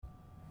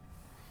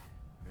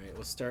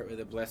We'll start with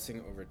a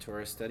blessing over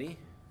Torah study.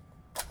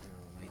 I'll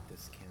light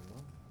this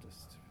candle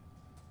just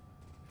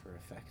for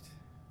effect.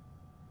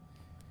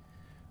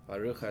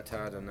 Baruch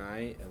atah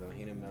Adonai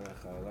Eloheinu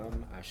melech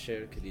haolam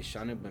asher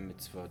kedishanu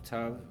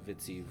b'mitzvotav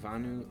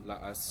v'tzivanu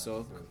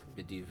la'asok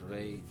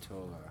b'divrei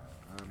Torah.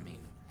 Amen.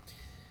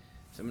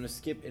 So I'm going to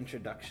skip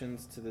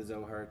introductions to the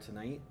Zohar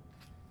tonight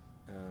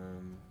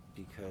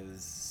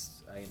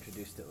because I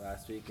introduced it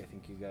last week. I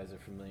think you guys are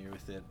familiar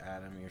with it.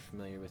 Adam, you're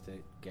familiar with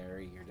it.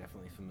 Gary, you're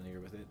definitely familiar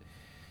with it.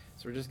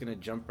 So we're just going to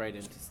jump right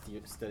into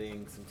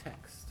studying some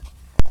text.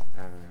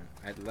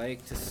 I'd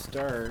like to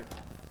start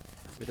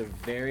with a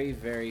very,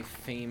 very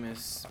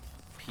famous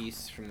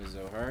piece from the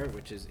Zohar,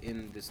 which is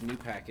in this new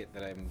packet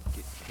that I'm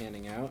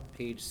handing out,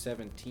 page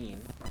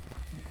 17.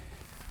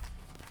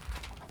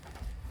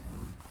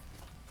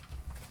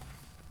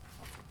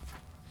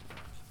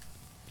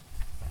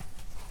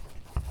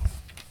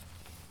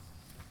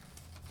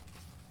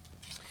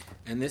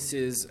 And this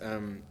is,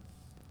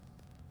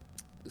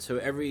 so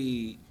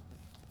every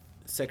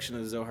section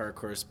of the Zohar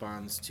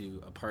corresponds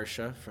to a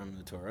parsha from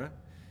the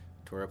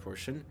Torah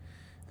portion,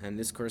 and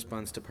this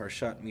corresponds to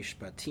Parshat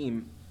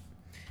Mishpatim,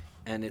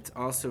 and it's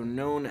also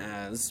known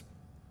as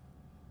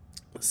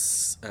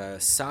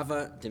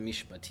Sava de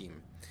Mishpatim.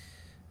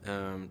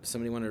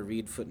 Somebody want to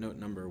read footnote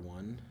number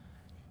 1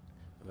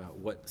 about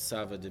what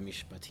Sava de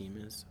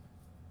Mishpatim is?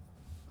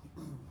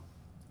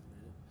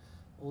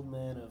 Old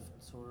man of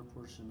Torah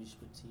portion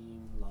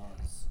Mishpatim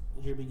laws.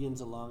 Here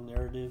begins a long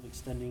narrative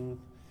extending,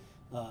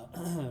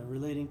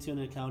 relating to an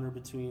encounter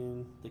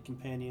between the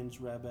companions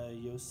Rabbi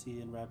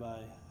Yossi and Rabbi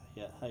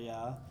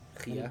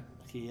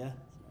Chia,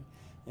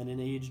 and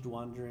an aged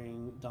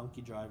wandering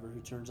donkey driver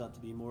who turns out to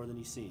be more than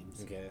he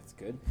seems. Okay, that's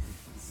good.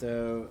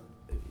 So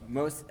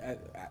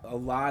a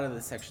lot of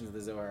the sections of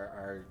the Zohar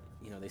are,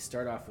 they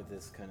start off with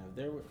this kind of,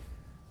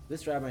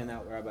 this rabbi and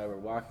that rabbi were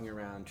walking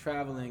around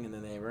traveling, and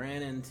then they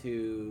ran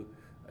into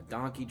a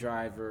donkey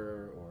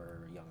driver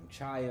or a young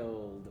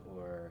child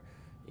or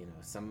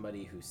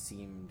somebody who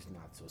seemed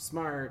not so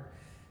smart.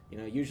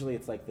 Usually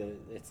it's like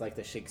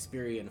the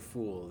Shakespearean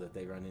fool that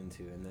they run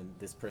into, and then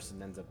this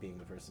person ends up being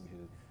the person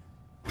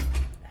who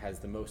has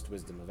the most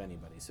wisdom of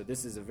anybody. So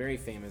this is a very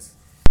famous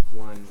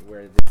one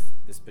where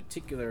this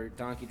particular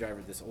donkey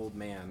driver, this old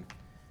man,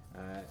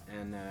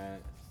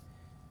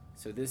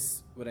 so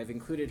this, what I've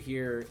included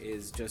here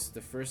is just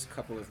the first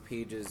couple of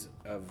pages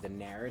of the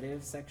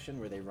narrative section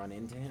where they run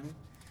into him.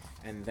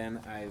 And then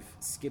I've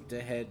skipped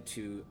ahead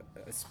to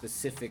a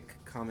specific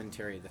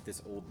commentary that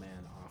this old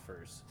man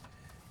offers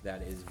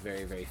that is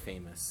very, very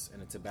famous.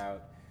 And it's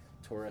about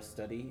Torah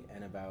study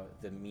and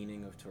about the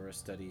meaning of Torah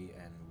study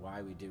and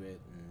why we do it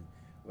and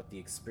what the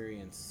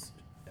experience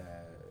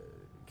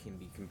can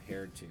be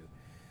compared to.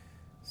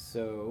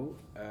 So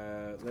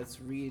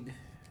let's read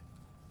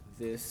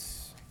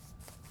this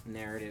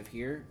narrative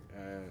here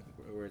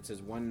where it says,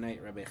 one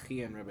night Rabbi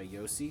Chia and Rabbi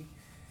Yossi,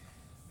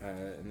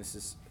 and this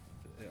is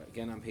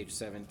again on page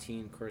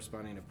 17,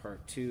 corresponding to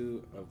part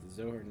 2 of the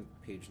Zohar,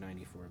 page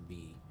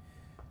 94b.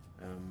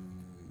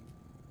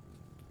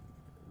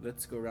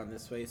 Let's go around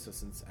this way, so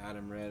since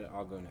Adam read,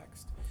 I'll go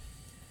next.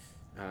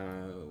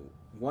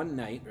 One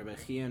night, Rabbi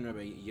Chia and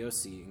Rabbi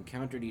Yossi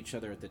encountered each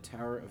other at the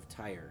Tower of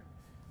Tyre.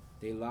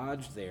 They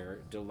lodged there,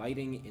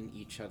 delighting in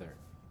each other.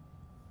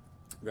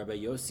 Rabbi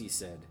Yossi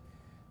said,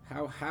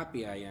 "How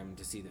happy I am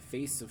to see the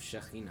face of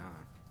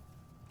Shekhinah.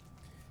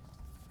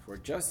 For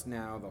just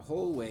now, the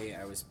whole way,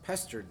 I was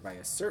pestered by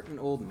a certain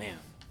old man,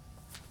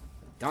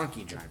 a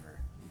donkey driver,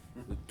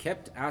 who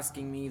kept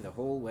asking me the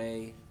whole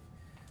way,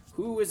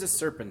 'Who is a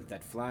serpent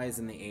that flies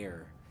in the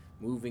air,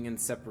 moving in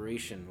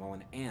separation while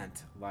an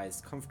ant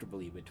lies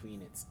comfortably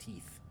between its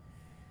teeth?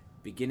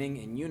 Beginning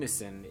in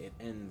unison, it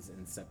ends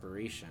in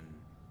separation.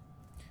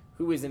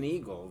 Who is an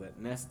eagle that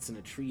nests in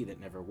a tree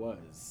that never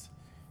was,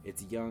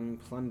 its young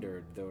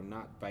plundered, though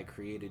not by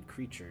created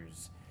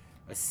creatures?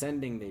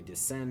 Ascending they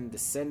descend,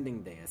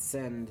 descending they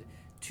ascend,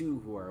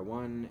 two who are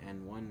one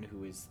and one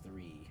who is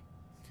three.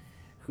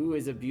 Who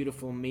is a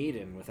beautiful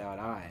maiden without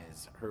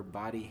eyes, her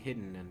body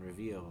hidden and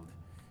revealed?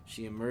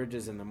 She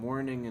emerges in the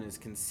morning and is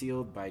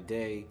concealed by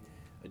day,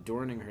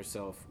 adorning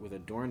herself with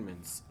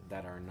adornments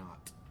that are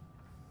not.'"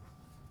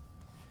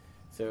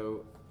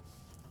 So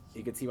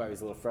you could see why he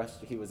was a little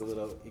frustrated.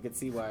 You could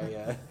see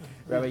why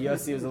Rabbi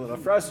Yossi was a little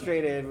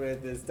frustrated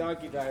with this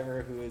donkey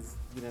driver who was,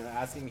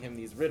 asking him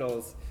these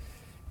riddles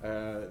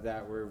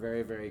that were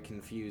very, very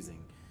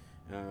confusing.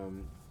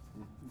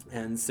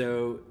 And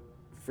so,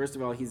 first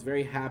of all, he's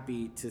very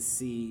happy to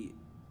see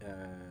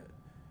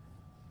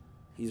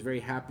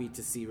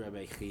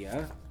Rabbi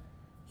Chia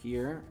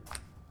here,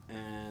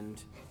 and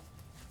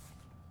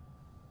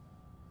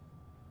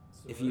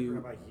so if you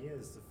Rabbi Chia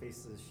is the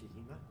face of the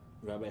Shekhinah.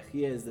 Rabbi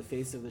Chia is the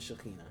face of the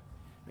Shekhinah.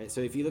 Right?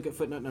 So if you look at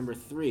footnote number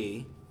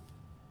 3,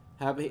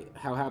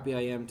 how happy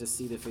I am to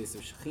see the face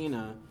of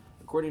Shekhinah.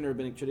 According to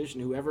rabbinic tradition,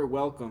 whoever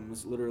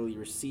welcomes, literally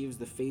receives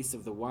the face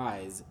of the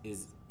wise,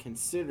 is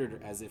considered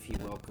as if he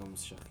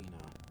welcomes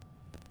Shekhinah.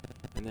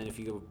 And then if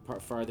you go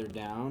farther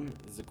down,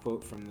 there's a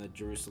quote from the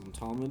Jerusalem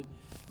Talmud.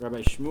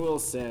 Rabbi Shmuel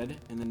said,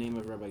 in the name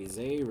of Rabbi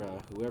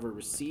Zera, whoever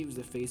receives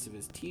the face of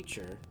his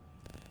teacher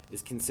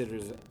is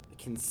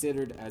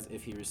considered as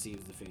if he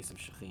receives the face of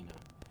Shekhinah.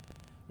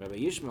 Rabbi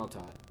Yishmael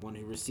taught, one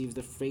who receives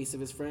the face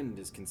of his friend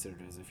is considered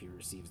as if he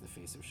receives the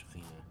face of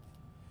Shekhinah.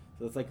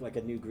 So it's like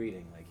a new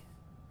greeting, like,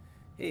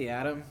 hey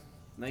Adam,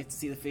 nice to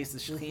see the face of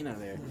Shekhinah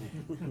there.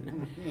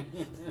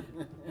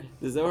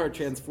 The Zohar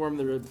transforms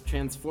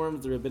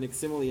the rabbinic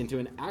simile into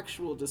an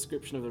actual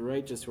description of the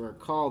righteous who are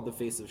called the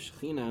face of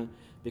Shekhinah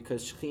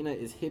because Shekhinah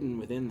is hidden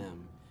within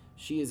them.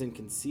 She is in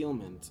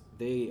concealment.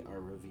 They are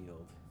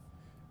revealed.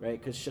 Right?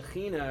 Because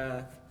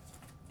Shekhinah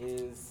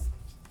is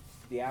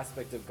the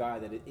aspect of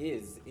God that it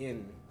is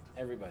in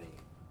everybody,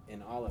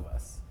 in all of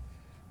us.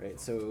 Right?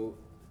 So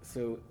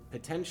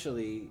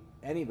potentially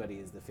anybody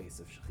is the face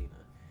of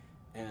Shekhinah.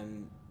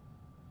 And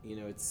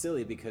it's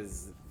silly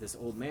because this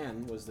old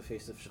man was the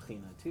face of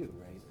Shekhinah too,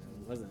 right?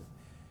 It wasn't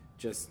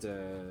just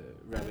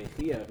Rabbi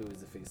Chia who was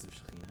the face of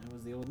Shekhinah, it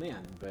was the old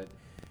man. But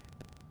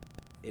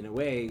in a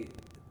way,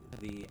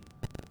 the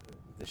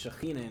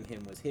Shekhinah in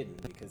him was hidden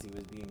because he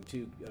was being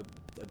too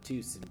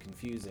obtuse and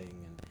confusing.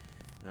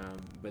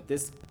 And but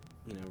this,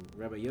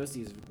 Rabbi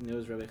Yossi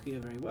knows Rabbi Chia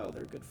very well.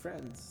 They're good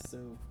friends, so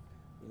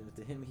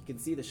to him he can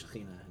see the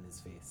Shekhinah in his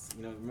face.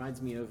 It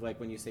reminds me of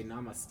like when you say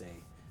Namaste.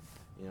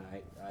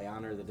 I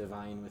honor the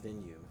divine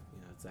within you.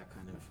 It's that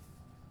kind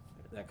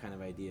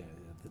of idea.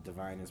 That the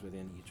divine is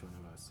within each one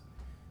of us.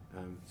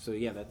 So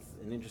yeah, that's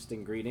an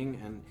interesting greeting,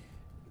 and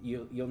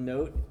you'll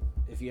note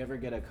if you ever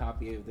get a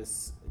copy of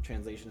this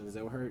translation of the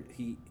Zohar,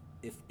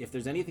 if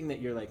there's anything that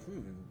you're like,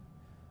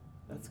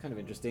 that's kind of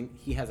interesting,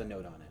 he has a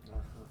note on it,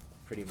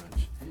 pretty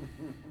much.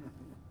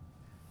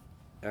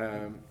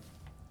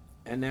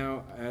 And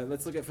now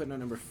let's look at footnote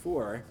number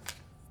 4.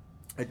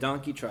 A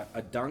donkey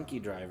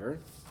driver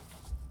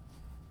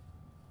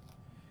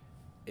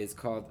is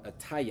called a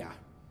taya,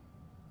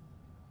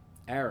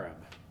 Arab,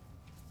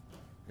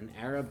 an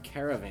Arab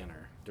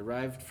caravaner,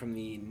 derived from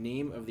the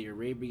name of the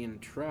Arabian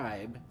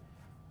tribe,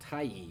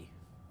 Tayi.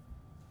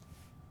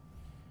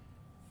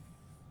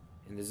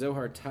 In the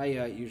Zohar,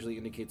 Taya usually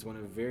indicates one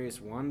of various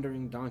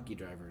wandering donkey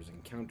drivers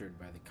encountered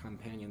by the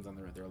companions on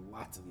the road. There are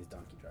lots of these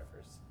donkey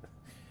drivers.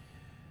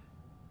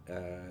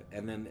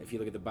 And then if you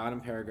look at the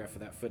bottom paragraph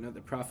of that footnote,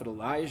 the prophet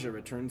Elijah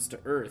returns to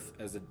earth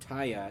as a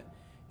Taya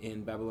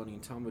in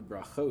Babylonian Talmud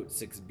Brachot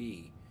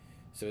 6b.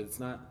 So it's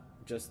not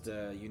just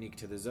unique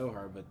to the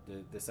Zohar, but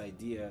this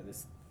idea,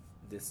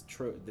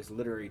 this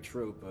literary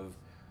trope of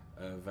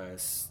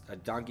a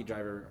donkey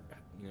driver,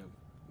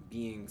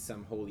 being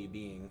some holy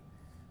being,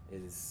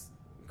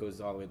 goes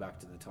all the way back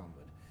to the Talmud,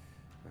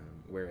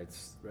 where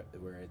it's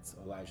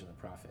Elijah the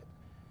prophet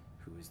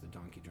who is the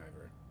donkey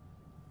driver.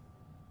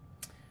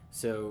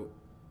 So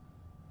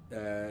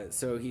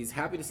he's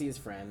happy to see his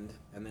friend,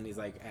 and then he's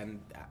like, and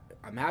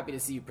I'm happy to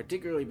see you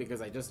particularly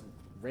because I just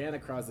ran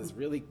across this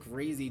really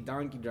crazy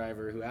donkey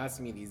driver who asked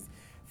me these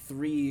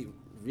 3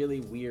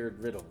 really weird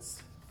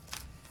riddles.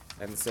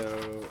 And so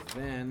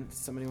then,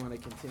 somebody want to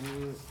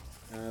continue?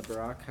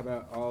 Barak, how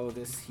about all of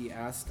this he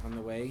asked on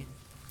the way?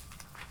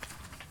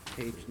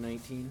 Page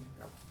 19.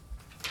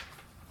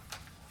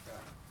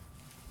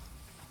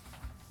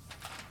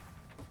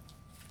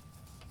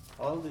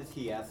 All this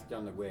he asked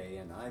on the way,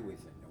 and I was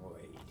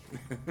annoyed.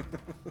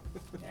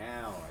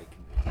 Now I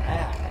can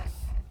relax.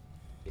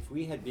 If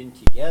we had been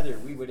together,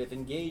 we would have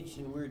engaged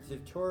in words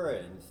of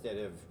Torah instead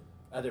of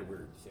other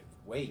words of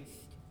waste.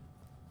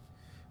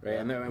 Right,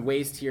 and the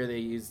waste here they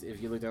use,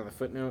 if you look down the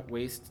footnote,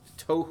 waste,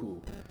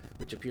 tohu,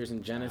 which appears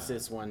in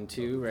Genesis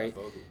 1:2, right?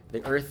 Vavohu.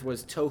 The earth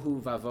was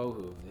tohu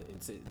vavohu.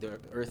 The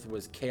earth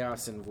was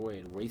chaos and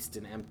void, waste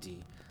and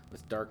empty,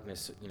 with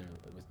darkness,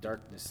 with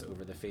darkness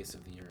over the face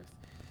of the earth,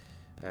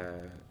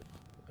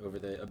 over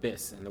the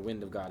abyss, and the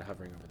wind of God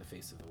hovering over the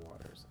face of the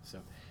waters. So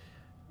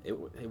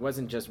it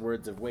wasn't just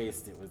words of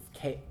waste, it was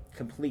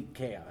complete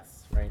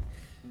chaos, right?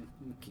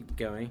 Keep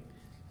going.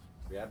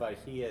 Rabbi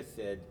Chia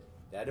said,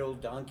 "That old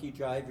donkey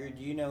driver,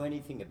 do you know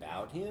anything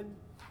about him?"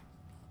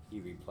 He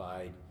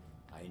replied,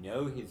 "I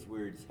know his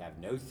words have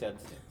no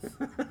substance.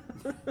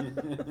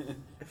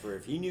 For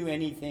if he knew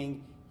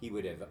anything, he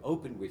would have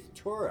opened with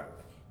Torah,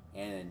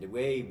 and the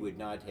way would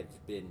not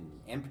have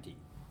been empty."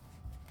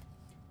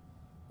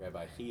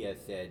 Rabbi Chia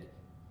said,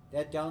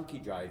 "That donkey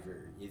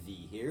driver, is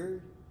he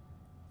here?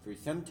 For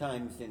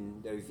sometimes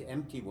in those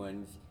empty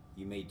ones,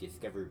 you may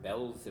discover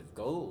bells of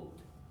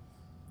gold."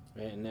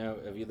 Right, and now,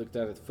 if you look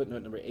down at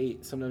footnote number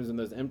 8, sometimes in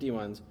those empty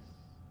ones,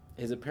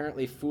 his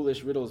apparently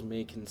foolish riddles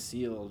may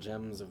conceal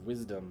gems of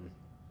wisdom.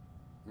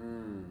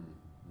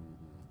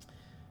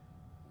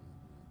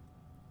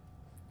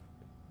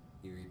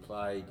 He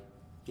replied,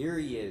 "Here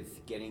he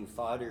is, getting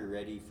fodder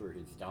ready for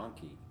his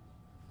donkey."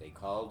 They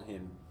called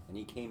him, and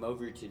he came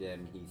over to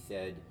them. He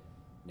said,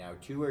 "Now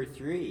 2 are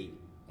 3,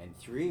 and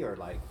 3 are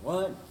like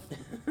 1.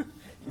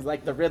 He's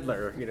like the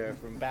Riddler,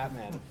 from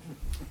Batman.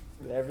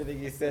 Everything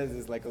he says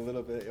is like a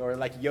little bit, or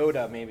like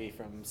Yoda maybe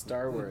from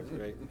Star Wars,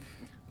 right?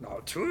 No,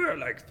 2 are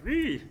like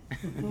 3.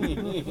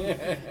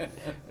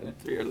 And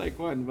 3 are like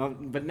 1. Well,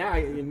 but now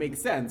it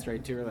makes sense,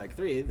 right? 2 are like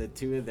 3. The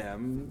 2 of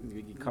them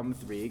become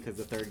 3 because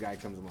the third guy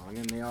comes along,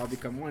 and they all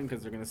become 1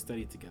 because they're going to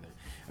study together.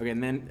 Okay,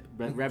 and then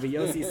Rabbi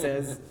Yossi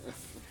says,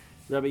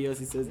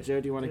 Joe,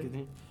 do you want to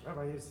continue?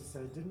 Rabbi Yossi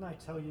said, "Didn't I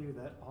tell you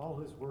that all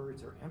his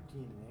words are empty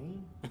and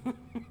vain?"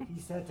 He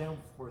sat down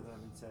before them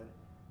and said,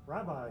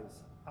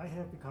 "Rabbis, I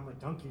have become a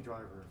donkey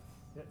driver,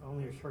 yet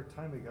only a short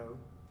time ago.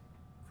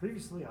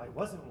 Previously I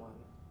wasn't one,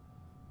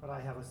 but I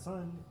have a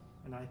son,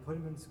 and I put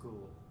him in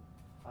school.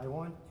 I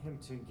want him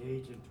to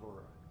engage in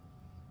Torah.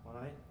 When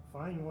I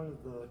find one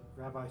of the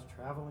rabbis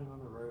traveling on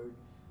the road,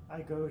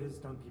 I goad his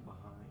donkey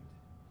behind.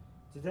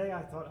 Today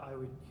I thought I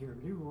would hear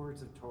new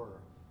words of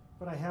Torah,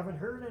 but I haven't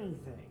heard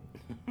anything."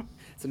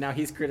 So now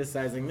he's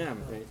criticizing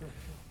them, right?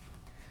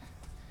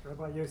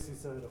 Rabbi Yossi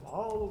said, "Of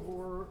all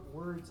the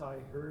words I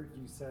heard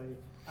you say,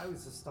 I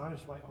was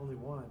astonished by only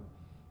one.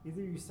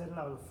 Either you said it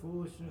out of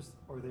foolishness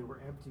or they were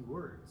empty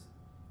words."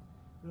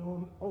 The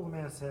old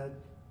man said,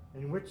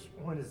 "And which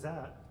one is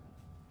that?"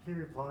 He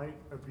replied,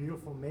 "A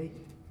beautiful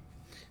maiden."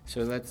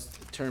 So let's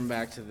turn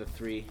back to the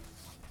 3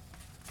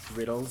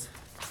 riddles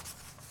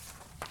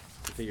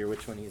to figure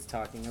which one he's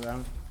talking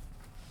about.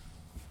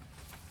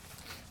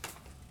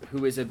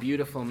 Who is a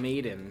beautiful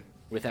maiden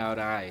without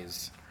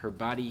eyes, her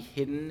body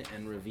hidden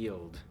and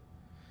revealed.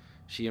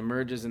 She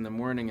emerges in the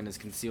morning and is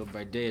concealed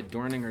by day,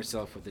 adorning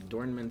herself with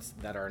adornments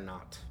that are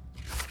not.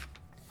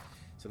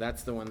 So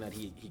that's the one that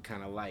he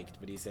kind of liked,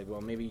 but he said,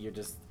 well, maybe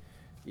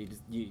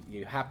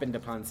you happened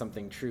upon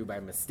something true by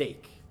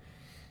mistake.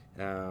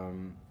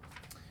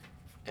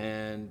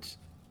 And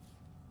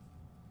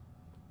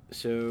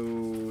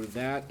so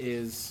that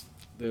is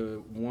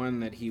the one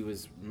that he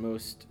was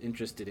most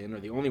interested in, or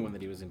the only one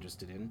that he was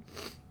interested in.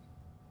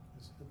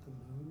 Is that the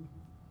moon?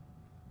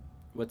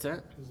 What's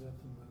that? Is that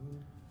the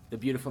moon? The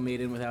beautiful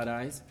maiden without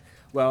eyes?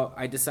 Well,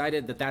 I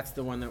decided that that's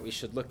the one that we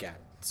should look at.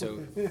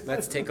 So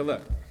let's take a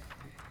look.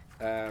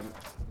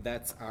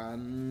 That's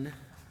on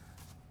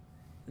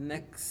the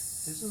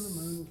next Isn't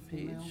the moon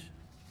female? page.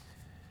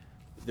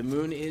 The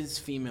moon is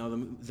female.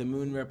 The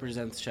moon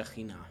represents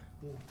Shekhinah.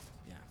 Yeah.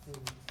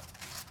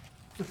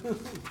 Yeah.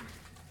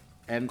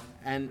 And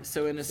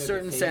so in a So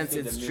certain the face sense,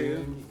 of it's the true.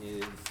 moon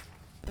is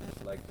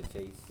like the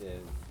face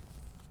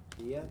of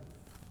Thea?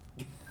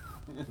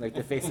 Like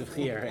the face of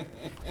Chia, right?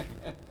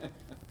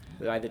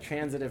 By the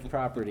transitive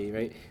property,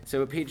 right?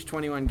 So page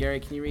 21, Gary,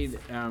 can you read?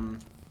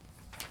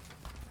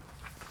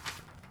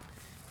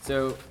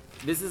 So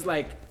this is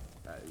like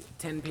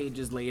 10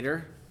 pages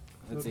later.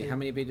 Let's see,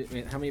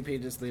 Okay. how many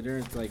pages later?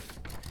 It's like,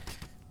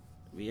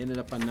 we ended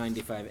up on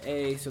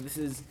 95A, so this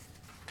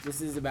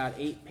is about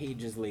 8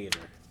 pages later.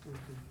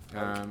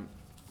 Okay.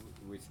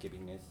 We're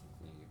skipping this.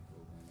 Maybe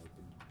hold on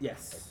open.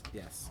 Yes,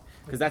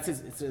 because that's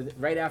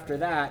right after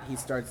that he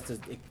starts to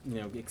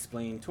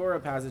explain Torah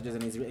passages,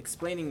 and he's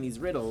explaining these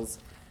riddles,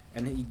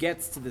 and he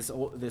gets to this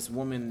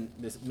woman,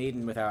 this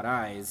maiden without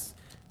eyes,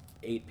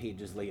 8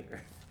 pages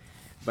later.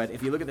 But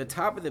if you look at the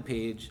top of the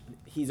page,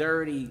 he's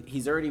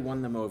already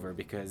won them over,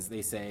 because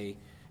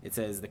it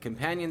says, the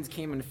companions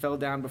came and fell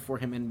down before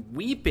him, and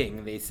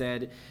weeping, they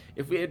said,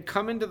 if we had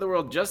come into the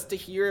world just to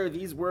hear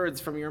these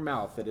words from your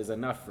mouth, it is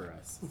enough for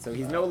us. So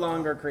he's no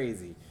longer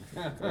crazy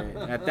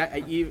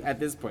at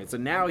this point. So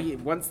now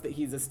once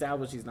he's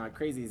established he's not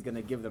crazy, he's going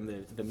to give them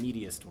the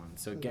meatiest one.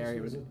 So Gary,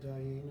 This was a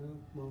Diana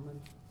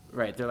moment.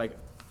 right? They're like,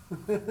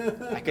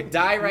 I could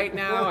die right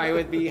now, I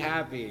would be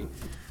happy.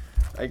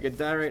 I could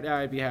die right now,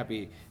 I'd be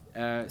happy.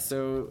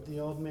 So, The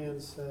old man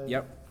said,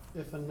 yep.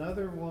 if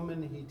another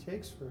woman he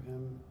takes for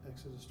him,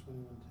 Exodus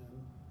 21:10,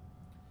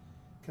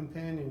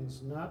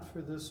 companions, not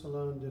for this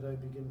alone did I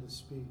begin to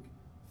speak,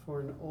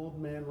 for an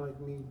old man like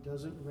me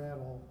doesn't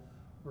rattle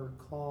or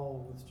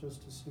call with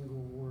just a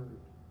single word.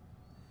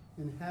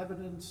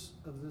 Inhabitants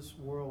of this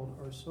world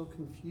are so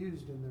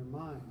confused in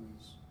their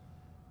minds,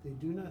 they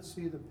do not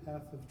see the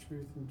path of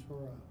truth in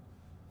Torah.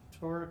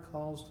 Torah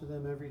calls to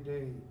them every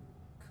day,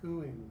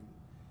 cooing,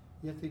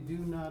 yet they do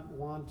not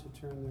want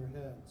to turn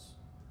their heads.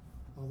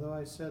 Although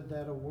I said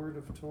that a word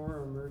of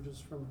Torah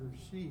emerges from her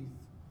sheath,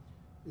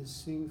 is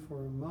seen for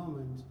a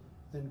moment,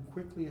 then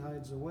quickly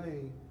hides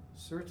away,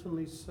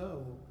 certainly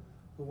so,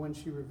 but when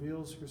she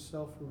reveals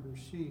herself from her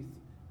sheath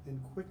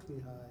and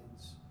quickly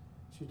hides,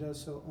 she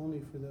does so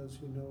only for those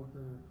who know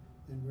her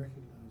and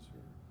recognize her.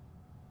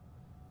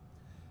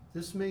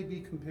 This may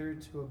be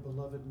compared to a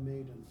beloved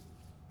maiden,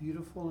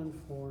 beautiful in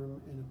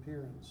form and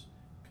appearance,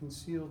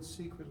 concealed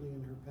secretly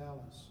in her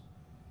palace.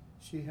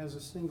 She has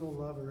a single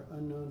lover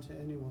unknown to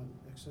anyone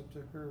except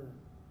to her,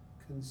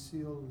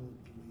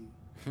 concealedly.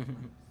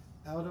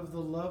 Out of the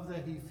love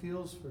that he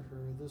feels for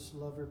her, this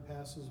lover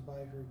passes by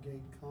her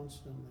gate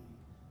constantly,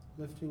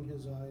 lifting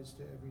his eyes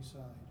to every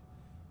side.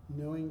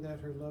 Knowing that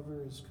her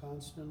lover is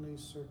constantly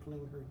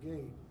circling her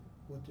gate,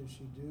 what does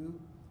she do?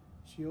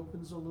 She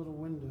opens a little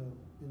window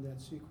in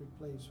that secret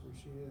place where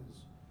she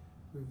is,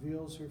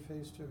 reveals her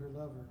face to her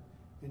lover,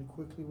 and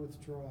quickly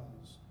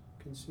withdraws,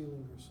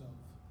 concealing herself.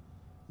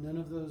 None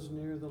of those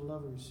near the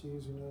lover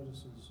sees or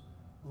notices,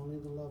 only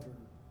the lover,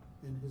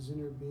 and his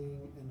inner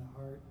being and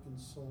heart and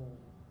soul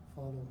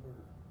follow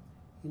her.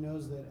 He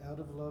knows that out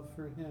of love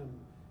for him,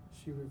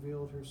 she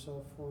revealed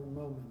herself for a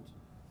moment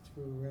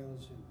to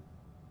arouse him.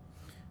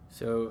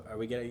 So are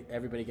we getting,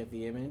 everybody get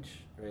the image?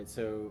 Right,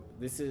 so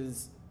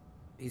he's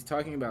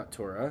talking about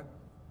Torah.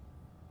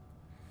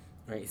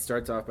 Right, he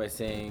starts off by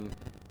saying,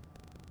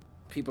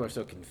 people are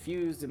so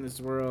confused in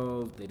this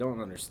world, they don't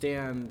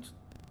understand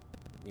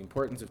the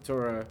importance of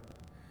Torah.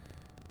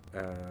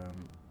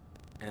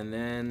 And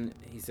then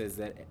he says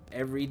that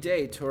every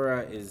day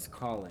Torah is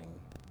calling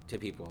to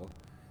people,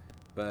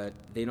 but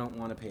they don't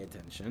want to pay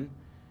attention.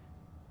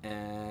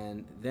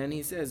 And then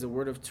he says the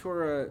word of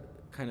Torah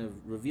kind of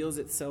reveals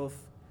itself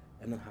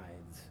and then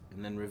hides,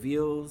 and then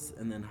reveals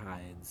and then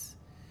hides.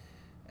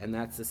 And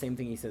that's the same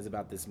thing he says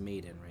about this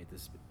maiden, right?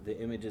 The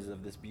images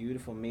of this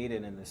beautiful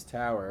maiden in this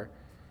tower,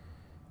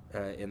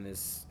 in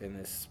this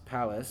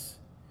palace.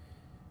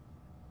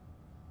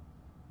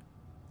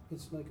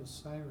 It's like a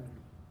siren.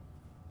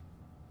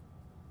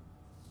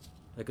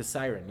 Like a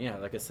siren, yeah,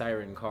 like a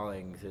siren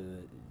calling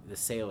to the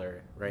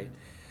sailor, right?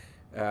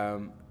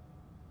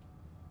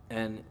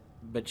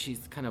 But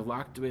she's kind of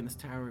locked away in this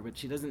tower, but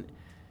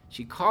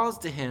she calls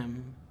to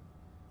him,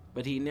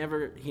 but he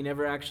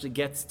never actually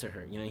gets to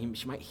her. You know,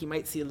 he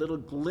might see a little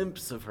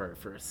glimpse of her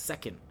for a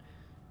second,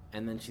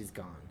 and then she's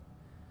gone.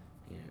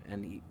 You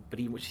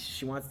know,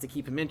 she wants to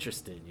keep him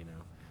interested, you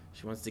know.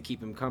 She wants to keep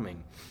him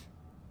coming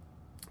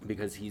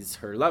because he's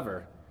her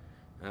lover.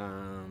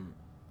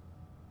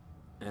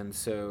 And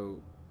so,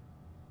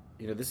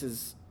 you know, this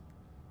is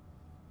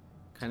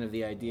kind of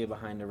the idea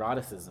behind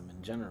eroticism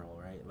in general,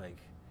 right? Like,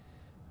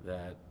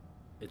 that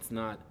it's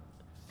not,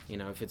 you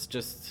know, if it's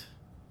just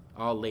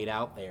all laid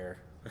out there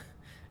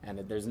and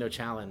there's no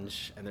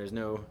challenge and there's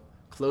no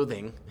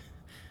clothing,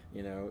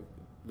 you know,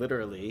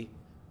 literally,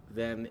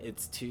 then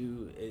it's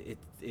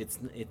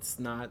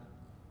not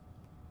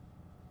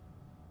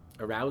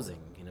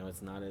arousing, you know,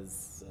 it's not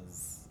as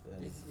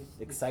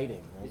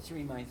exciting, right? This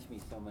reminds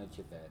me so much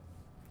of a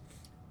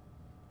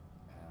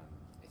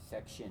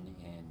section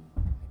in,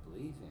 I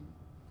believe, in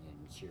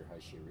Shir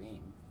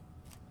HaShirim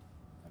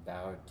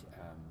about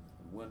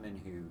a woman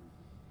who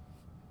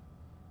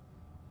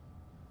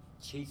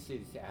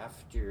chases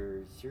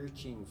after,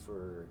 searching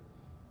for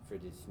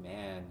this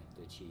man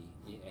that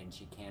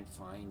she can't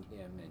find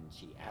him, and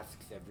she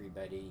asks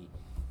everybody,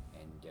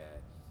 and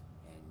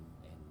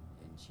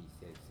she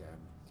says,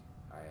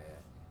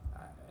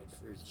 at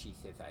first she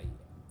says, I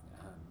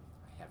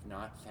have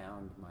not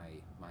found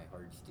my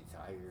heart's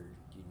desire.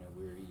 Do you know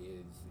where he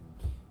is?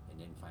 And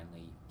then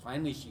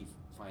finally she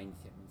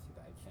finds him and says,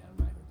 I found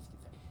my heart's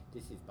desire.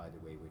 This is, by the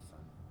way, what's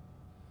on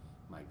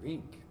my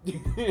ring,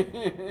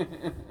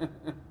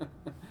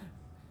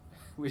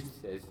 which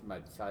says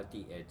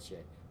Matsati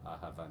etche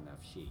ahava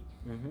nafshi.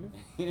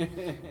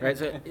 Mm-hmm. Right.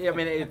 So yeah, I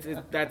mean, it's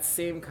that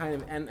same kind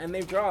of, and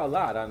they draw a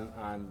lot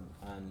on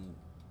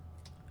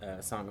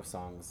Song of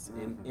Songs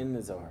in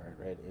the Zohar,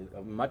 right?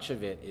 Much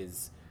of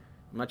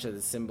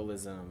the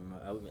symbolism,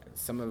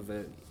 some of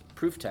the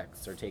proof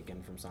texts are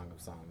taken from Song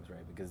of Songs,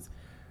 right? Because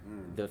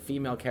the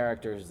female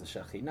character is the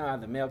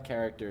Shekhinah, the male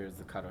character is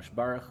the Kadosh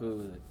Baruch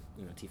Hu,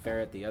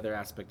 Tiferet, the other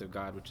aspect of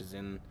God, which is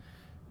in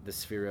the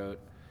Sfirot,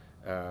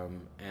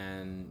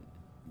 and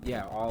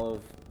yeah,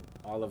 all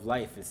of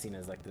life is seen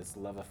as like this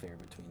love affair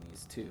between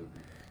these two.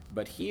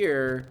 But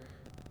here,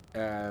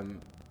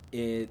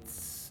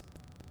 it's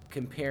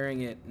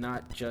comparing it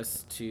not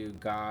just to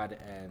God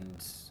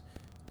and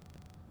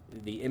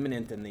the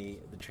immanent and the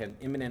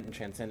immanent and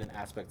transcendent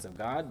aspects of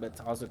God, but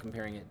it's also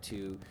comparing it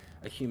to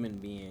a human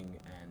being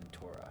and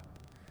Torah,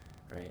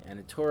 right?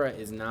 And Torah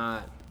is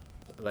not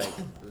like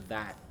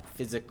that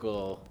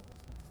physical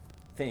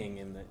thing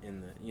in the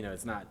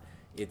it's not,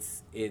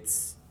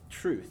 it's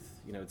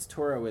truth, it's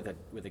Torah with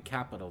a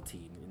capital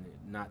T,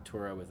 not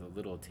Torah with a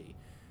little t,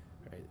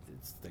 right?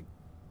 It's the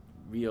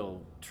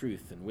real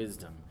truth and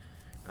wisdom,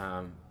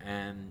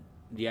 and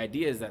the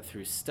idea is that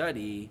through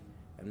study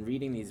and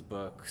reading these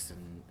books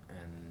and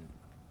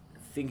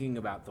thinking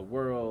about the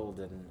world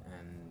and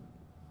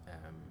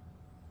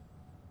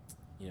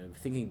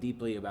thinking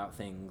deeply about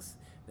things,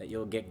 that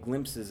you'll get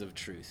glimpses of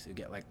truth. You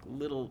get like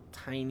little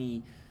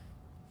tiny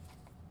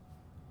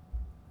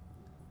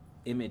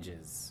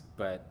images,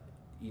 but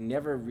you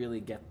never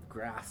really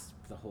grasp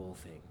the whole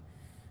thing.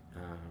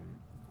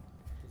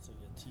 It's like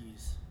a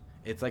tease.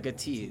 It's like a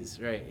tease,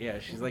 right? Yeah,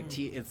 she's like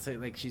it's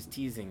like she's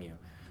teasing you.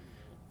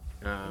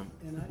 And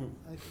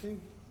I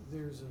think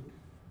there's an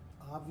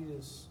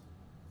obvious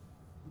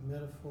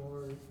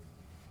metaphor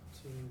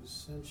to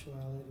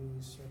sensuality,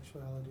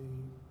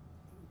 sexuality,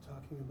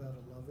 talking about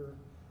a lover,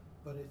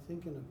 but I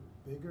think in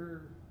a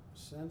bigger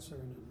sense, or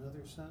in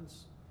another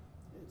sense,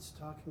 it's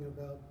talking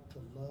about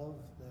the love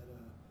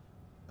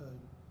that a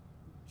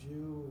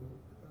Jew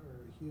or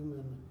a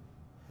human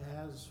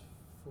has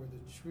for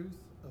the truth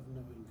of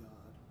knowing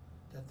God,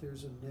 that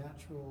there's a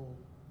natural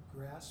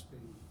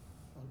grasping,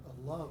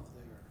 a love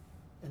there,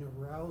 an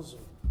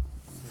arousal.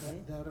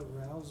 That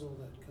arousal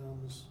that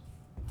comes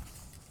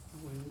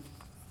when,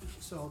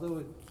 so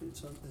although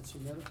it's a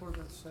metaphor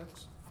about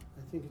sex,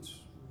 I think it's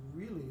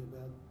really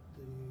about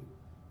the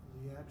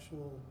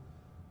actual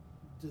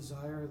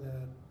desire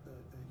that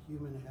a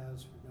human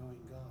has for knowing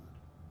God.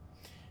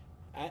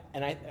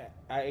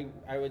 I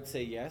would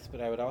say yes,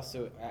 but I would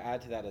also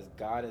add to that as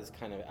God is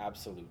kind of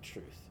absolute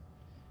truth.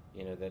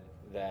 You know,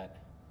 that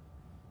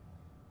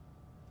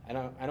I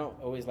don't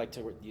always like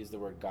to use the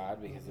word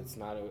God because it's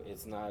not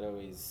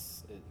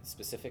always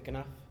specific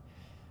enough.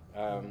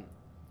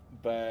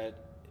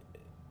 But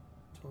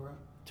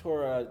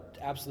Torah,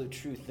 absolute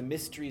truth, the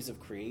mysteries of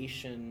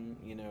creation,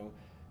 you know,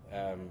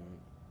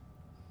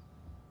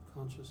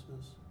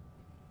 Consciousness.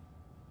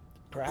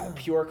 perhaps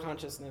pure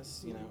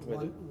consciousness, you know,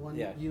 One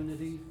yeah,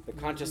 unity. the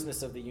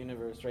consciousness of the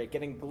universe, right?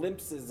 Getting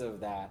glimpses of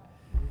that,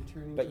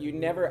 Returning but to you the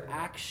never unity.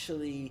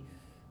 actually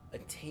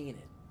attain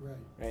it. Right.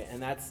 Right,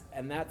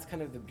 and that's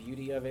kind of the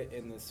beauty of it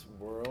in this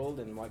world,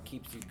 and what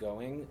keeps you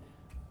going.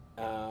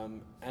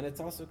 And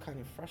it's also kind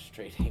of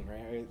frustrating,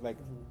 right? Like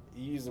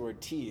you use the word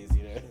tease,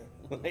 you know.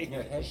 Like, You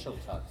know, Heschel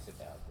talks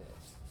about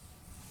this,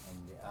 and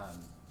I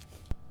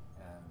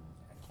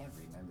can't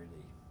remember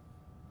the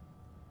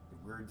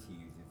words he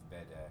uses,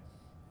 but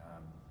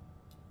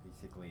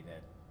basically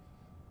that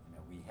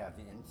we have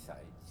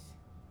insights,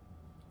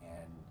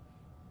 and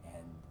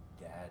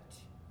that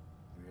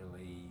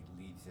really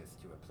leads us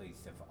to a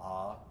place of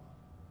awe,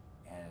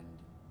 and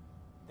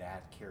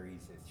that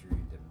carries us through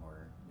the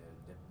more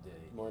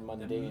the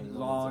mundane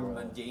long moments of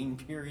our mundane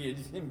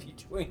periods in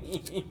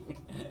between.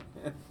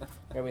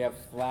 Right, we have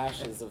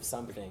flashes of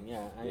something.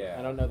 Yeah, Yeah,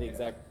 I don't know the yeah.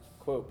 exact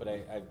quote, but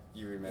I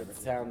You remember? it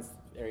sounds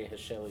very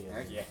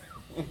Heschelian. Yeah.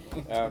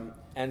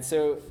 And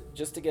so,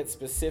 just to get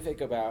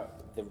specific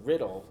about the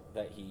riddle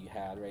that he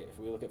had, right? If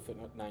we look at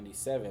footnote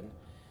 97,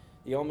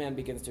 the old man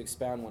begins to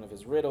expound one of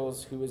his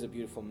riddles. Who is a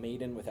beautiful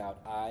maiden without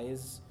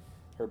eyes?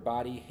 Her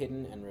body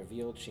hidden and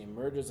revealed, she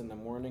emerges in the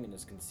morning and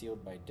is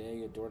concealed by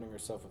day, adorning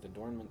herself with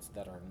adornments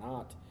that are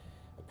not.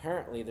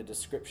 Apparently, the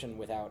description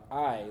without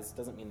eyes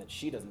doesn't mean that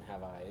she doesn't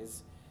have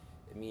eyes.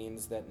 It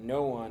means that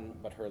no one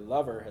but her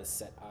lover has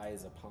set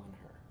eyes upon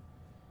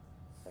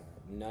her.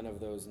 None of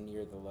those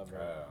near the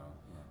lover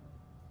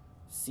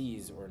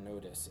sees or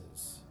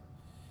notices.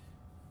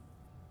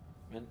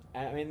 And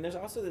I mean, there's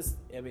also this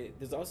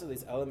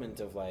element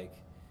of like,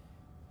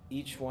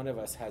 each one of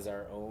us has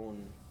our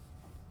own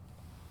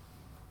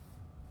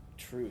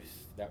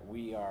truth that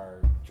we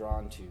are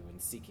drawn to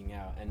and seeking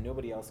out, and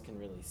nobody else can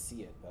really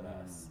see it but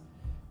us.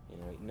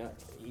 You know,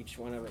 each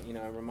one of it. You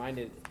know, I'm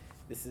reminded.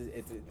 It's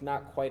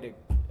not quite a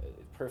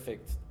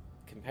perfect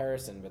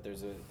comparison, but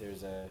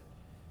there's a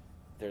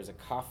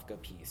Kafka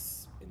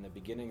piece in the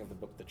beginning of the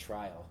book The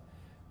Trial,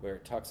 where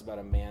it talks about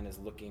a man is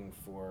looking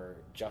for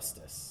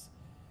justice,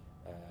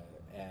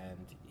 and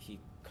he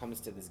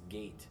comes to this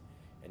gate,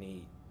 and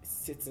he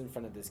sits in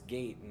front of this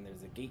gate, and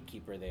there's a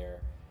gatekeeper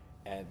there,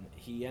 and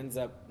he ends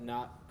up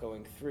not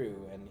going through,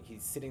 and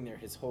he's sitting there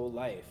his whole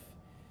life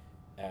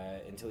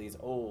until he's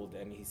old,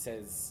 and he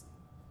says,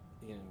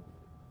 you know,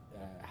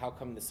 how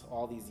come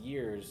all these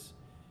years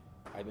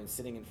I've been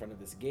sitting in front of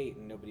this gate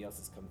and nobody else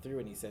has come through?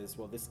 And he says,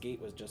 well, this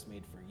gate was just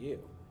made for you.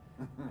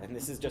 And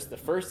this is just the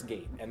first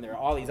gate, and there are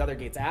all these other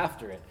gates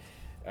after it.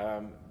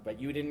 But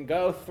you didn't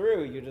go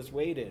through, you just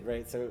waited,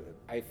 right? So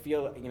I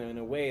feel, you know, in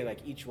a way, like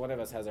each one of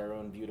us has our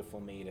own beautiful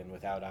maiden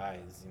without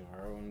eyes, you know,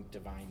 our own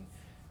divine,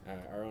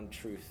 our own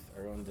truth,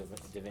 our own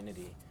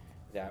divinity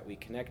that we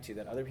connect to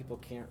that other people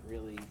can't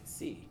really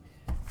see.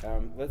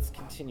 Let's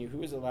continue. Who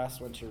was the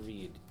last one to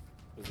read?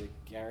 Was it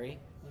Gary?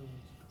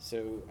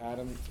 So,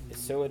 Adam,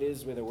 so it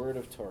is with a word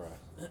of Torah.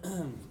 What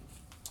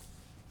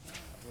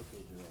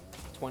page are we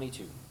on?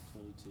 22.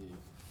 22.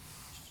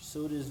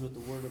 So it is with the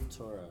word of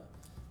Torah.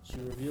 She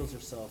reveals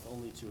herself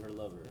only to her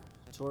lover.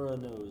 Torah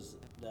knows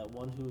that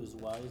one who is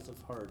wise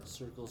of heart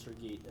circles her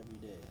gate every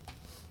day.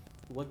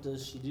 What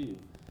does she do?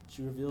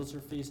 She reveals her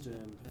face to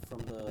him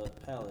from the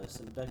palace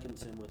and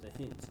beckons him with a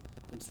hint,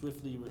 and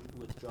swiftly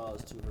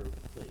withdraws to her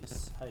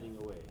place, hiding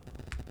away.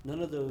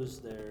 None of those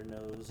there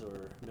knows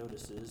or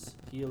notices,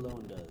 he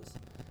alone does,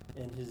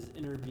 and his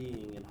inner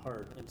being and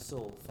heart and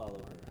soul follow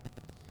her.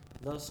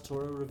 Thus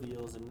Torah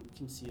reveals and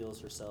conceals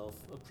herself,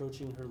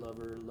 approaching her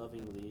lover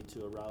lovingly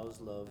to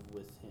arouse love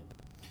with him.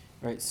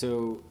 Right,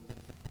 so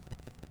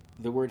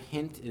the word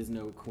hint is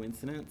no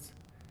coincidence,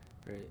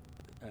 right?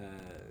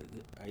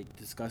 I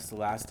discussed the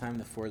last time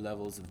the 4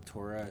 levels of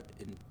Torah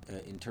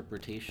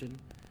interpretation,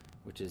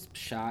 which is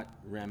pshat,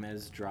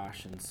 remez,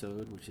 drash, and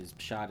sod, which is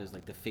pshat is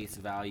like the face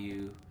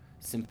value,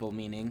 simple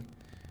meaning.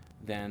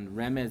 Then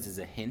remez is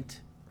a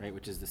hint, right,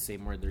 which is the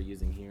same word they're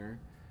using here.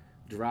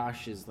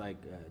 Drash is like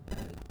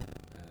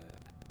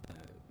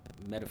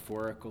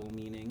metaphorical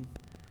meaning,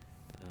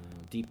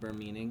 deeper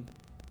meaning.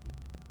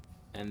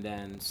 And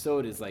then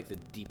sod is like the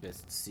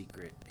deepest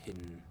secret,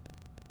 hidden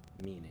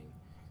meaning.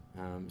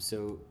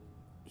 So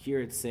here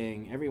it's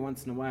saying every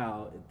once in a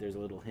while there's a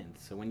little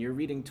hint. So when you're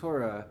reading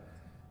Torah,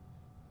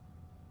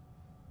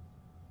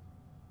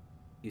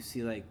 you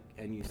see like,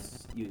 and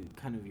you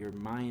kind of, your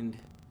mind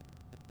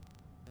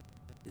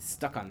is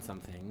stuck on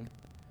something.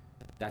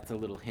 That's a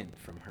little hint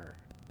from her,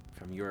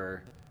 from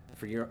your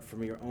from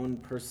your own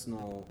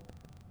personal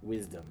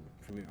wisdom,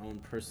 from your own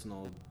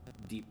personal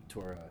deep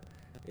Torah.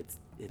 It's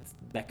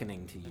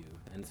beckoning to you,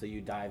 and so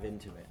you dive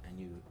into it and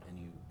you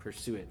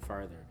pursue it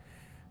farther.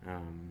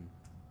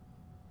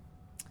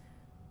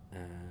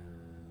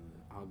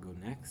 I'll go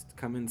next.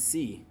 Come and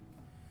see.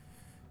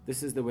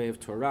 This is the way of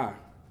Torah.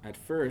 At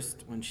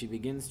first, when she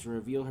begins to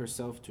reveal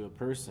herself to a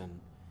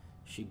person,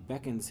 she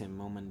beckons him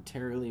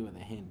momentarily with a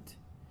hint.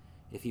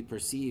 If he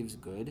perceives,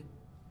 good.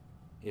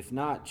 If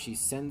not, she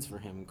sends for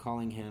him,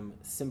 calling him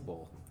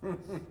simple.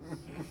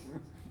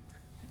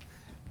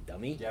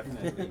 Dummy.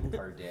 Definitely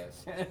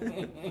Pardes.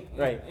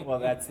 Right. Well,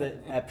 that's the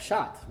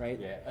pshat, right?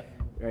 Yeah.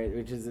 Right,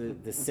 which is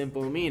the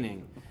simple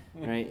meaning,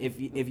 right? If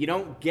you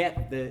don't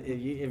get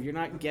if you're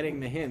not getting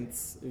the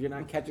hints, if you're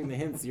not catching the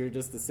hints, you're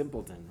just a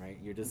simpleton, right?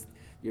 You're just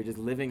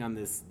living on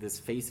this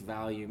face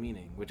value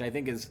meaning, which I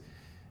think is,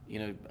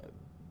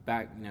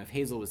 if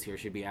Hazel was here,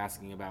 she'd be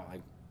asking about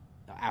like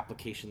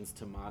applications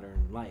to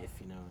modern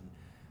life,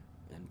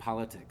 and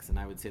politics, and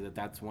I would say that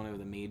that's one of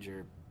the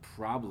major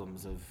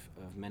problems of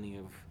many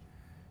of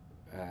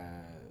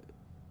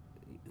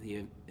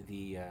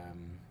the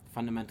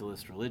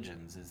fundamentalist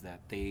religions is that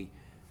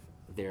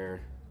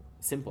they're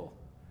simple,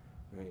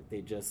 right?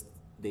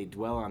 They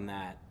dwell on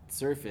that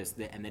surface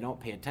and they don't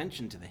pay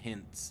attention to the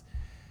hints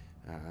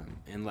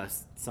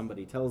unless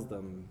somebody tells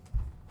them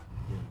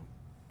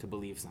to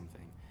believe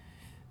something.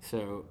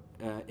 So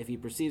if he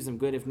perceives him,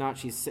 good. If not,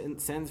 she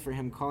sends for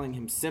him, calling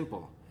him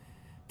simple.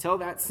 Tell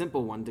that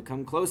simple one to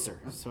come closer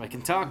so I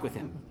can talk with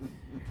him.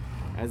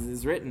 As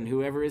is written,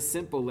 whoever is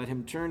simple, let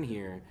him turn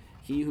here.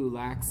 He who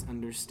lacks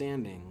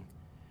understanding.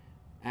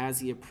 As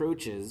he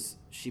approaches,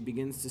 she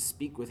begins to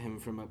speak with him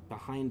from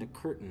behind a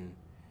curtain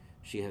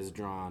she has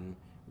drawn,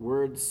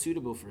 words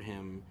suitable for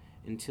him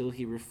until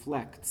he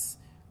reflects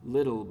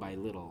little by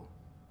little.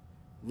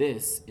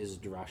 This is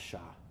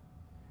drasha,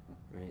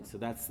 right? So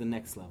that's the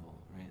next level,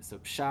 right? So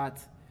pshat,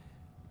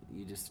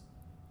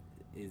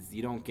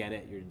 you don't get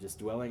it. You're just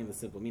dwelling in the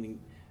simple meaning.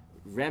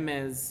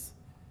 Remez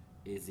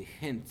is a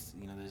hint.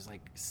 There's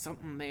like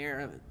something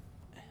there.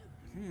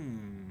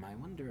 I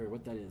wonder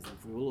what that is. Like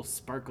a little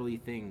sparkly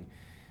thing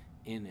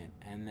in it.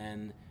 And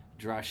then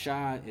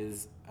drasha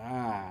is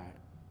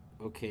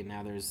okay.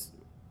 Now there's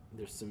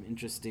some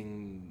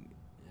interesting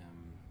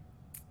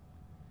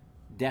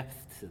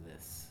depth to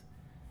this,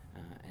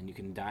 and you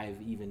can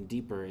dive even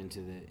deeper into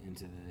the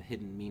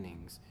hidden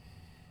meanings.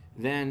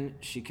 Then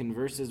she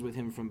converses with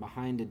him from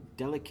behind a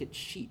delicate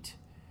sheet,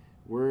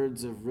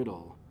 words of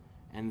riddle,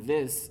 and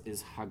this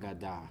is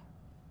Haggadah.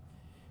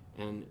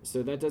 And so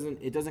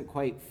it doesn't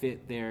quite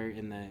fit there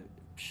in the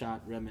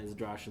Pshat, Remez,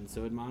 Drash, and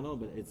Sod model,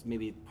 but it's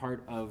maybe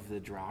part of the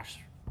Drash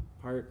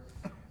part,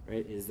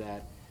 right? Is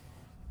that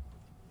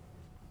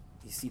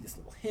you see this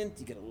little hint,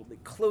 you get a little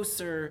bit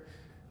closer,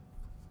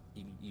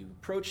 you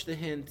approach the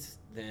hint,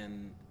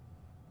 then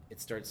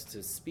it starts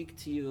to speak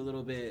to you a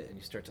little bit, and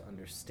you start to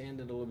understand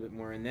it a little bit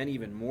more, and then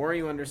even more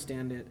you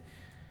understand it.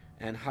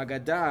 And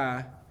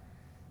Haggadah,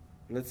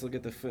 let's look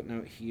at the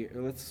footnote here.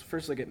 Let's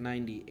first look at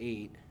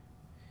 98.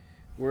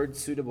 Words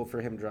suitable for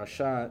him,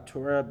 drasha.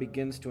 Torah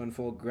begins to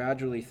unfold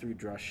gradually through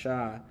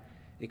drasha,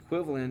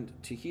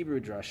 equivalent to Hebrew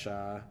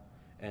drasha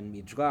and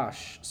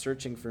midrash,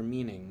 searching for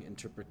meaning,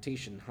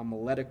 interpretation,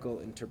 homiletical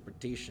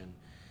interpretation.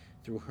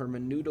 Through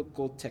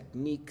hermeneutical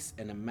techniques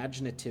and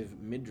imaginative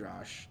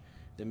midrash,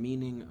 the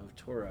meaning of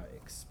Torah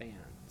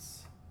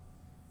expands.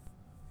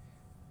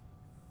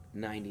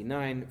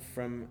 99.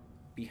 From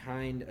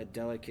behind a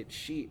delicate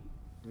sheet,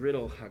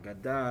 riddle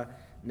Haggadah.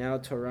 Now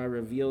Torah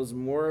reveals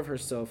more of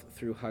herself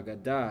through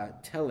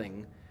Haggadah,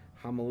 telling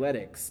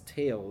homiletics,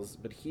 tales,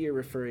 but here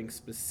referring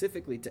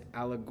specifically to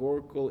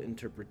allegorical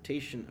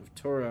interpretation of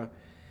Torah,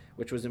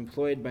 which was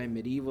employed by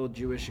medieval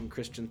Jewish and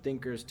Christian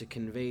thinkers to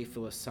convey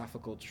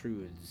philosophical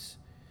truths.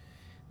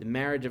 The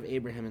marriage of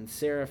Abraham and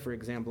Sarah, for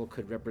example,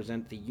 could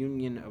represent the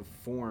union of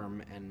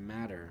form and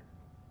matter.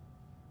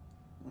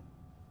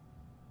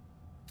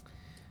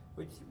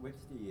 What's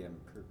the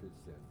purpose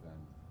of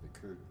the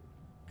curtain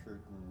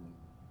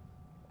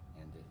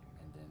and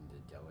then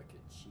the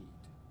delicate sheet?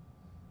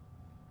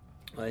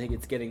 Well, I think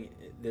it's getting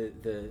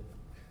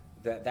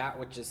that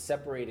which is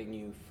separating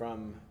you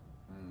from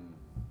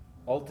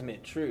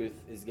ultimate truth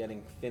is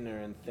getting thinner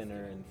and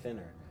thinner and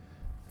thinner,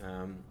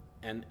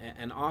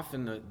 and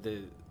often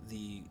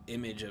the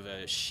image of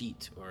a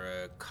sheet or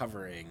a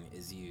covering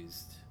is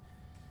used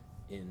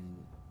in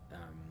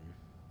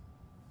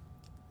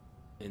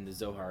the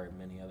Zohar and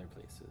many other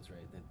places,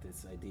 right? That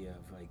this idea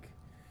of like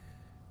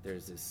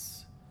there's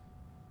this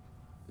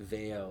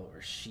veil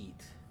or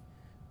sheet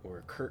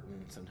or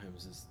curtain,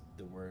 sometimes is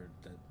the word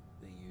that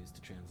they use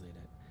to translate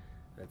it,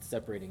 that's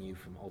separating you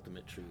from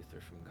ultimate truth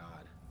or from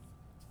God.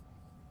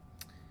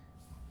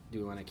 Do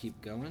we want to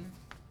keep going?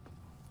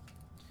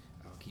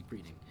 I'll keep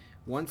reading.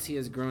 Once he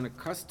has grown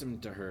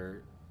accustomed to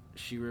her,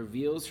 she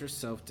reveals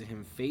herself to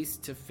him face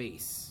to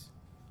face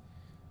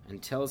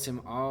and tells him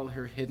all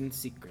her hidden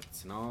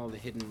secrets and all the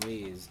hidden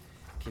ways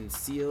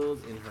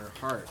concealed in her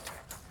heart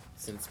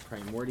since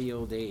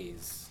primordial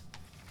days.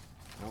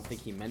 I don't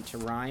think he meant to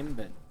rhyme,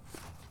 but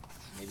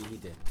Maybe he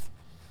did.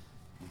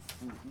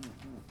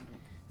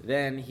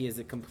 Then he is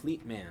a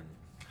complete man,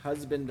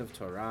 husband of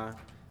Torah,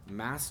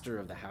 master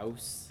of the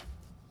house.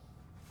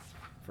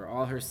 For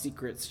all her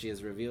secrets she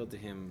has revealed to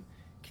him,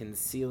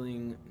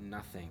 concealing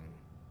nothing.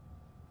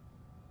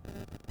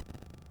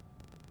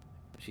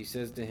 She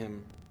says to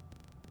him,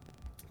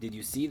 "Did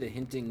you see the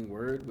hinting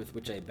word with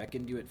which I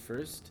beckoned you at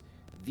first?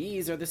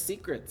 These are the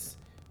secrets.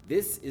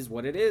 This is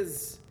what it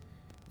is."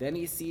 Then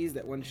he sees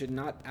that one should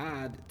not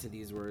add to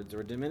these words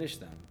or diminish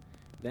them.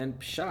 Then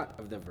pshat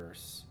of the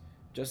verse,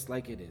 just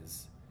like it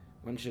is.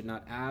 One should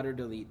not add or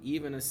delete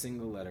even a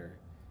single letter.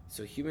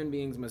 So human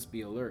beings must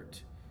be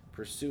alert,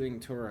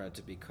 pursuing Torah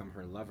to become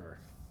her lover,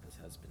 as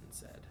has been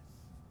said.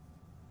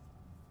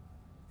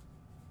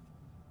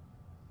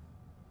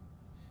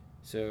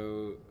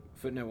 So,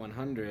 footnote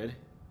 100,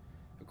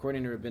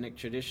 according to rabbinic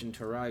tradition,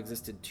 Torah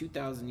existed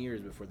 2,000 years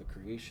before the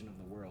creation of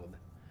the world.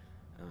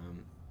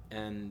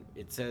 And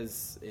it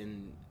says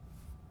in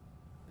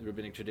the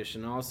rabbinic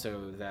tradition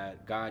also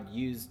that God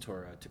used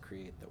Torah to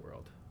create the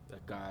world,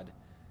 that God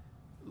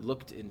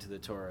looked into the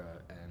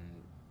Torah and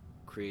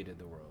created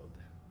the world.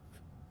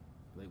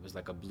 It was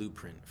like a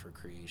blueprint for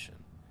creation.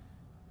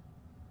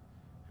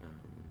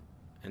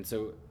 And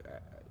so,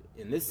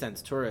 in this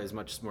sense, Torah is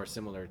much more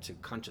similar to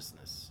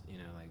consciousness,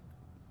 like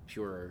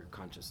pure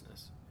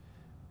consciousness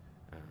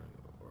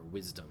or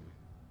wisdom.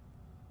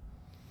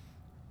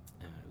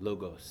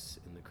 Logos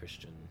in the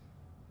Christian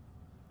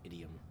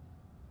idiom.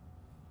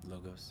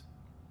 Logos.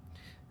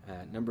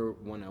 Number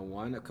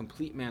 101, a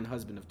complete man,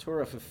 husband of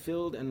Torah,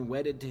 fulfilled and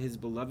wedded to his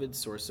beloved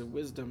source of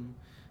wisdom.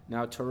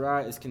 Now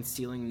Torah is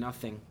concealing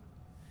nothing.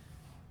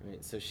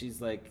 Right, so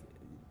she's like,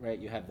 right,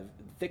 you have the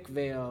thick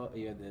veil,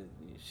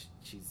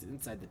 she's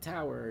inside the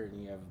tower,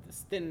 and you have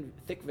this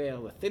thick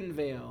veil, a thin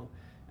veil,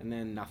 and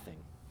then nothing.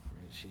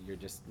 Right? You're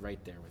just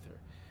right there with her.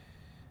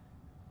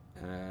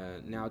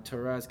 Now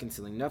Torah is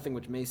concealing nothing,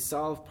 which may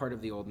solve part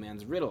of the old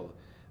man's riddle,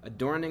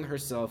 adorning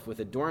herself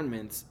with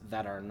adornments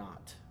that are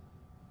not.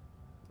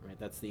 Right,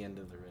 that's the end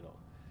of the riddle.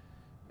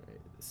 Right?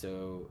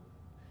 So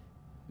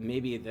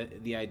maybe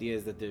the idea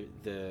is that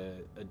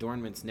the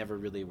adornments never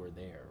really were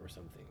there, or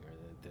something, or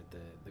that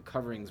the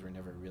coverings were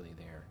never really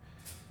there.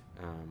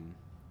 So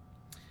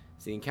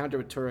the encounter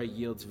with Torah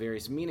yields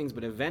various meanings,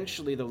 but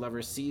eventually the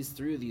lover sees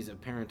through these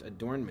apparent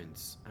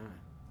adornments.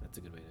 That's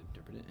a good way to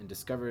interpret it, and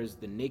discovers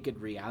the naked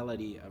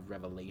reality of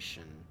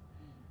revelation.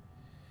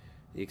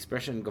 The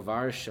expression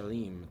Gavar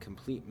Shalim,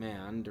 complete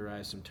man,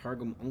 derives from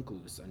Targum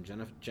Onkelos on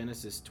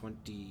Genesis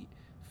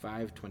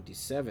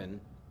 25:27.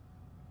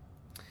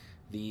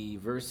 The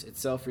verse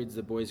itself reads,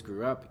 "The boys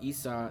grew up.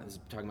 Esau," this is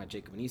talking about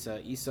Jacob and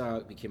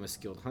Esau became a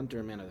skilled hunter,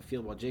 a man of the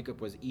field, while Jacob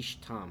was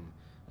Ish Tam,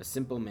 a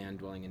simple man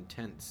dwelling in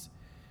tents.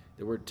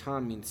 The word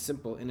Tam means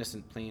simple,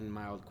 innocent, plain,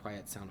 mild,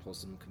 quiet, sound,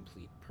 wholesome,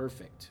 complete,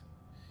 perfect.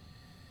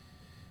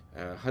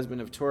 Husband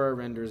of Torah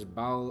renders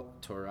Baal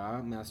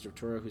Torah, master of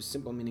Torah, whose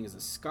simple meaning is a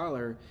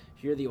scholar.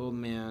 Here the old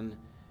man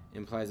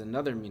implies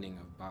another meaning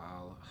of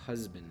Baal,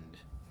 husband.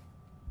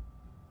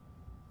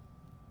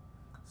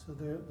 So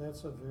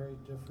that's a very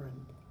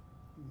different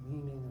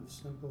meaning of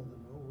simple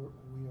than what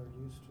we are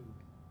used to.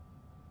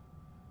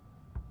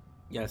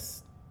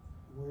 Yes.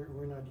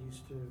 We're not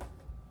used to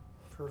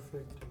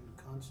perfect and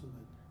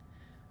consummate.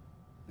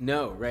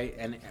 No, right?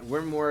 And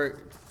we're more,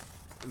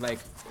 like,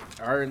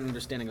 our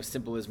understanding of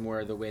simple is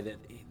more the way that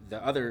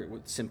the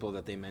other simple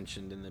that they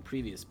mentioned in the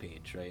previous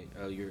page, right?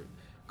 Oh, you're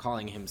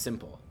calling him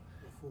simple,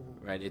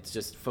 right? It's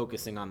just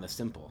focusing on the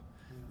simple,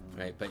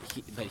 right? But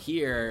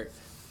here,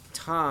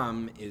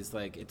 Tom is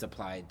like, it's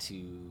applied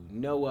to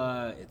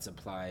Noah, it's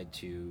applied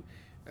to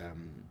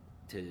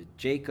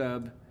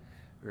Jacob,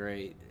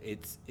 right?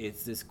 It's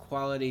this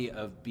quality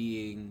of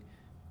being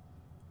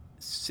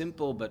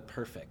simple but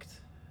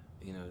perfect,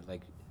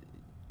 like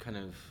kind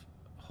of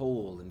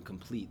whole and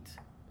complete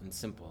and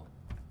simple.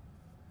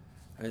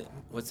 Right?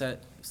 What's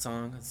that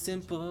song?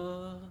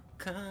 Simple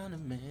kind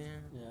of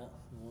man. Yeah.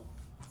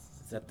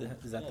 Is that the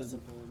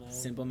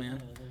Simple Man? Yeah, I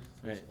think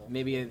Right. so.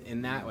 Maybe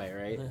in that way,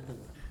 right?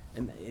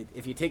 And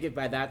if you take it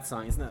by that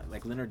song, isn't that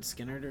like Leonard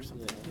Skinner or Yeah,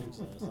 something? I think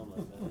so. Something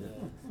like that.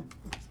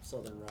 Yeah.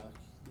 Southern rock.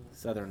 Yeah.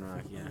 Southern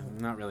rock, yeah. I'm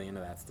not really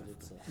into that stuff.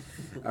 It's,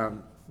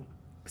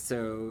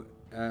 So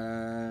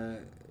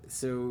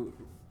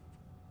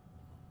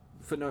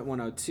footnote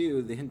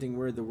 102, the hinting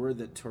word, the word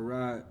that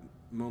Torah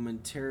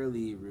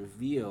momentarily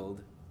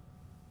revealed,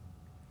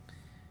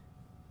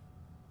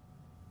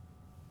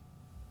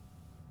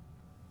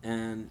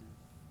 and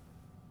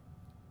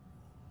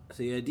so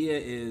the idea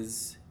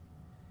is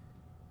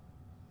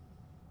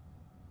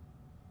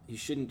you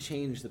shouldn't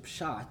change the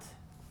pshat,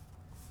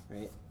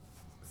 right?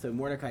 So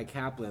Mordecai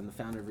Kaplan, the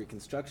founder of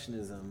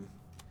Reconstructionism,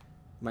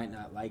 might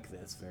not like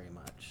this very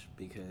much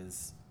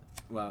because,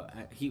 well,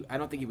 I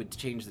don't think he would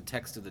change the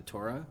text of the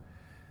Torah,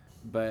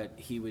 but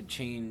he would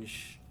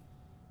change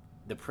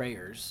the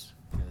prayers,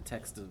 the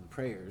text of the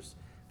prayers,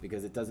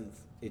 because it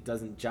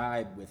doesn't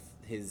jibe with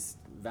his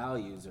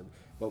values.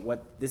 But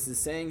what this is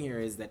saying here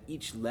is that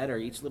each letter,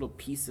 each little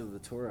piece of the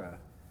Torah,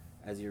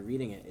 as you're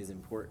reading it, is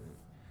important,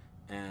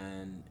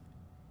 and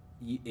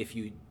if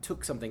you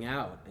took something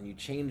out and you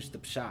changed the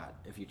pshat,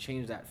 if you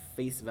changed that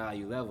face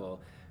value level,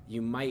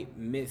 you might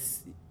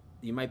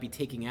be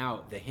taking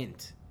out the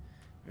hint,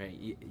 right?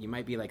 You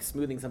might be like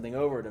smoothing something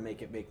over to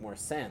make it make more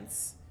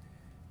sense,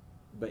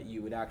 but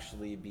you would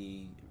actually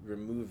be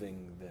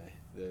removing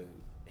the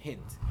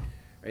hint,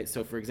 right?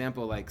 So for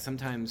example, like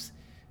sometimes,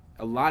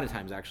 a lot of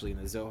times actually in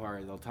the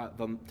Zohar, they'll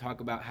talk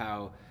about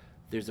how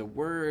there's a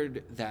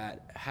word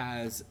that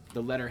has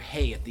the letter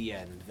hey at the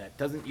end that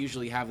doesn't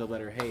usually have the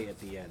letter hey at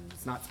the end.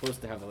 It's not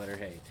supposed to have the letter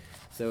hey.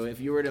 So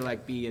if you were to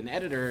like be an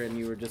editor and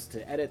you were just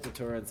to edit the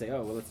Torah and say,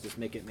 oh, well, let's just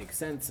make it make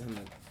sense,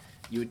 and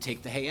you would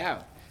take the hey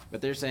out.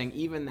 But they're saying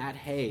even that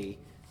hey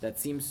that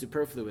seems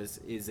superfluous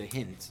is a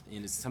hint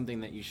and is something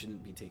that you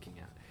shouldn't be taking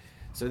out.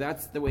 So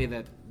that's the way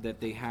that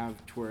they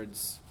have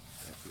towards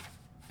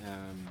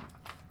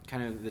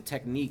kind of the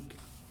technique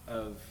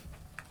of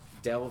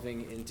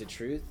delving into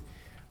truth.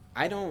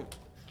 I don't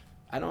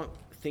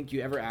think you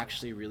ever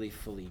actually really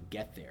fully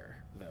get there,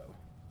 though.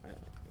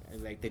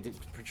 Like they did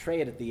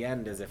portray it at the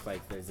end as if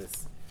like there's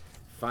this,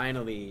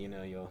 finally,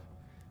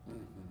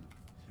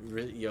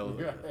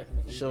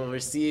 she'll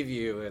receive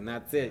you and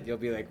that's it. You'll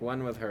be like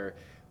one with her.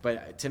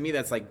 But to me,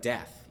 that's like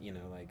death.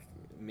 Like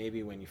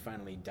maybe when you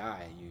finally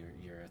die,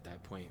 you're at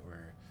that point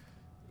where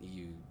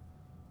you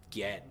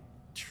get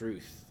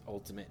truth,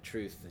 ultimate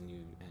truth, and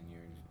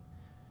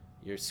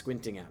you're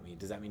squinting at me.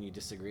 Does that mean you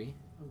disagree?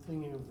 I'm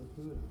thinking of the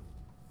Buddha.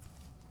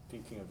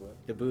 Thinking of what?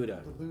 The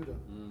Buddha. The Buddha.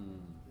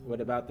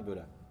 What about the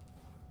Buddha?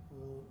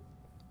 Well,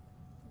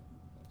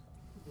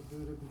 the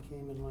Buddha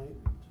became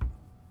enlightened.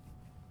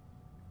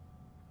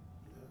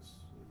 Yes.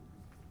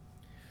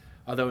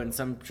 Although in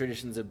some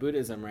traditions of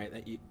Buddhism, right,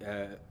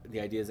 that the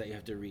idea is that you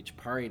have to reach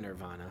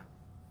parinirvana,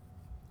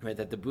 right?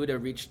 That the Buddha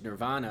reached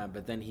nirvana,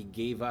 but then he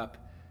gave up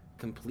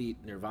complete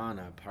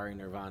nirvana,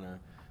 parinirvana,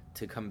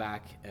 to come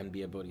back and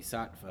be a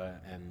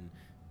bodhisattva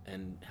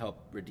and help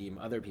redeem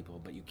other people.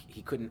 But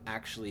he couldn't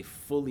actually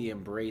fully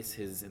embrace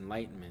his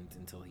enlightenment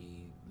until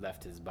he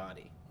left his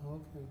body.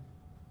 Okay.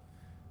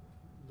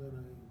 Then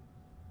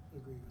I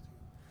agree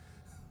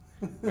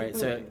with you. Right,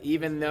 so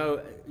even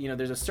though,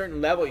 there's a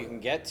certain level you can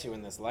get to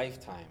in this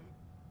lifetime.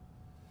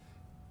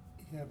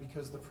 Yeah,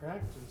 because the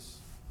practice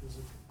is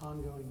an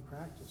ongoing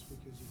practice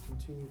because you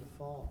continue to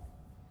fall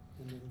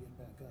and then get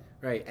back up.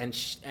 Right,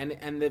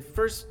 and the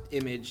first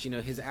image,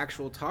 his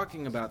actual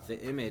talking about the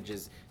image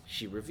is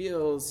she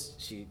reveals,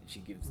 she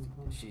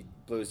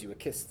blows you a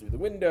kiss through the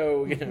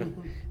window, and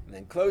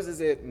then closes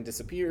it and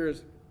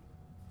disappears.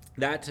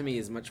 That to me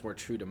is much more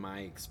true to my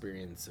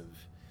experience of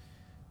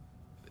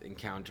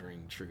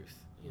encountering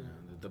truth.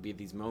 There'll be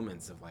these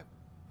moments of like,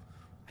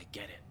 I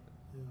get it,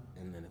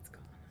 and then it's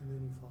gone. And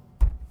then you fall.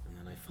 And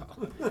then I fall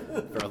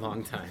for a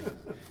long time,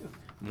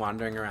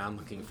 wandering around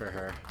looking for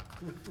her,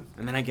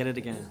 and then I get it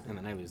again, and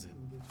then I lose it.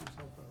 And get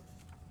yourself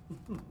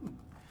up.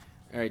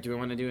 All right, do we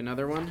want to do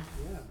another one?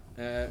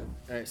 Yeah.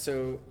 All right,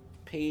 so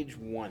page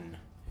 1.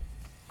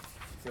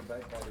 So by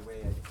the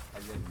way, I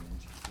read an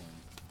interesting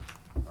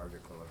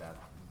article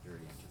very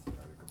interesting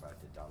article about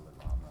the Dalai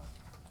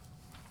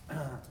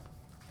Lama.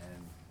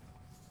 And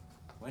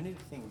one of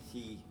the things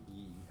he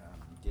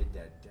did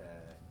that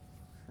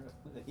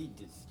really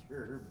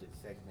disturbed a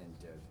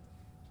segment of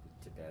the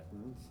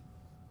Tibetans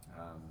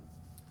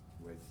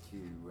was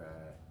to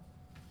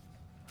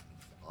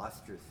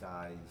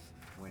ostracize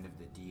one of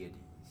the deities,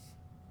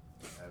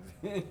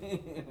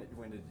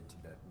 one of the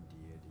Tibetan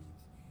deities.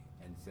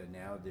 And so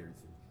now there's,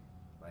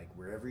 like,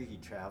 wherever he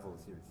travels,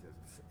 there's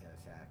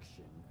a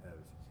faction of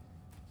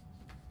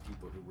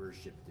people who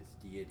worship this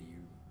deity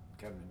who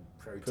come and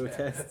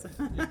protest.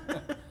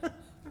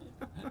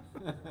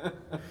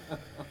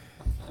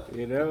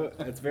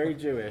 It's very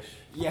Jewish.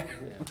 Yeah.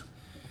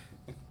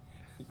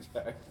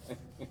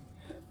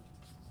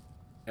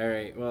 All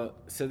right, well,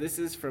 so this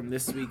is from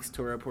this week's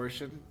Torah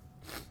portion.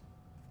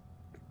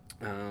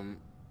 I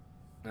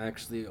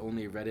actually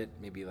only read it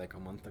maybe like a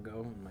month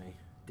ago in my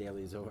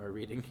daily Zohar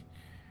reading.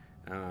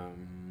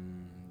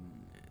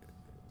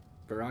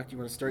 Barak, you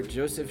want to start?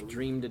 Joseph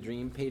dreamed a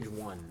dream, page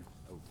 1.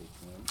 Oh, page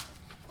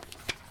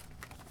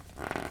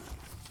 1.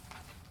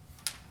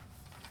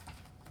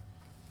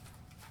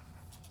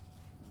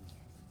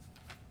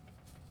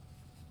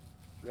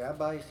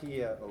 Rabbi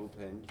Chia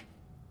opened,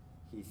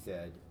 he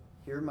said,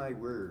 "Hear my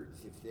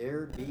words. If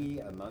there be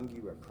among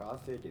you a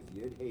prophet of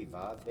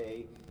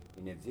Yud-He-Vav-He,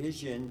 in a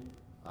vision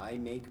I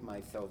make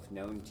myself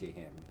known to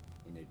him.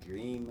 In a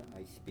dream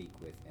I speak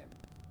with him.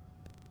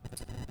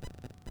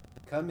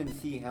 Come and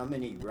see how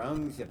many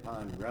rungs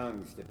upon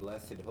rungs the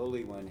Blessed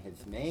Holy One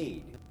has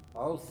made,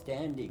 all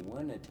standing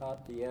one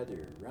atop the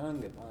other,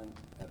 rung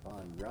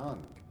upon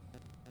rung.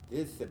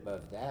 This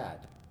above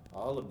that,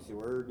 all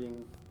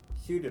absorbing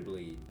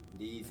suitably,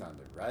 these on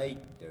the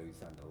right,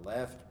 those on the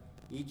left,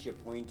 each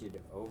appointed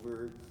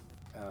over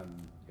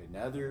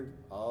another,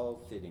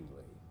 all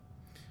fittingly."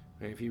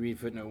 If you read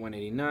footnote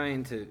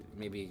 189 to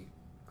maybe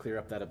clear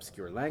up that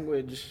obscure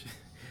language,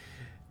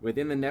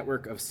 within the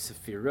network of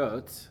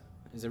Sefirot,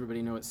 does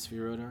everybody know what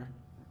Sefirot are?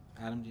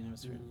 Adam, do you know what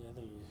Sefirot? Yeah,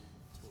 they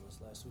told us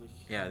last week.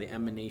 Yeah, the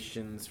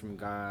emanations from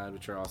God,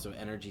 which are also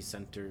energy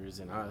centers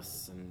in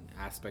us and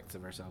aspects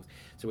of ourselves.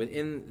 So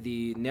within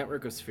the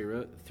network of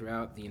Sefirot,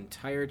 throughout the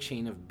entire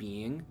chain of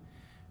being,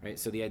 right?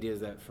 So the idea is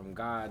that from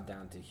God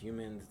down to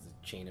humans, the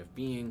chain of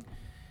being,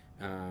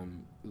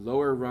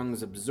 lower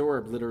rungs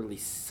absorb, literally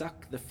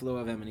suck the flow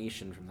of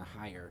emanation from the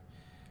higher.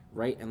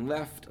 Right and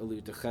left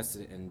allude to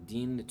Chesed and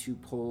Din, the two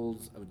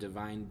poles of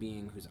divine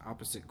being whose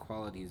opposite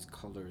qualities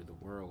color the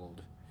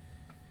world.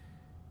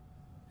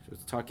 So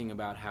it's talking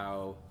about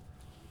how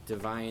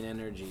divine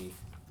energy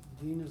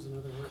Dean is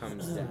another word.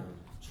 comes down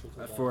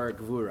Trickle down. for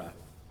Gvura. Okay.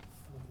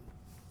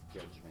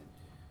 Judgment.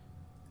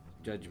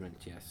 Judgment,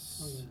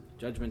 yes. Oh, yeah.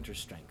 Judgment or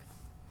strength.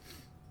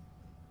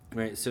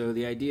 Right, so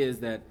the idea is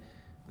that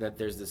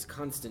there's this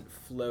constant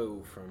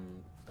flow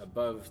from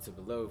above to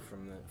below,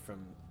 from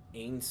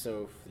Ein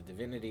Sof, the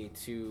divinity,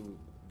 to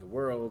the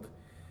world,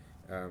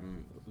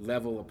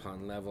 level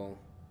upon level,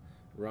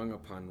 rung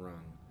upon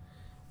rung.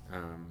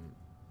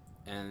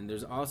 And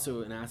there's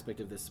also an aspect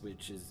of this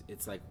which is,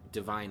 it's like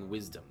divine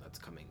wisdom that's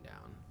coming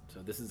down.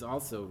 So this is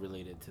also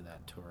related to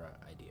that Torah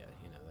idea,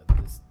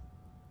 that this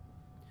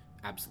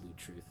absolute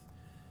truth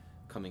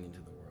coming into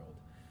the world.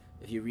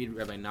 If you read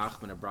Rabbi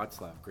Nachman of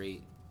Bratslav,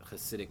 great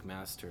Hasidic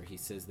master, he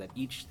says that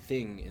each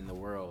thing in the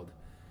world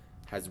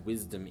has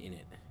wisdom in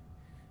it.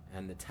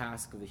 And the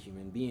task of the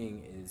human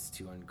being is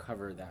to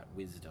uncover that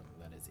wisdom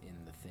that is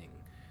in the thing.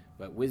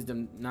 But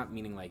wisdom, not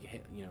meaning like,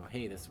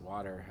 hey, this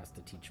water has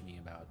to teach me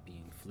about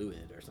being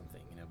fluid or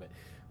something, but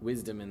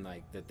wisdom in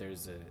like that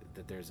there's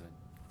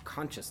a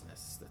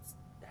consciousness that's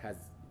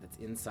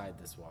inside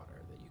this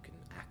water that you can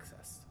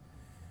access.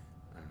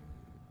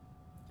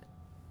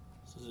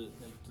 So is it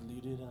like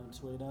diluted on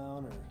its way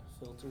down, or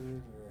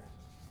filtered, or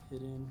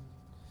hidden?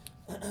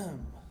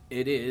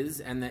 It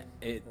is, and that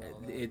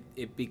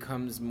it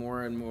becomes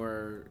more and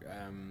more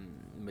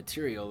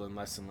material and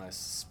less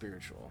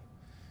spiritual,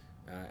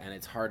 and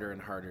it's harder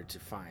and harder to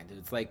find.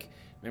 It's like,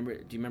 do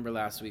you remember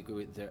last week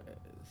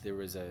there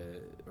was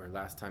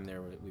last time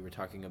we were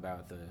talking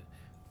about the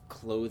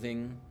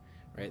clothing,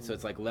 right? Mm-hmm. So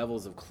it's like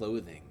levels of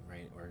clothing,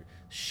 right, or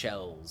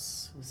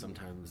shells. Mm-hmm.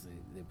 Sometimes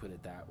they put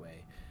it that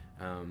way,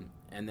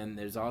 and then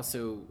there's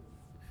also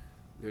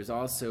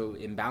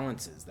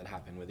imbalances that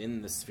happen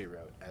within the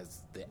Sefirot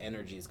as the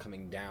energy is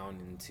coming down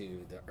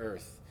into the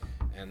earth,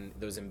 and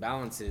those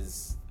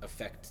imbalances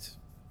affect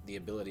the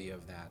ability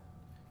of that.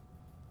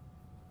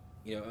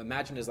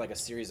 Imagine there's like a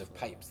series of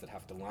pipes that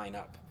have to line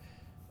up,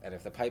 and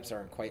if the pipes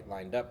aren't quite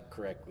lined up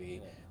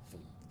correctly,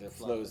 the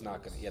flow is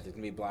not going to. Yeah, there's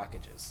going to be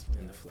blockages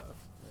in the flow.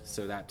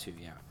 So that too,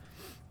 yeah.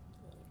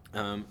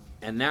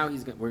 And now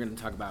he's going to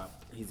talk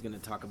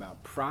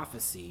about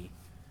prophecy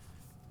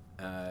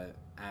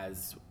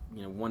as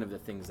one of the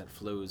things that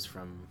flows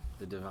from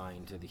the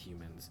divine to the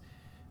humans.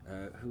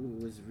 Who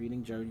was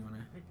reading? Joe, do you want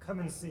to? Come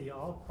and see,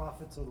 all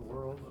prophets of the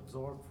world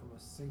absorbed from a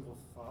single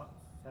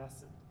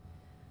facet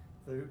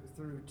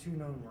through two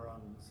known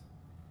rungs.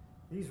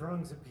 These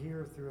rungs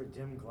appear through a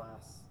dim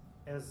glass,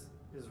 as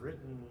is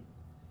written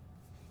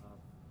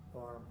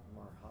Bar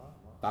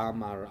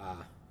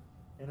Mar'a.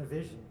 In a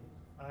vision,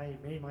 I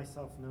made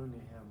myself known to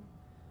him,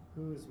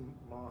 who is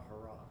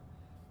Mahara.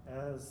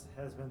 As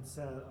has been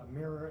said, a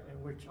mirror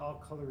in which all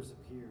colors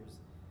appears.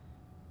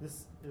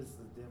 This is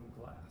the dim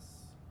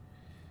glass.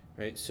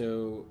 Right,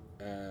 so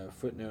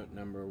footnote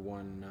number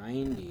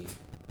 190.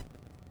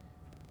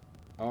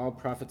 All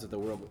prophets of the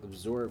world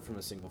absorb from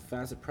a single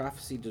facet.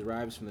 Prophecy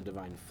derives from the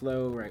divine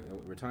flow, right?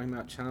 What we're talking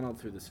about, channeled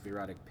through the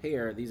Sephirotic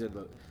pair. These are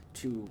the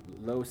two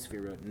low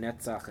Sephirot,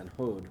 Netzach and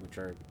Hod, which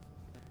are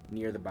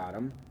near the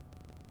bottom.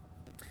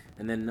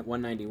 And then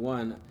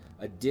 191,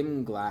 a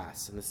dim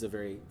glass, and this is a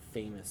very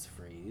famous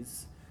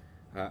phrase,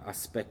 a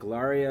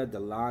specularia de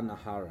la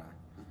Nahara,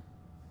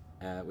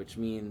 which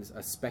means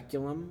a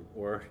speculum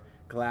or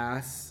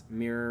glass,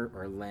 mirror,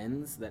 or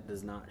lens that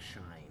does not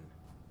shine.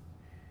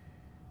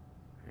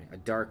 Right? A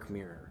dark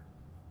mirror.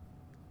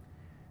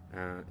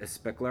 A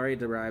specularia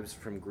derives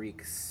from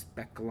Greek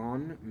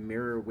spekulon,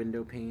 mirror,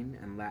 window pane,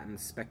 and Latin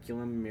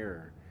speculum,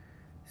 mirror.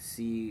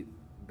 See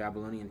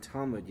Babylonian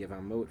Talmud,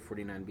 Yevamot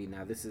 49b.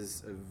 Now this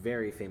is a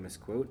very famous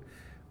quote.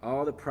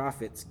 All the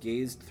prophets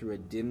gazed through a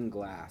dim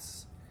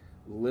glass,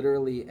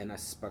 literally in a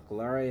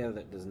specularia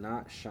that does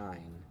not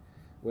shine,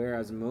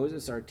 whereas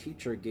Moses, our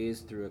teacher,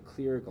 gazed through a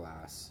clear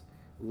glass,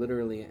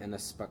 literally in a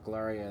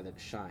specularia that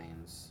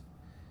shines.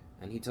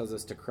 And he tells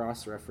us to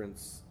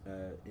cross-reference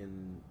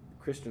in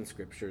Christian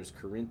scriptures,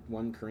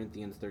 1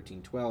 Corinthians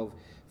 13:12,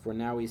 for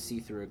now we see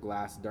through a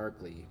glass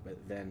darkly,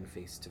 but then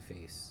face to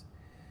face.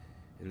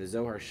 In the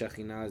Zohar,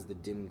 Shekhinah is the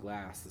dim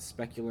glass, the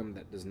speculum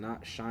that does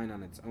not shine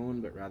on its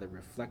own, but rather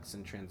reflects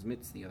and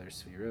transmits the other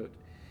Sefirot.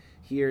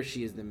 Here,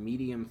 she is the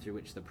medium through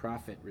which the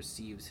prophet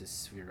receives his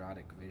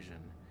Sephirotic vision.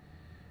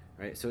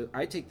 Right? So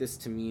I take this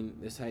to mean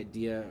this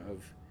idea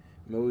of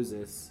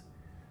Moses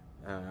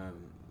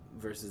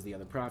versus the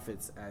other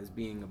prophets as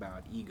being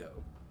about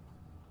ego.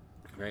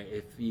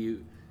 Right?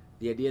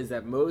 The idea is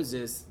that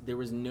Moses, there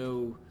was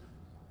no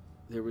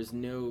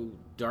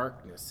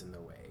darkness in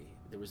the way.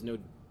 There was no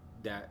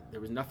there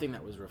was nothing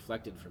that was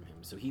reflected from him.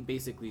 So he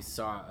basically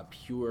saw a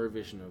pure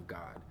vision of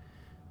God,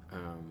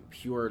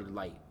 pure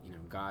light.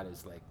 God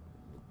is like,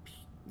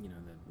 the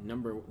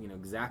number,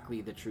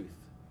 exactly the truth,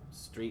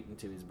 straight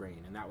into his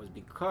brain. And that was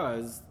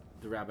because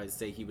the rabbis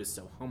say he was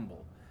so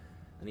humble,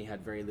 and he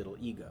had very little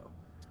ego.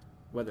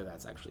 Whether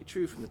that's actually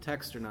true from the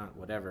text or not,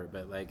 whatever.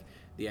 But like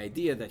the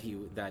idea that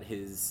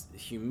his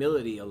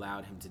humility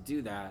allowed him to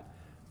do that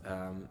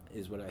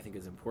is what I think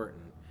is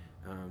important.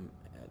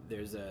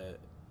 There's I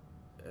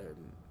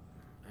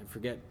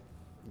forget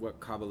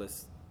what Kabbalistic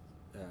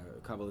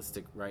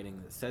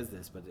writing that says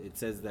this, but it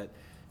says that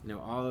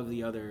all of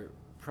the other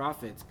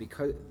prophets,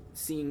 because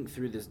seeing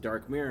through this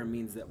dark mirror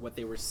means that what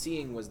they were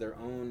seeing was their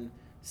own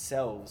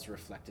selves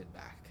reflected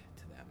back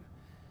to them,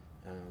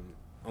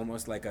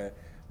 almost like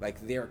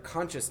their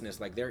consciousness,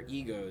 like their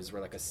egos were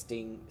like a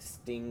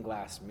stained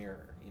glass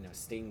mirror,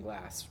 stained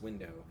glass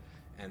window,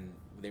 and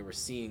they were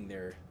seeing they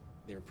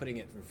were putting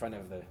it in front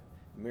of the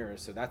mirror,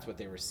 so that's what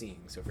they were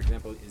seeing. So, for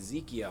example,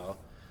 Ezekiel,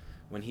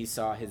 when he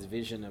saw his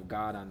vision of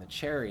God on the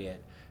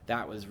chariot,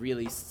 that was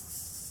really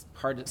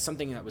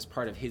something that was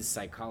part of his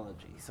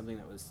psychology, something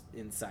that was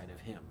inside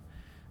of him.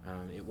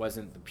 It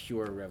wasn't the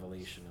pure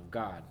revelation of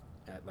God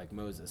like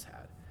Moses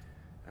had.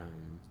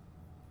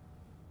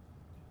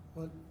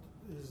 What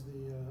is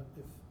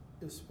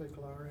if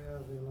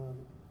Ispeclaria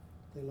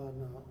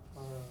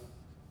Velanahara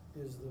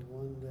is the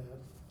one that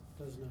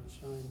does not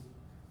shine,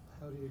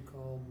 how do you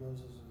call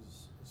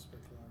Moses'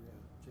 Ispeclaria?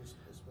 Just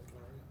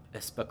Ispeclaria?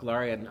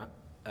 Especlaria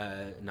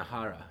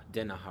Nahara,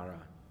 de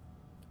Nahara,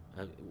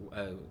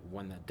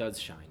 one that does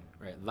shine,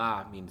 right?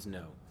 La means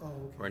no,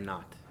 or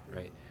not,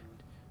 right?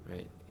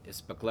 Right.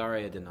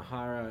 Especlaria de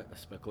Nahara,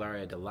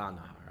 Especlaria de la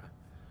Nahara.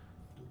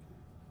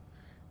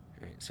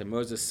 Okay. Right. So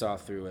Moses saw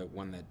through a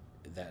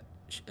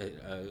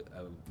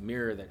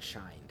mirror that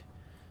shined.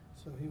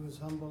 So he was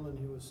humble and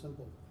he was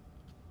simple.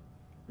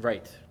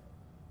 Right.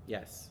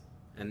 Yes.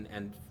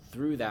 And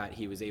through that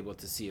he was able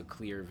to see a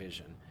clear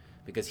vision,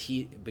 because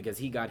he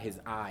got his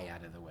eye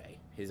out of the way,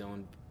 his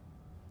own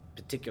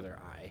particular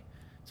eye,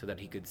 so that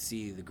he could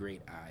see the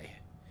great eye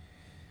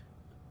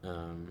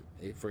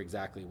for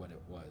exactly what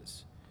it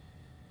was.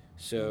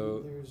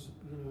 So there's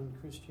in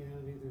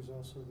Christianity there's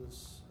also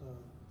this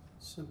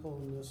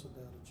simpleness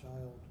about a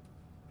child,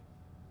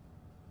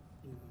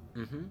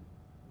 mm-hmm. who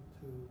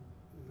can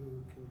go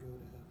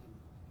to heaven,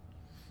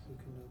 who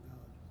can know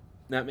God.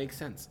 That makes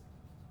sense.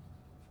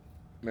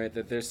 Right,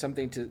 that there is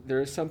something to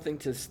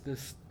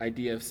this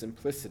idea of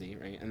simplicity,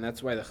 right? And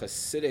that's why the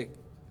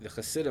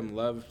Hasidim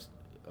loved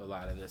a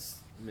lot of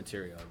this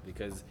material,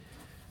 because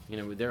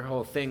their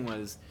whole thing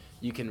was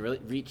you can really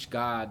reach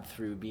God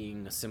through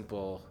being a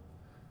simple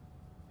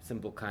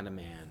kind of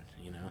man,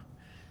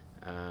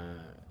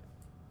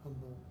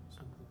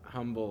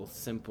 humble,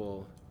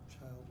 simple,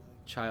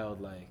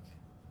 childlike,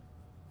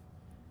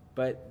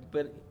 but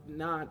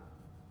not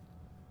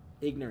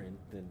ignorant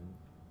and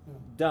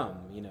dumb,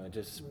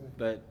 just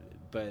right.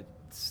 but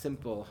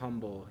simple,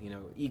 humble,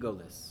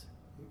 egoless.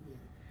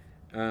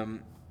 Yeah.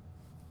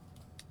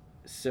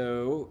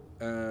 So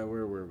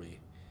where were we?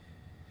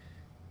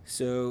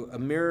 So a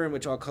mirror in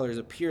which all colors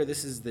appear.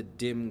 This is the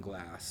dim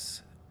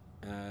glass.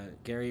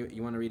 Gary,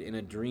 you want to read? In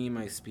a dream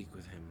I speak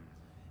with him.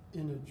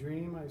 In a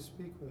dream I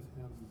speak with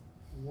him.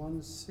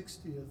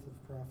 1/60th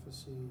of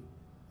prophecy,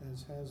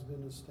 as has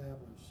been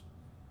established.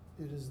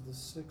 It is the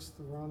 6th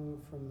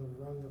rung from the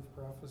rung of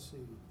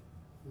prophecy,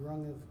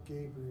 rung of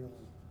Gabriel,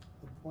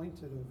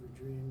 appointed over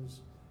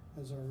dreams,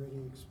 as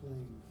already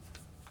explained.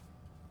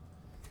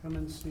 Come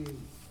and see.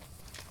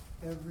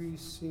 Every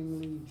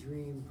seemly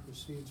dream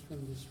proceeds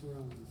from this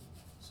rung,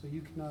 so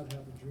you cannot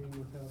have a dream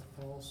without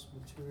false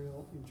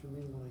material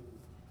intermingling,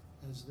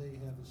 as they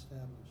have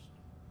established.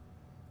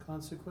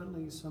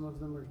 Consequently, some of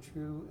them are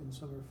true and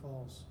some are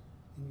false,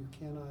 and you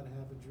cannot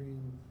have a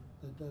dream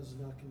that does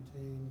not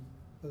contain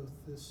both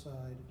this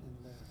side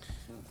and that.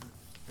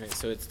 Right,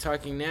 so it's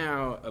talking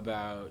now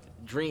about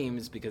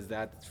dreams, because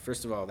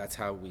first of all, that's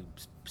how we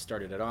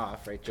started it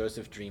off, right?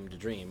 Joseph dreamed a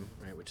dream,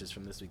 right, which is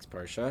from this week's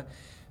Parsha.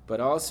 But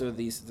also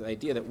the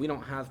idea that we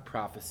don't have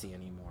prophecy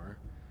anymore,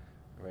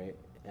 right?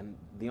 And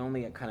the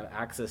only kind of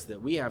access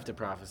that we have to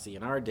prophecy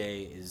in our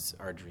day is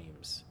our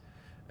dreams.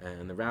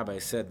 And the rabbi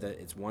said that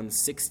it's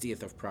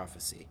 1/60th of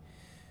prophecy.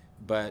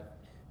 But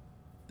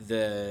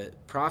the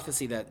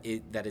prophecy that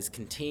is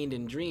contained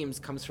in dreams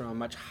comes from a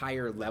much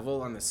higher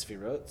level on the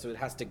Sfirot, so it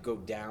has to go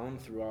down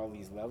through all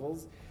these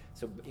levels.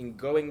 So in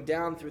going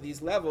down through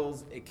these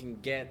levels, it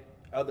can get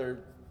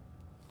other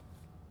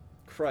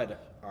crud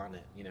on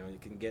it.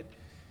 It can get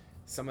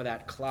some of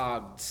that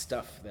clogged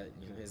stuff that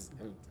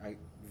I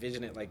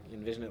envision it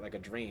like a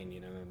drain.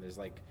 And there's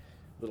like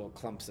little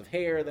clumps of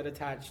hair that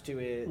attach to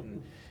it,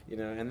 and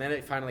and then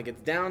it finally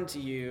gets down to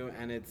you,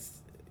 and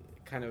it's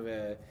kind of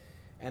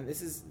and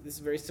this is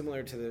very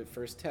similar to the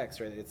first text,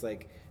 right? It's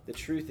like the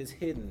truth is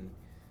hidden.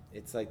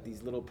 It's like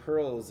these little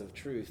pearls of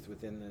truth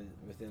within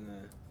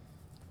the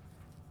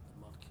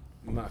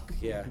muck.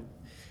 Yeah,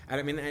 and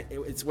I mean,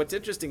 it's what's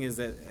interesting is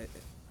that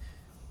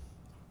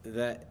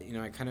that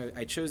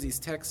I chose these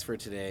texts for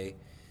today,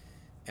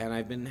 and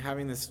I've been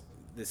having this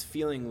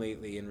feeling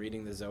lately in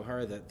reading the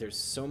Zohar that there's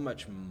so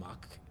much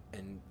muck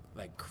and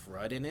like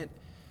crud in it.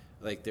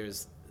 Like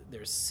there's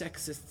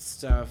sexist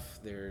stuff.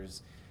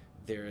 There's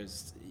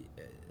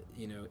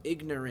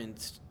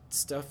ignorant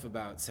stuff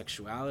about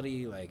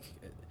sexuality. Like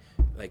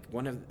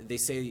they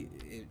say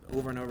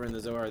over and over in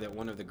the Zohar that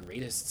one of the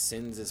greatest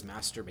sins is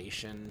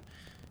masturbation.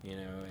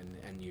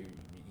 And you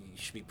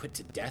should be put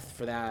to death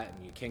for that,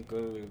 and you can't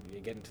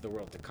get into the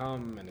world to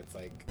come, and it's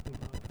like,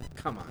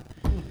 come on,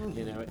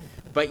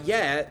 But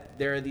yet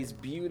there are these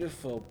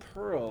beautiful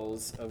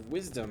pearls of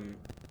wisdom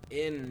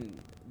in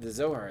the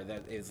Zohar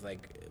that is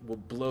like will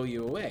blow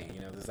you away.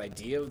 This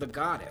idea of the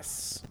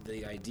goddess,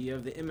 the idea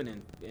of the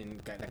immanent, and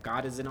that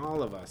God is in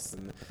all of us,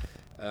 and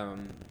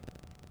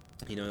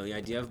the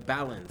idea of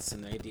balance,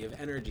 and the idea of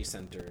energy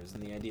centers,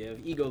 and the idea of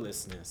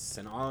egolessness,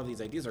 and all of these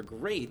ideas are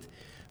great,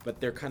 but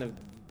they're kind of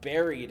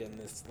buried in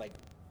this like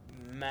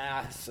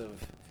mass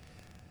of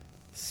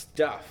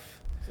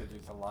stuff. So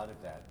there's a lot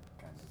of that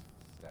kind of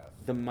stuff.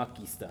 The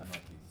mucky stuff.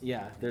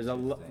 Yeah, There's a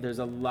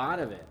lot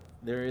of it.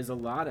 There is a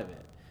lot of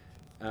it,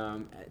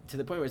 to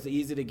the point where it's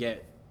easy to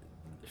get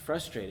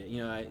frustrated.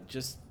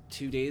 Just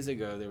 2 days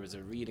ago there was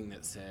a reading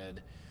that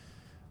said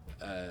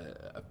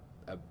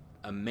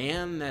a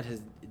man that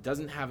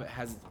doesn't have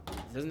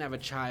a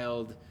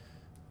child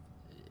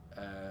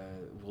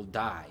will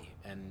die,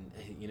 and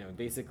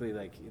basically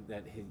like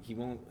that he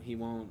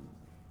won't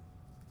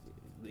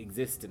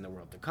exist in the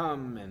world to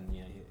come, and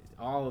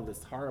all of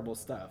this horrible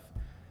stuff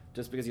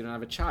just because you don't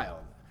have a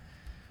child.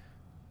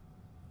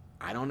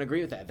 I don't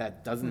agree with that.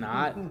 That does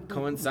not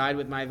coincide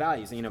with my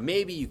values.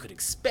 Maybe you could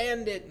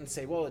expand it and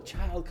say, well, a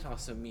child can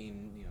also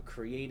mean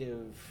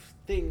creative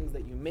things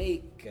that you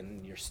make,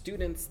 and your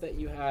students that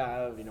you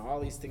have. All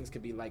these things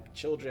could be like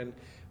children,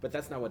 but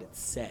that's not what it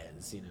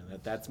says.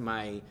 That's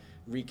my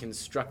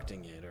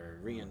reconstructing it or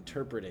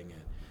reinterpreting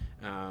it.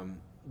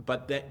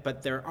 But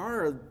there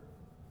are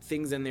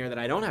things in there that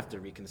I don't have to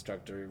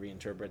reconstruct or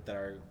reinterpret that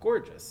are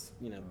gorgeous.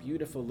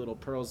 Beautiful little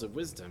pearls of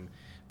wisdom,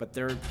 but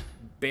they're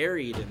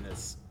buried in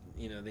this.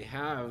 They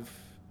have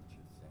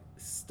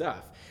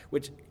stuff,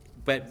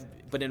 but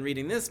in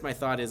reading this, my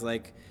thought is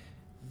like,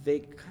 they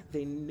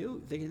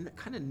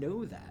kind of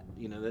know that,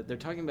 that they're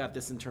talking about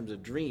this in terms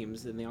of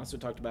dreams, and they also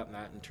talked about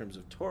that in terms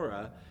of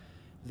Torah,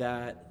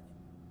 that,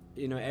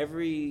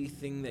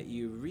 everything that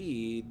you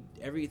read,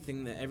 every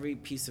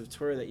piece of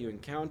Torah that you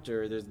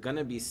encounter, there's going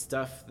to be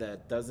stuff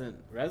that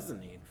doesn't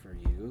resonate for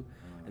you,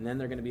 and then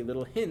there are going to be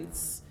little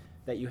hints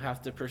that you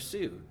have to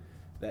pursue,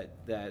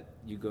 that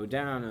you go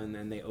down, and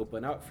then they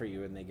open up for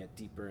you, and they get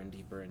deeper and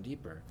deeper and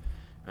deeper.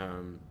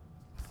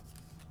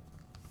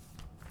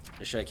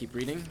 Should I keep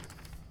reading?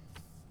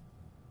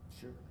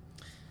 Sure.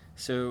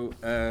 So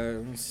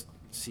let's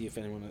see if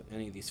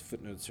any of these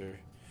footnotes are...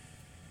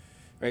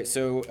 All right,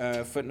 so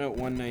footnote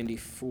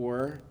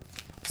 194,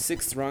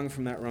 sixth rung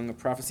from that rung of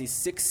prophecy.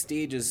 6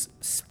 stages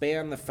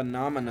span the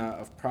phenomena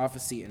of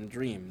prophecy and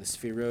dream. The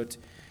Sfirot,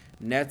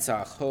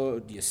 Netzach,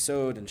 Hod,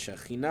 Yesod, and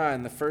Shekhinah,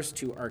 and the first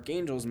 2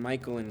 archangels,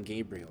 Michael and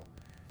Gabriel.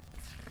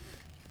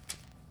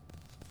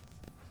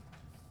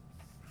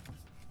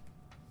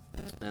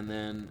 And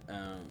then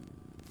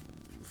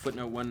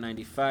footnote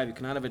 195, you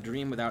cannot have a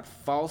dream without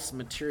false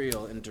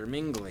material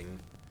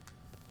intermingling.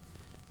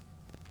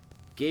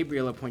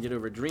 Gabriel, appointed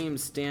over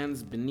dreams,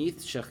 stands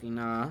beneath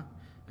Shekhinah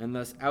and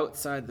thus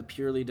outside the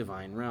purely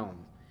divine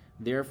realm.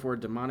 Therefore,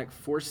 demonic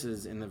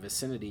forces in the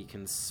vicinity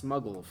can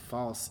smuggle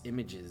false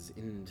images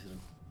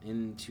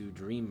into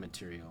dream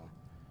material.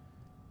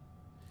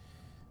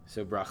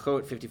 So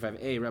Brachot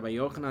 55a, Rabbi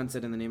Yochanan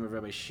said in the name of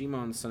Rabbi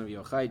Shimon, son of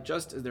Yochai,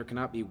 just as there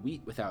cannot be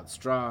wheat without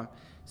straw,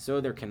 so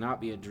there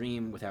cannot be a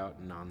dream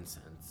without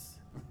nonsense.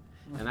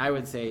 And I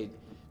would say,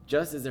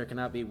 just as there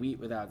cannot be wheat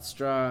without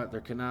straw,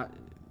 there cannot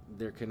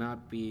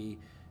be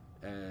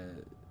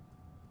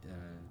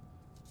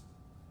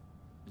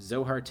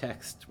Zohar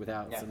text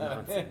without some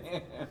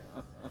nonsense.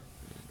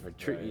 Or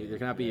there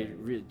cannot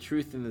be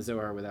truth in the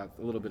Zohar without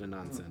a little bit of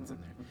nonsense in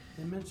there.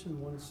 They mentioned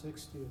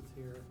 160th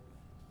here,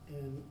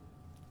 and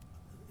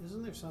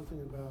isn't there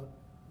something about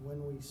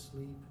when we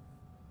sleep,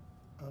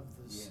 of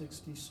the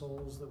 60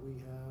 souls that we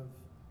have,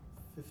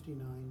 59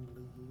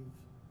 leave,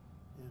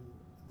 and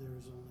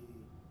there's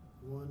only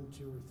 1,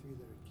 2, or 3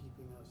 that are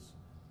keeping us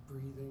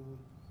breathing?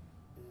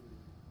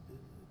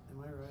 Am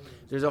I right?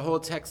 There's a whole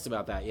text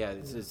about that. Yeah,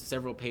 there's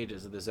several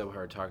pages of the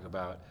Zohar talk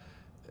about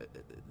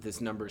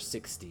this number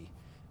 60,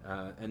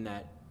 and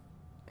that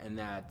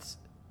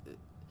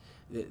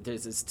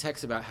there's this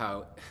text about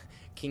how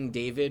King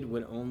David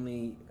would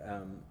only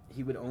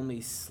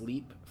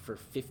sleep for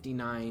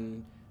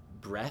 59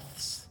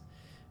 breaths.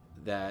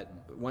 That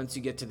once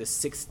you get to the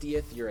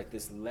 60th, you're at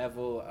this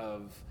level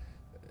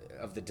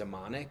of the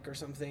demonic or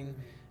something.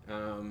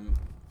 And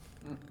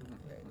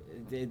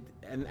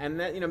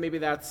that, maybe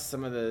that's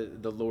some of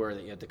the lore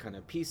that you have to kind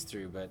of piece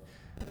through,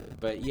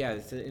 but yeah,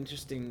 it's an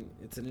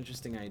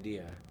interesting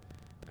idea.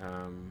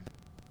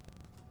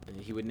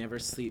 He would never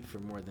sleep for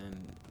more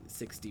than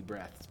 60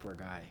 breaths, poor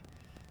guy.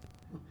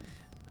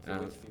 So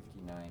Um, it's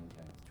 59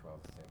 times 12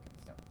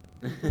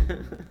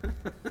 seconds.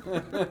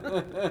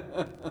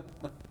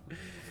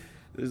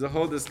 There's a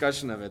whole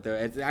discussion of it, though.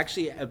 It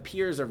actually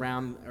appears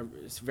around,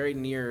 it's very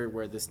near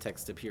where this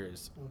text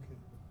appears. Okay.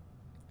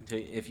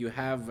 Okay, if you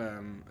have,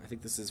 I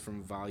think this is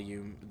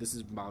volume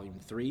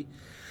 3.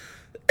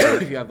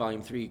 If you have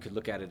volume 3, you could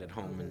look at it at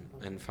home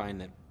and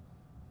find that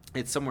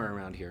it's somewhere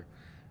around here.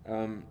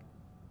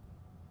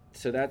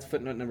 So that's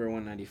footnote number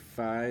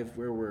 195.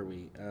 Where were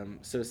we?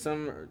 So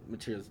some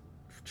material is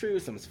true,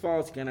 some is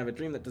false. You can have a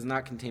dream that does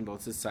not contain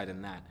both this side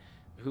and that.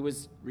 Who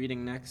was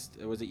reading next?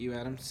 Was it you,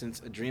 Adam?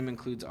 Since a dream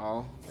includes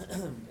all.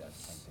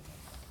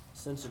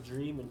 Since a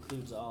dream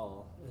includes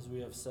all, as we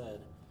have said,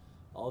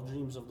 all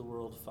dreams of the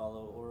world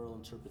follow oral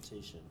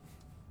interpretation.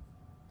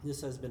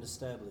 This has been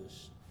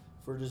established,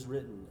 for it is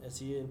written, as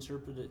he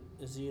interpreted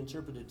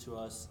to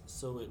us,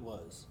 so it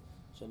was.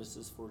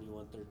 Genesis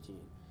 41:13.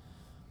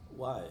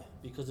 Why?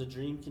 Because a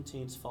dream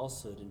contains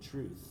falsehood and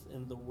truth,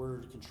 and the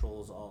word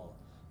controls all.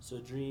 So a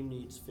dream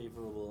needs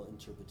favorable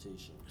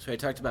interpretation. So I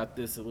talked about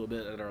this a little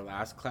bit at our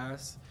last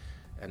class,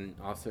 and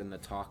also in the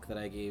talk that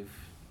I gave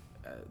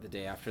the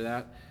day after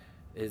that,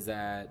 is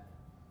that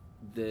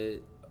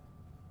the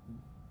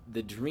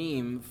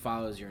dream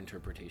follows your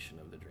interpretation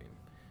of the dream.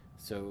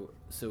 So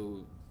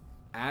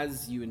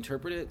as you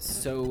interpret it,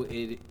 so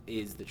it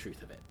is the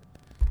truth of it,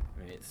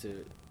 right? So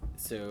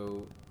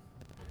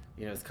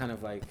it's kind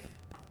of like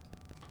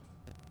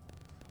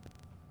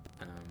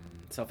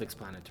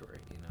self-explanatory,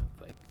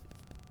 like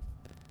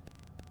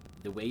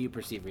the way you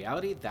perceive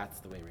reality, that's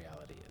the way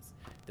reality is.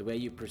 The way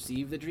you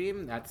perceive the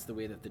dream, that's the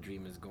way that the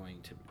dream is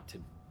going to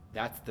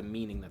that's the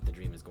meaning that the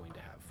dream is going to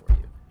have for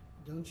you.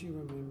 Don't you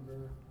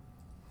remember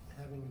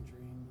having a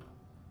dream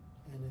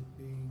and it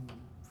being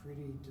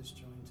pretty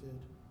disjointed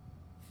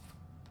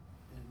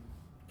and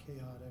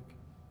chaotic,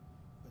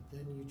 but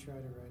then you try to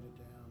write it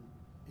down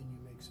and you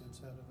make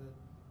sense out of it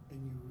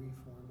and you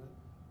reform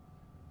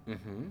it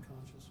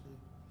consciously?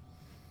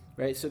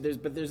 Right. So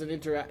there's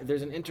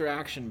an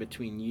interaction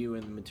between you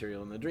and the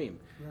material in the dream.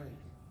 Right.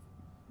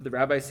 The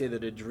rabbis say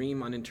that a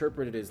dream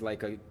uninterpreted is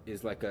like a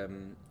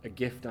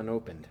gift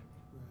unopened.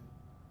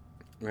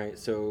 Right.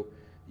 So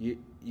you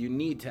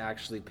need to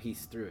actually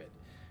piece through it,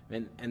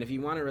 and if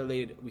you want to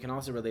relate it, we can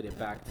also relate it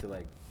back to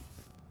I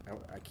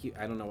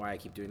don't know why I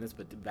keep doing this,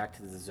 but back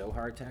to the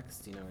Zohar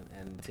text,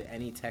 and to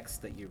any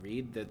text that you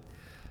read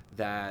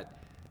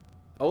that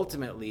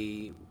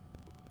ultimately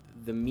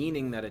the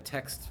meaning that a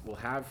text will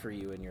have for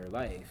you in your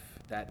life,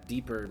 that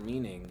deeper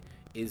meaning,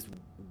 is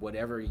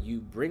whatever you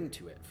bring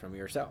to it from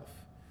yourself.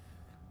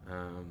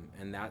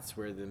 And that's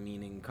where the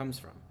meaning comes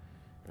from.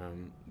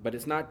 But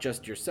it's not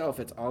just yourself,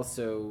 it's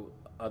also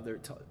other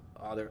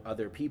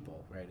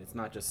people, right? It's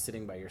not just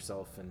sitting by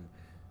yourself and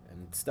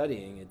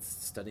studying, it's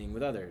studying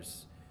with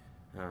others.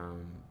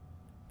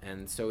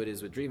 And so it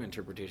is with dream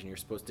interpretation. You're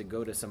supposed to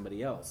go to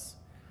somebody else.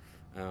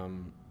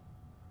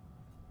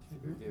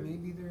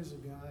 Maybe there's a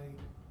guy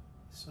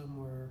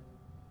somewhere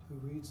who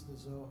reads the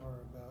Zohar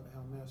about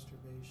how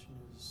masturbation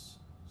is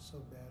so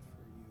bad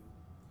for you,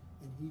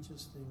 and he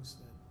just thinks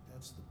that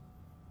that's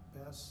the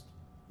best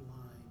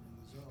line in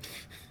the Zohar.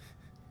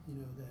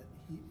 That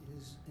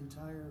his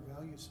entire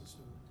value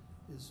system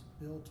is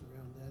built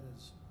around that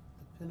as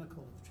the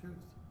pinnacle of truth.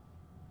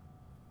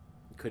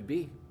 Could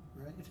be.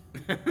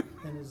 Right?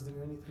 And is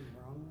there anything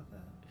wrong with that?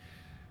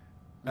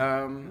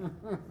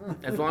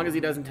 As long as he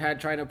doesn't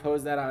try to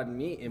impose that on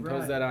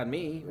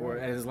me, or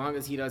Right. as long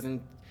as he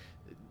doesn't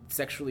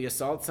sexually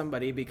assault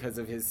somebody because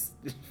of his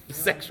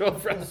sexual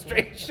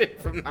frustration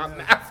from not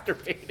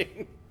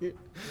masturbating.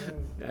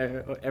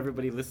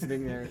 Everybody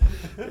listening there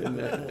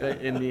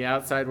in the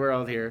outside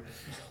world here.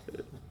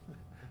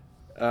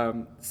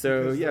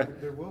 Because Yeah,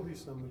 there will be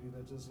somebody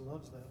that just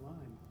loves that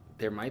line.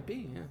 there might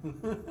be,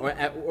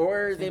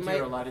 or they There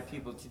might. are a lot of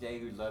people today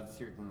who love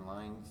certain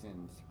lines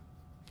in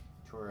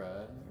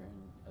Torah or in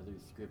other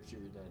scripture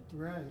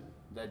Right.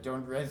 that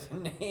don't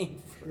resonate.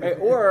 Right, A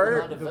or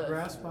lot of The us.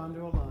 grasp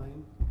onto a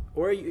line.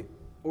 Or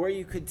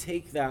you could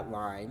take that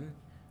line,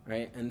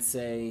 right, and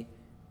say,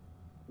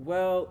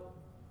 well,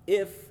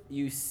 if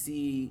you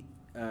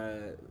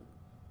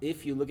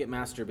look at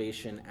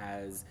masturbation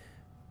as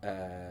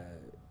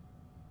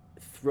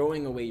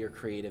throwing away your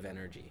creative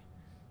energy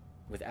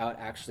without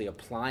actually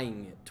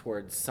applying it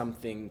towards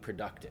something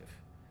productive,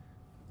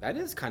 that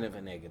is kind of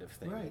a negative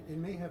thing. Right. It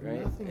may have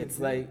Right? nothing It's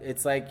to do.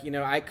 like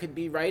I could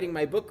be writing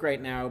my book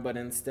right now, but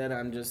instead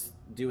I'm just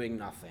doing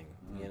nothing.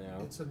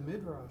 It's a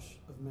midrash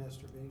of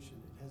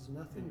masturbation. It has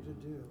nothing to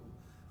do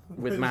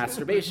with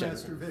masturbation.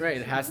 Right?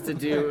 It has to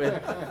do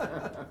with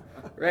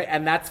right,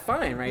 and that's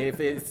fine, right? If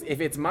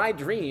it's my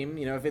dream,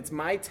 if it's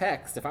my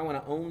text, if I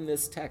want to own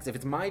this text, if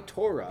it's my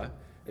Torah,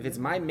 if it's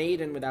my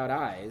maiden without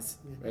eyes,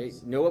 right?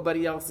 Yes.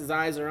 Nobody else's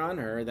eyes are on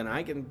her, then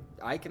I can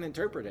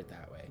interpret it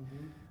that way,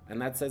 Mhm.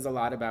 and that says a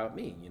lot about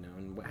me, and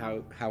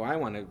how I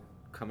want to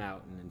come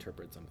out and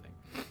interpret something.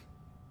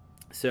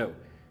 So,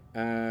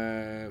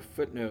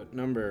 footnote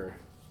number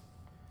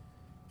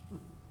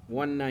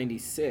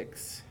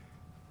 196.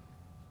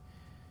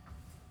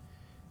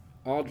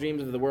 All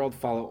dreams of the world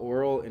follow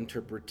oral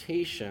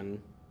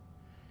interpretation.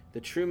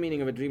 The true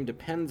meaning of a dream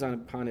depends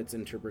upon its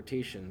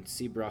interpretation.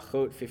 See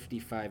Brachot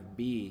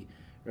 55b.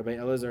 Rabbi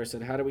Elazar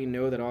said, how do we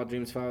know that all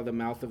dreams follow the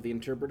mouth of the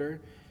interpreter?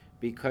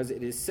 Because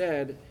it is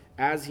said,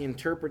 as he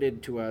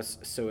interpreted to us,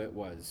 so it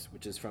was,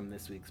 which is from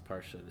this week's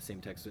Parsha, the same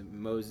text.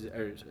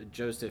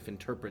 Joseph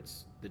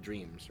interprets the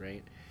dreams,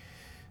 right?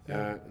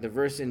 The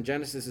verse in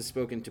Genesis is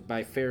spoken to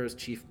by Pharaoh's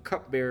chief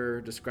cupbearer,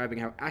 describing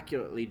how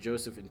accurately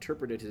Joseph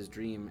interpreted his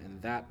dream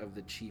and that of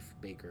the chief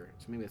baker.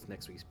 So maybe that's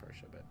next week's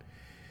Parsha. But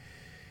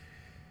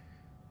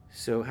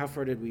so how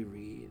far did we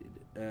read?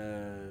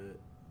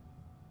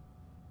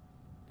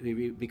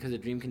 Because a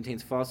dream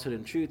contains falsehood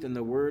and truth, and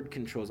the word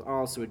controls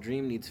all, so a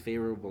dream needs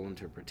favorable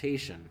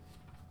interpretation.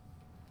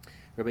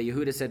 Rabbi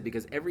Yehuda said,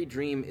 because every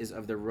dream is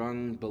of the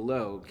rung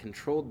below,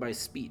 controlled by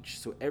speech,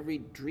 so every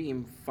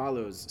dream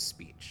follows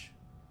speech.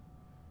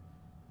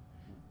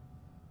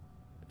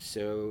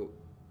 So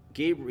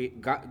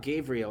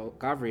Gabriel,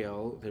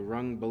 the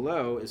rung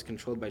below, is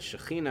controlled by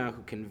Shekhinah,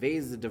 who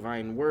conveys the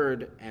divine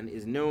word and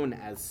is known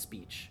as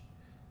speech.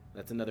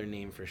 That's another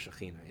name for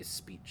Shekhinah, is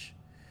speech.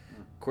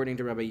 According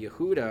to Rabbi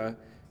Yehuda,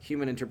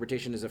 human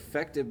interpretation is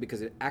effective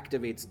because it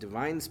activates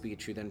divine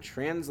speech, who then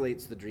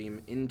translates the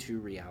dream into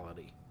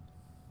reality.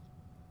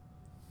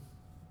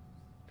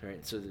 All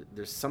right, so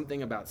there's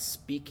something about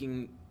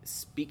speaking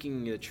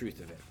the truth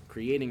of it,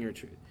 creating your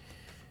truth.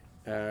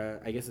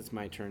 I guess it's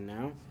my turn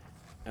now.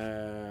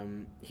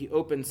 He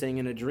opened saying,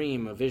 in a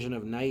dream, a vision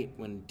of night,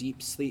 when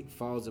deep sleep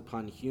falls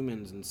upon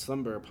humans and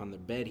slumber upon the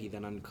bed, he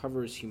then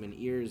uncovers human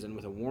ears and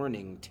with a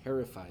warning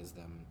terrifies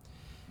them.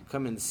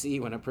 Come and see,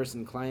 when a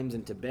person climbs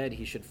into bed,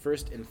 he should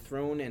first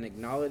enthrone and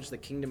acknowledge the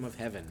kingdom of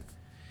heaven.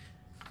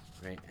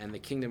 Right? And the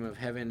kingdom of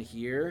heaven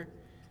here,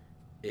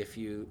 if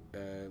you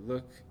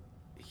look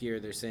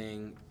here, they're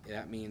saying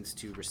that means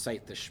to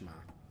recite the Shema.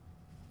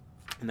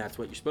 And that's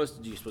what you're supposed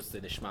to do. You're supposed to say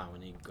the Shema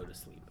when you go to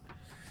sleep.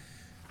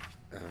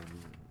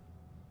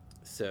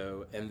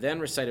 And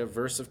then recite a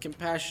verse of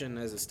compassion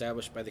as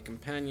established by the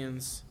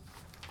companions.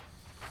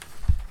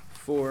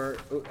 That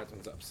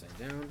one's upside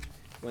down.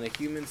 When a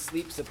human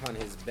sleeps upon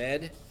his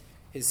bed,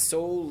 his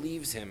soul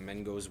leaves him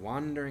and goes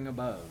wandering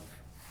above,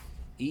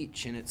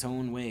 each in its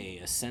own way,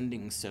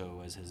 ascending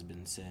so, as has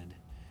been said.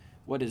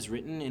 What is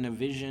written in a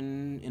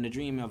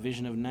dream, a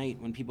vision of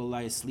night, when people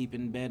lie asleep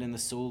in bed and the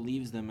soul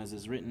leaves them, as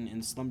is written,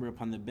 in slumber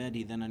upon the bed,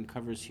 he then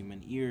uncovers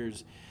human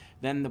ears.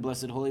 Then the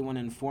Blessed Holy One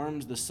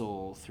informs the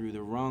soul through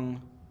the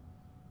rung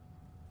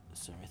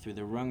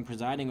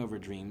presiding over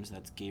dreams,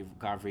 that's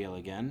Gabriel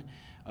again,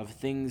 of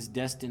things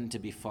destined to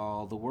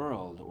befall the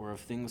world, or of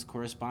things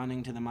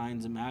corresponding to the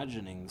mind's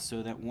imaginings,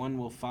 so that one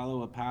will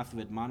follow a path of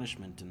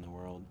admonishment in the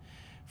world.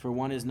 For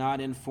one is not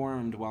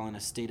informed while in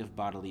a state of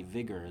bodily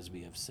vigor, as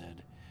we have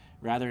said.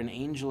 Rather, an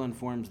angel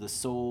informs the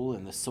soul,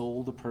 and the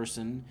soul the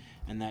person,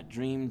 and that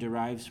dream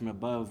derives from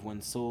above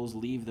when souls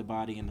leave the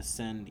body and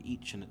ascend,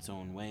 each in its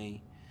own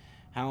way.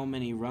 How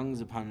many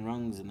rungs upon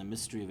rungs in the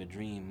mystery of a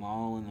dream,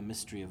 all in the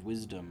mystery of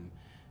wisdom.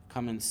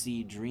 Come and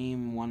see,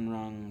 dream one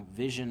rung,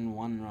 vision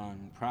one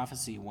rung,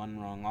 prophecy one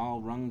rung, all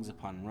rungs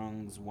upon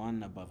rungs,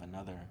 one above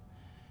another.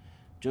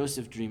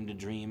 Joseph dreamed a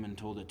dream and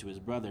told it to his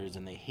brothers,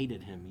 and they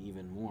hated him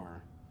even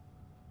more.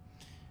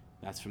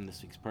 That's from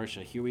this week's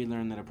Parsha. Here we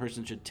learn that a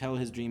person should tell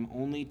his dream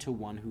only to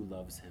one who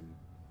loves him.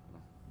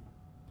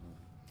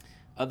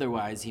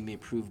 Otherwise, he may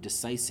prove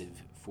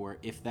decisive, for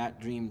if that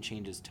dream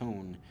changes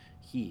tone,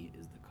 he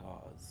is the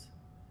cause.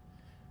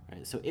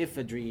 Right? So if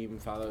a dream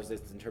follows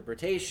this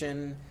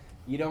interpretation,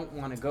 you don't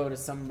want to go to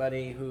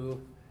somebody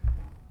who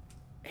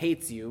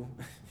hates you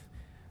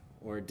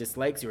or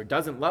dislikes you or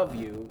doesn't love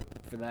you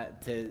for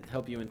that to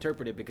help you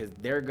interpret it, because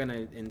they're going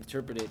to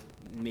interpret it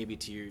maybe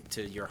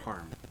to your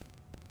harm.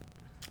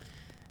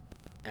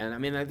 And I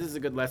mean, this is a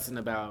good lesson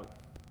about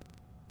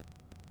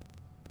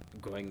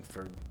going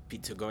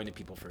to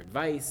people for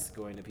advice,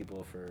 going to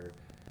people for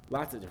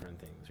lots of different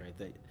things, right?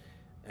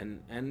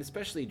 And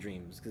especially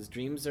dreams, because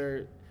dreams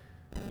are,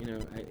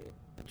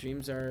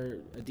 dreams are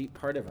a deep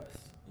part of us,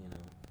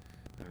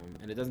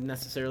 and it doesn't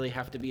necessarily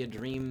have to be a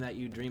dream that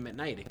you dream at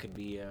night. It could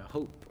be a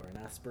hope or an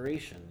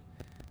aspiration.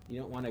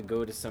 You don't want to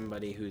go to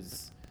somebody who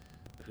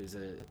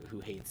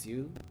hates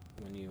you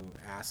when you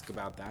ask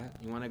about that.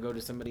 You want to go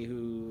to somebody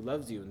who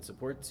loves you and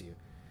supports you,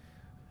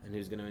 and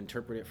who's going to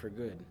interpret it for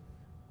good.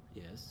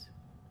 Yes.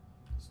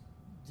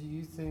 Do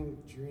you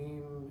think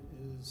dream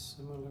is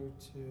similar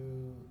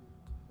to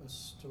a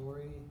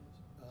story?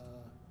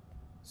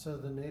 So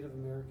the Native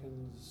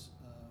Americans,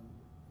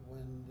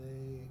 when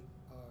they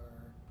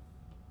are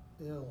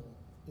ill,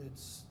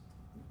 it's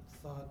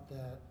thought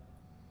that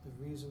the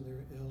reason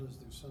they're ill is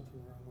there's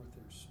something wrong with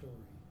their story.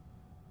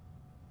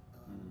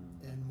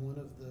 And one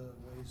of the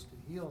ways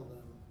to heal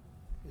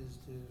them is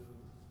to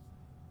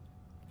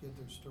get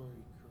their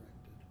story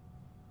corrected.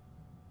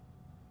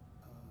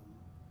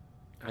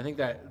 I think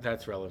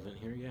that's relevant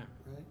here, yeah.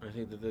 Right? I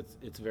think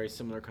it's a very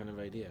similar kind of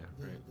idea,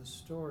 right? The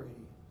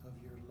story of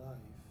your life,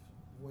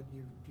 what are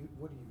you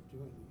doing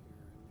here,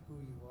 and who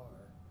you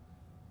are,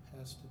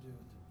 has to do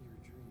with your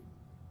dream.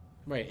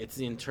 Right. It's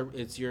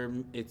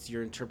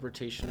your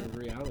interpretation of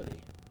reality.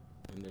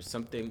 When there's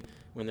something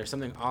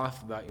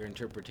off about your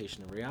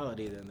interpretation of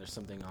reality, then there's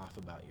something off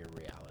about your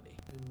reality.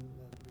 And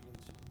that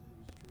relates to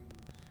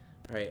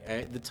these dreams.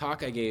 Right. The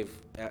talk I gave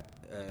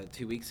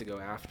 2 weeks ago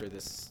after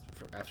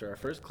our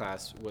first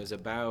class was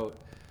about,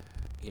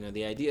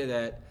 the idea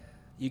that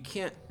you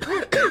can't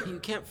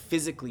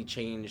physically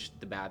change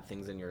the bad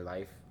things in your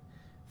life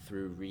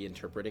through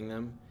reinterpreting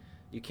them.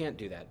 You can't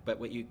do that. But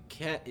what you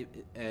can't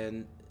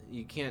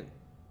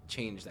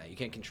change that. You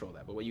can't control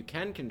that. But what you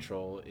can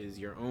control is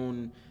your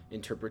own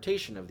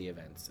interpretation of the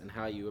events and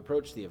how you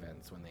approach the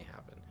events when they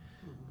happen,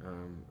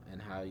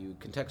 and how you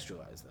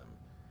contextualize them.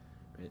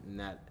 Right? And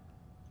that.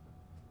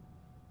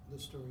 The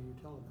story you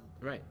tell about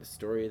them. Right, the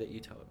story that you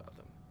tell about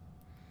them.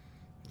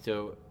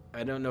 So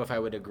I don't know if I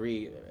would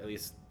agree, at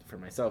least for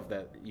myself,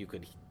 that you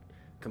could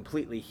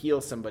completely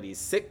heal somebody's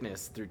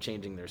sickness through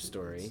changing their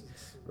story,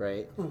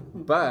 right?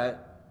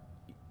 But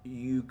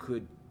you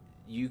could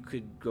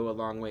go a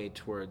long way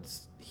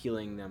towards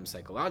healing them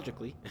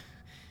psychologically,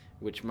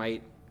 which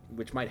might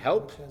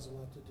help. Which has a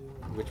lot to do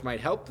with Which might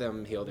help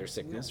them heal their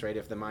sickness, right?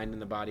 If the mind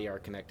and the body are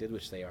connected,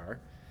 which they are,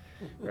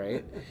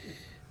 right?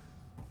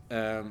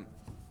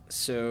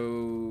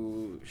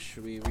 So,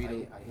 should we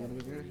read I had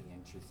a very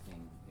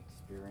interesting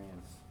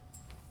experience.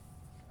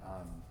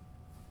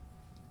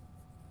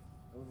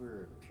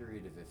 Over a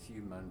period of a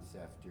few months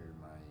after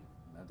my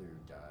mother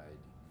died,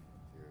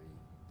 very,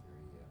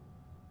 very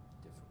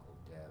difficult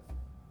death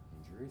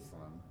in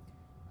Jerusalem,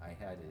 I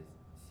had a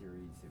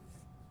series of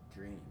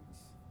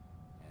dreams,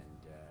 and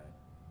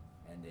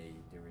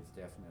there was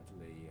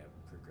definitely a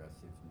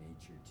progressive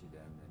nature to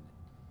them, and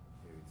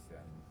there was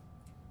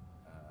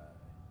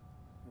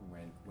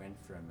went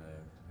from a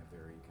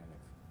very kind of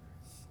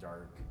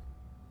stark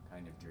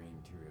kind of dream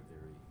to a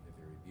very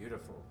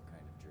beautiful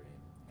kind of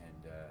dream.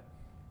 And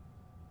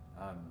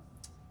a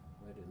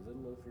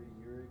little over a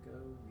year ago,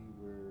 we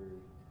were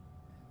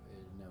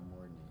no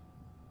more than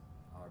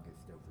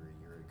August over a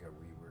year ago,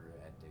 we were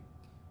at the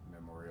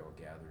memorial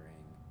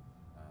gathering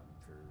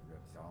for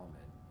Reb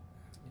Zalman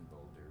in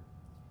Boulder,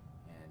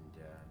 and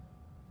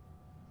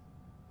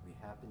we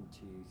happened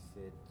to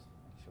sit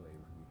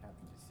between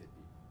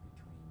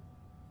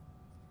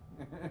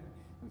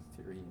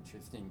very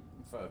interesting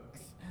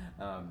folks.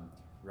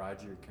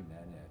 Roger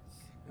Kamenetz.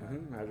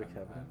 Roger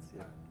Kamenetz,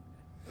 yeah.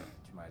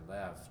 To my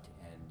left,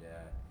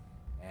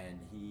 and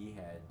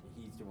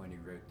he's the one who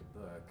wrote the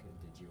book,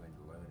 The Jew and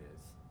the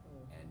Lotus,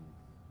 and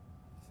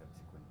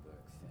subsequent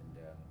books. And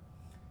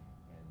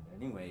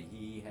anyway,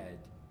 he had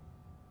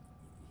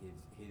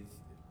his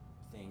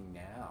thing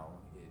now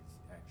is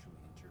actually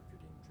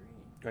interpreting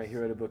dreams. Right, he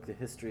wrote a book, The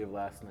History of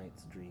Last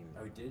Night's Dream.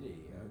 Oh, did he?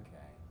 Mhm.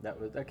 Okay.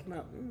 That came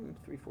out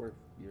 3-4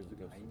 years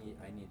ago. I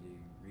need to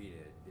read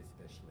it,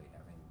 especially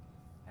having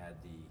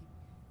had the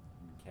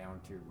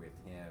encounter with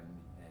him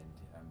and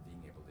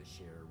being able to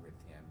share with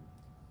him.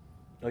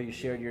 Oh, you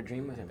shared your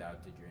dream with him?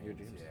 About the dreams. Your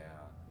dreams? Yeah.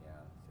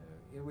 So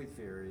it was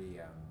very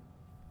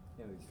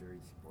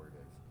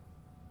supportive.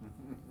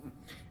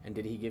 And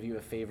did he give you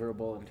a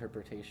favorable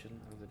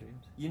interpretation of the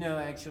dreams?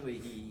 Actually,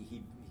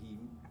 he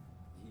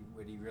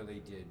what he really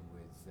did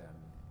was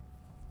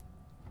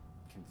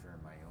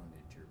confirm my own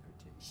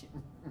interpretation.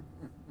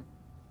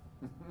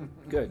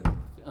 Good.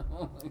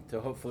 So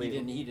hopefully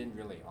he didn't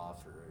really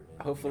offer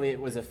it. Hopefully it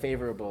was a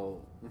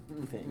favorable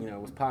thing, it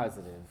was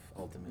positive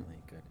ultimately.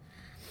 Good.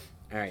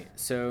 All right,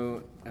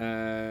 so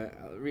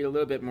I'll read a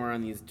little bit more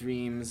on these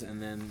dreams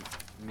and then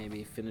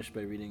maybe finish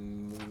by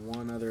reading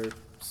one other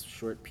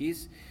short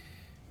piece.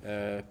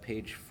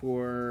 Page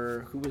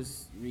 4, who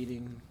was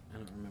reading? I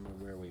don't remember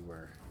where we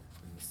were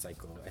in the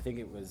cycle. I think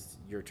it was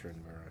your turn,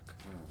 Barak.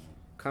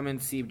 Come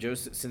and see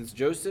Joseph, since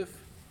Joseph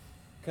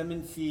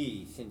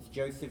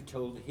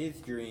told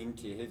his dream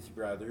to his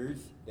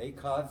brothers, they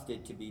caused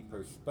it to be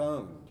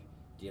postponed,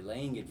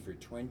 delaying it for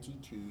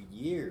 22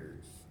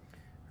 years.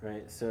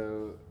 Right,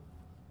 so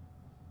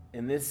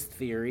in this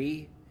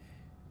theory,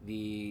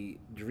 the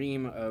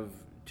dream of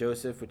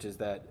Joseph, which is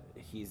that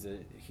he's a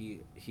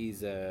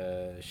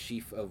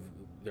sheaf of,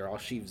 they're all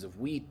sheaves of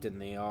wheat, and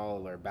they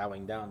all are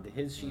bowing down to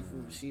his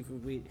sheaf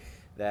of wheat,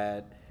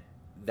 that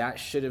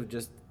should have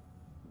just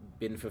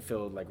been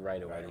fulfilled like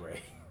right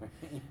away.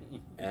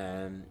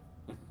 And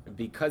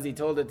because he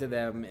told it to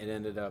them, it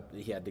ended up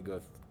he had to go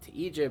to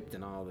Egypt,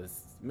 and all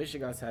this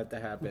mishigas had to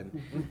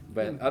happen.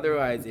 But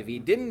otherwise, if he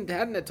hadn't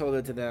have told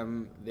it to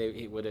them,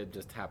 it would have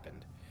just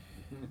happened.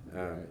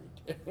 Right.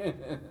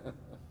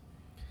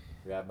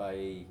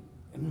 Rabbi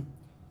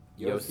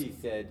Yossi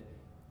said,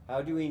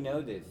 "How do we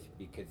know this?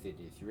 Because it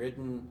is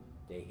written,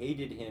 they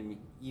hated him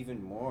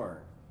even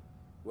more.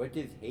 What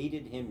does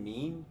hated him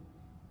mean?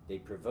 They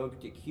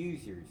provoked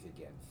accusers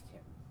against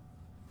him."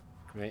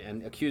 Right,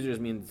 and accusers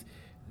means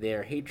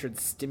their hatred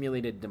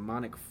stimulated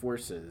demonic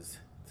forces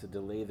to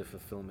delay the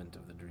fulfillment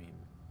of the dream.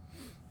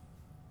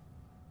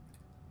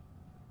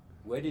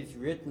 What is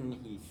written,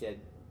 he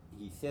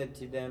said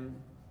to them,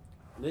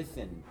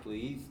 "Listen,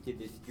 please, to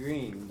this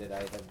dream that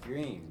I have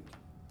dreamed,"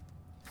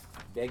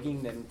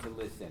 begging them to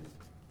listen.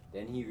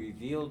 Then he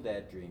revealed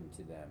that dream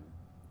to them.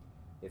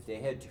 If they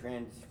had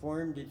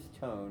transformed its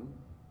tone,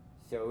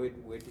 so it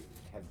would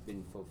have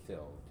been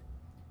fulfilled.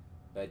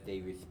 But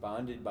they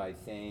responded by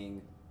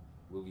saying,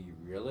 "Will you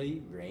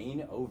really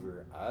reign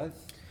over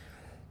us?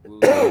 Will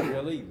you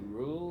really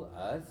rule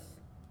us?"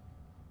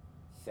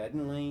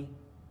 Suddenly,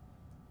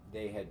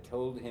 they had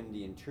told him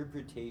the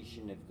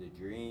interpretation of the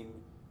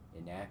dream,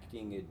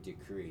 enacting a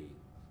decree.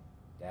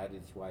 That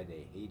is why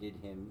they hated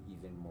him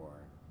even more.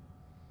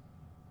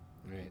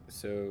 Right,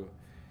 so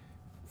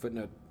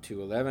footnote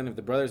 211, if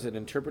the brothers had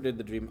interpreted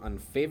the dream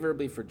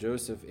unfavorably for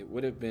Joseph, it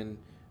would have been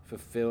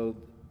fulfilled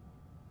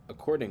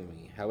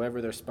accordingly.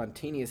 However, their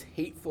spontaneous,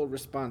 hateful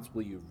response,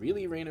 "Will you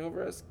really reign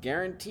over us?"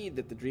 guaranteed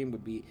that the dream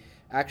would be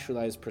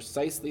actualized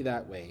precisely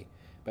that way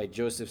by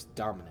Joseph's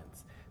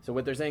dominance. So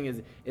what they're saying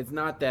is, it's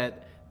not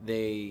that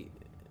they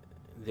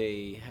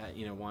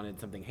wanted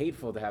something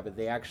hateful to happen.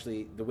 They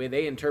actually, the way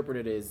they interpret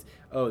it is,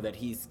 that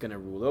he's going to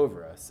rule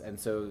over us. And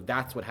so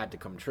that's what had to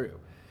come true,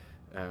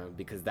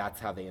 because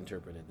that's how they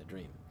interpreted the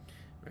dream,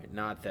 right?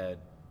 Not that,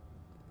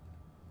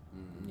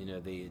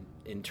 they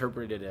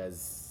interpreted it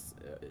as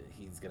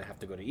he's going to have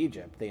to go to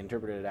Egypt. They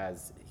interpreted it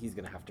as he's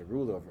going to have to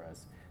rule over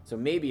us. So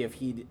maybe if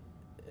he'd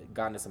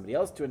gone to somebody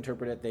else to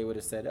interpret it, they would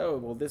have said,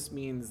 this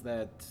means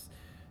that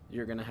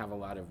you're going to have a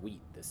lot of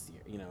wheat this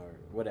year, or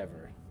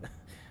whatever.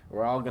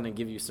 We're all going to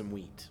give you some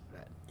wheat.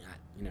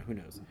 Who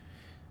knows,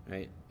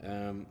 right?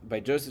 By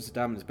Joseph's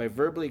dominance, by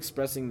verbally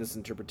expressing this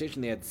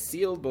interpretation, they had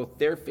sealed both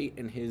their fate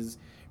and his.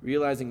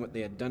 Realizing what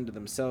they had done to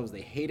themselves,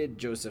 they hated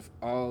Joseph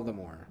all the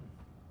more.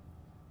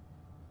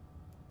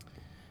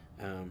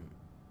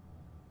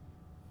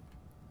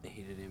 They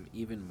hated him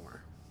even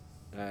more.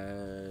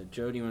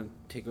 Joe, do you want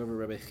to take over?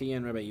 Rabbi Chia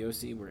and Rabbi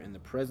Yossi were in the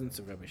presence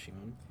of Rabbi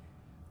Shimon.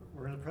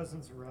 We're in the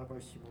presence of Rabbi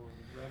Shimon.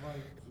 Rabbi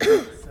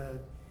Chia said,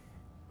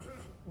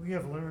 "We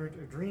have learned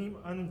a dream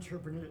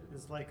uninterpreted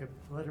is like a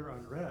letter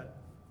unread.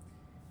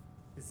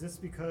 Is this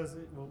because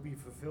it will be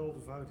fulfilled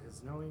without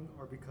his knowing,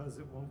 or because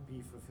it won't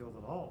be fulfilled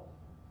at all?"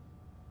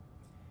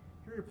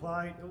 He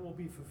replied, "It will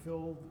be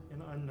fulfilled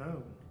in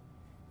unknown,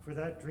 for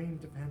that dream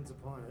depends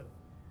upon it,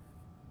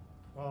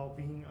 while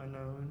being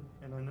unknown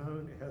and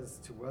unknown as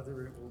to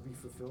whether it will be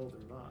fulfilled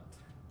or not."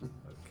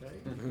 Okay?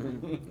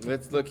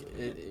 Let's look.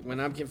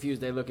 When I'm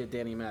confused, I look at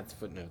Danny Matt's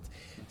footnotes.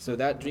 So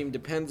that dream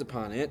depends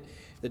upon it.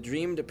 The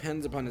dream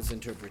depends upon its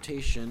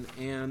interpretation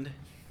and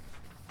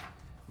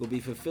will be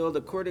fulfilled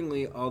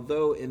accordingly,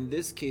 although in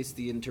this case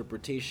the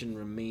interpretation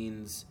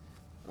remains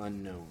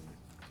unknown.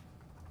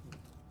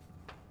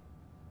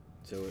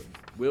 So it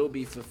will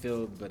be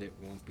fulfilled, but it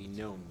won't be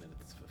known that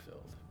it's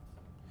fulfilled.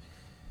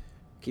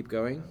 Keep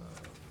going.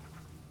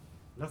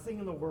 Nothing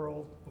in the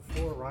world,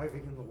 before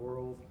arriving in the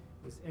world,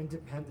 is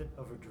independent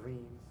of a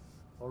dream,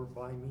 or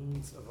by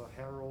means of a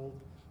herald,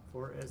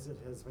 for as it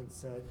has been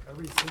said,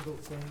 every single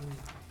thing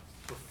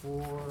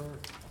before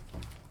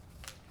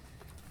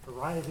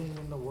arriving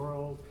in the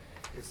world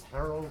is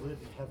heralded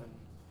in heaven,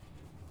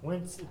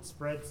 whence it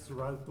spreads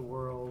throughout the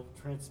world,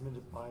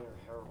 transmitted by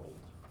a herald.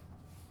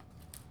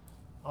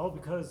 All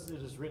because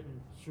it is written,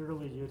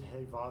 surely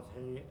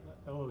Yud-Heh-Vav-Heh,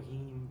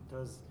 Elohim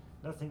does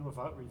nothing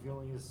without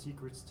revealing his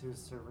secrets to his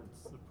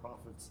servants, the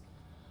prophets.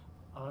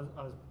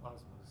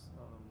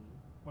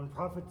 When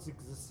prophets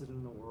existed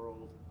in the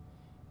world,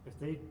 if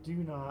they do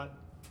not,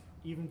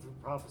 even through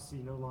prophecy,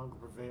 no longer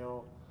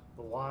prevail,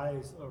 the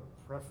wise are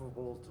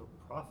preferable to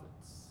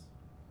prophets.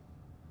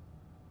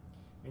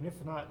 And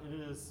if not, it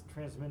is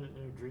transmitted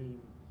in a dream,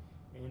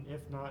 and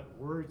if not,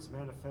 words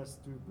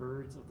manifest through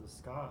birds of the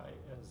sky,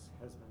 as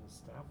has been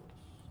established.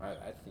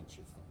 That's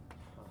interesting.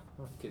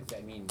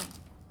 Because,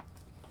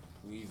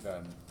 we've,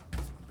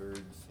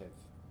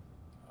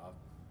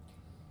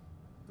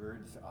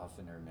 birds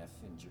often are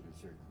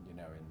messengers, or,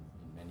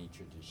 in many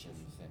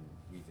traditions, and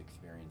we've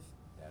experienced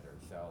that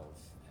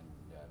ourselves, and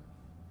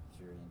it's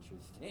very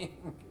interesting.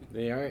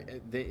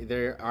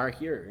 They are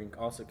here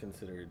also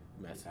considered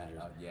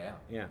messengers.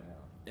 Yeah.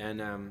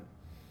 And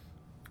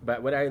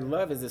but what I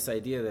love is this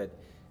idea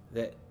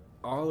that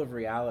all of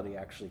reality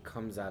actually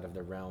comes from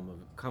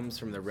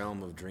the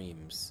realm of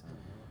dreams,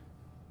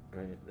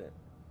 right? That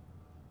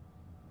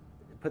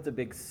it puts a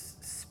big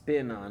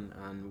spin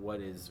on what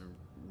is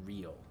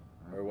real,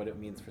 or what it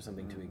means for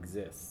something to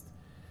exist.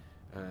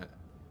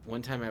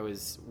 One time I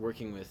was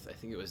working with, I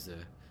think it was the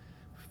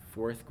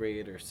 4th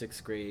grade or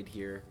 6th grade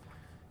here,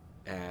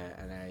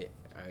 and I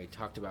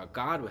talked about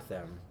God with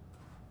them,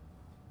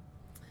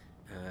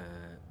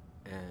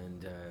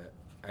 and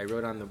I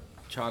wrote on the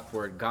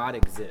chalkboard, "God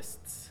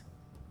exists."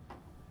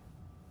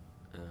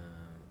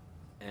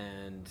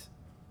 And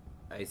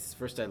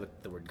first I looked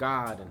at the word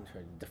God and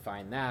tried to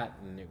define that,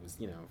 and it was,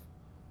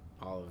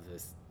 all of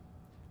this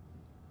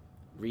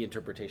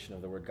reinterpretation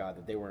of the word God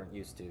that they weren't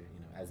used to,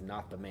 as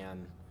not the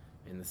man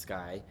in the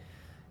sky.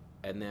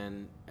 And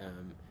then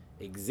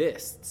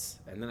exists.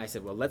 And then I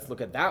said, well, let's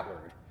look at that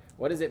word.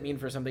 What does it mean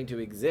for something to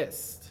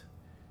exist,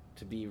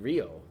 to be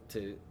real,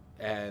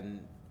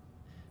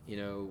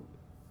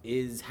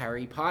 is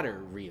Harry Potter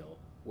real?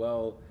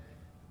 Well,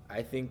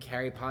 I think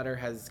Harry Potter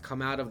has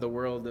come out of the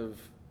world of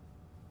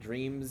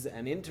dreams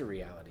and into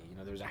reality. You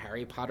know, there's a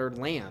Harry Potter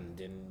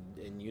land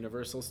in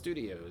Universal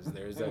Studios.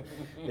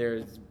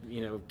 There's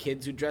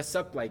kids who dress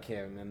up like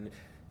him, and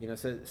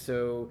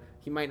so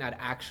he might not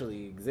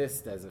actually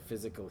exist as a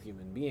physical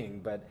human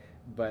being, but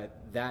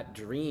that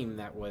dream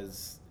that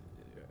was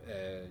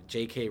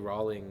J.K.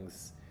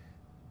 Rowling's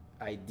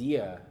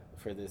idea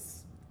for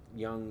this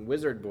young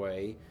wizard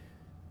boy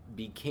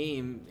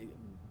became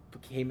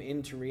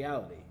into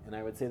reality. And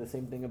I would say the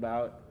same thing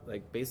about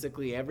like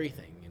basically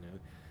everything,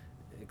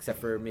 except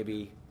for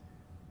maybe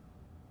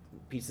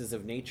pieces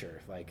of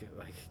nature like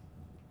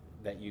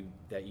that you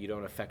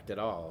don't affect at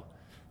all.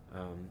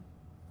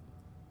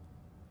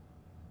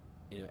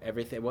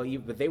 Everything. Well,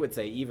 but they would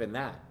say even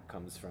that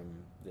comes from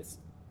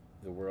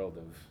the world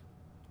of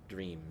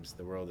dreams,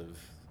 the world of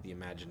the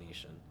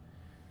imagination.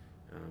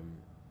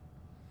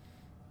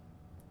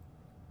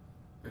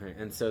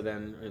 And so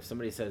then if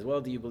somebody says, well,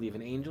 do you believe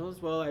in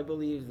angels? Well, I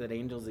believe that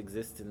angels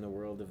exist in the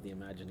world of the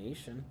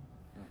imagination.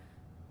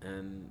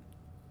 And,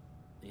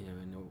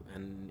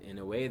 and in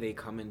a way they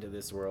come into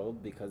this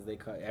world because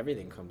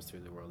everything comes through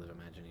the world of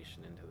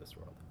imagination into this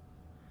world.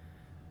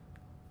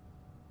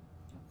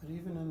 But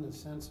even in the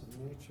sense of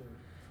nature,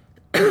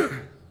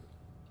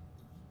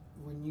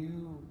 when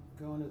you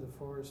go into the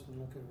forest and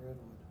look at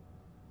redwood,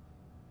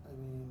 I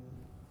mean,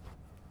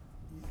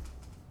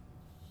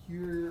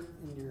 you're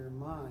in your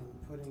mind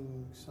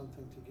putting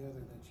something together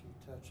that you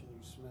touch and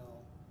you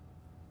smell,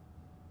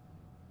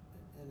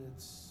 and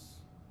it's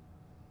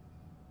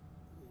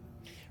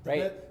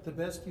right. The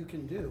best you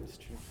can do. It's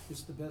true.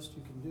 It's the best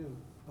you can do,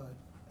 but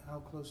how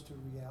close to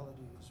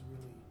reality is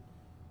really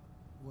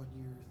what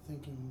you're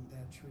thinking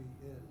that tree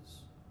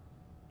is.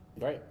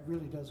 Right. It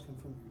really does come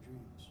from your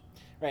dreams.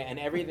 Right, and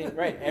everything.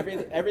 Right,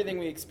 everything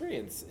we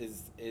experience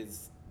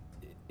is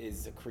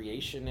a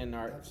creation in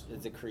our Absolutely.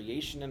 is a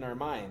creation in our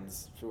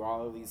minds through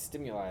all of these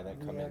stimuli that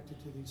come in. Reacted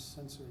to these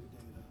sensory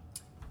data.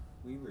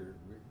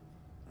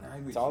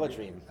 It's all a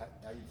dream.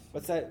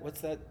 What's that?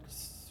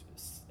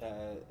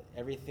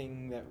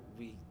 Everything that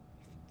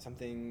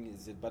something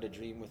is but a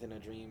dream within a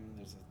dream.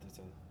 There's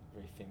a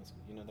very famous.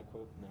 You know the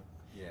quote? No.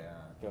 Yeah.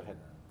 Go ahead.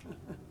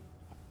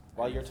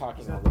 While you're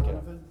talking, Is I'll that look it one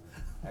up. of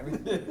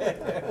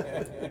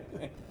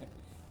it?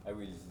 I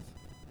was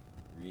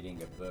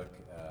reading a book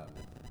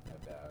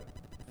about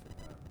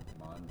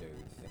Mondo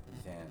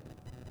Zen,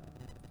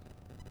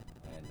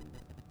 and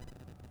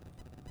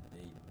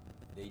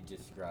they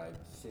describe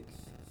 6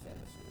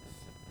 senses,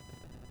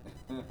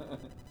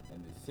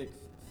 and the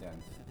 6th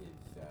sense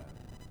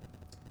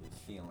is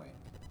feeling.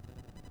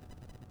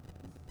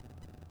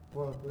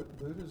 Well,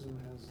 Buddhism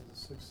has the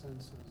 6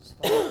 senses.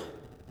 Thought.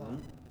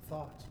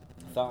 Thought.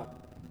 Thought.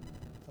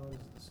 Thought is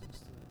the 6th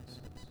sense.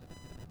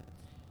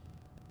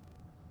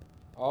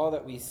 All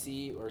that we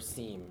see or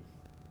seem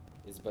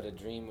is but a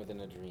dream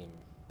within a dream.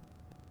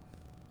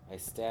 I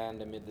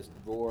stand amid the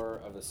roar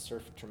of a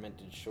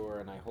surf-tormented shore,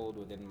 and I hold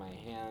within my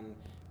hand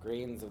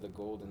grains of the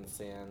golden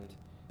sand.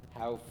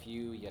 How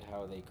few, yet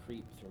how they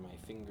creep through my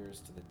fingers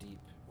to the deep,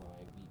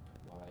 while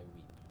I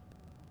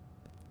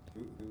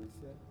weep. Who is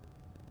that?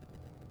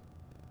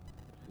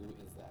 Who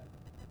is that?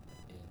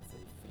 It's a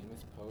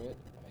famous poet.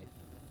 I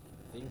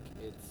think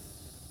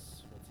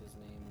it's, what's his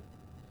name?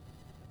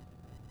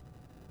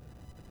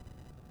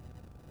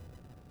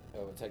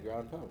 Oh, it's Edgar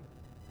Allan Poe.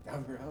 Oh,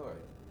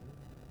 really?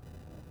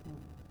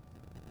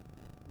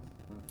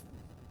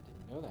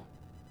 Didn't know that.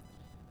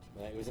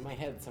 But it was in my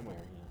head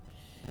somewhere.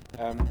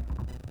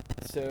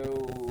 So,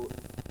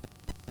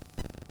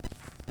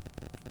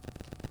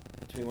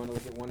 do we want to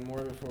look at one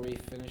more before we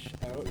finish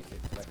out? Always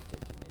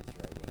eclectic in his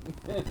writing.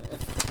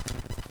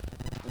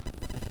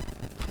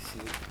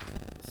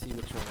 See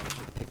which one I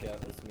should pick out.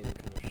 Let's make it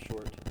kind of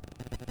short.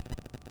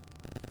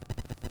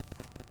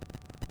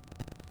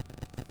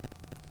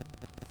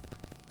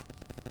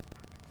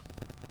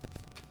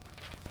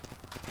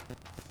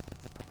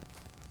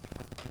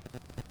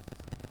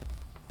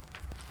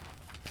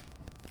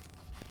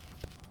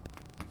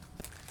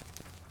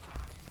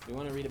 You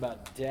want to read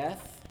about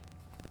death?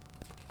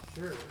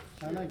 Sure.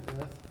 I like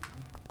death.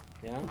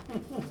 Yeah?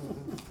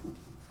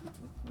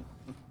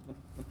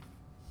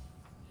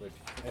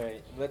 All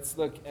right, let's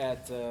look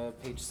at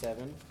page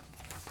 7.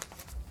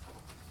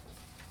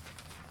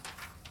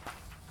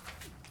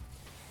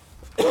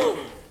 Who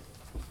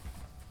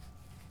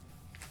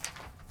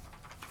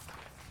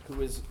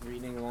was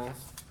reading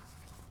last?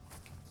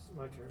 It's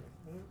my turn.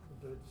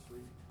 Just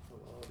read.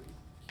 I'll read.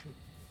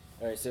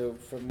 All right, so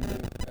from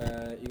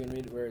you can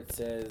read where it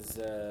says,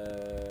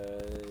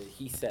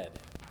 he said.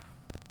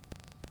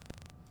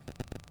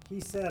 He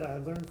said, I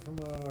learned from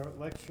a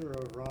lecture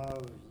of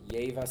Rav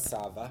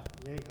Yevasava.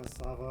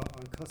 Yehasava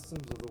on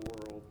customs of the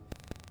world.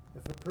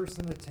 If a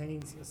person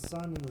attains a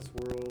son in this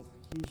world,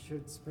 he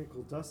should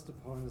sprinkle dust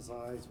upon his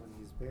eyes when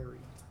he is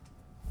buried.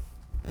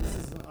 This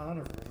is an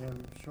honor for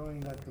him, showing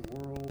that the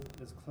world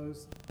is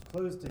closed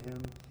to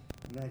him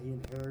and that he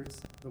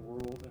inherits the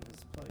world in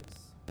his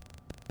place.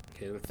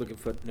 Okay, let's look at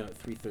footnote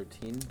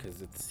 313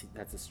 because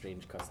that's a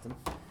strange custom.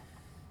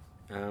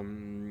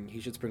 He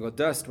should sprinkle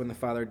dust. When the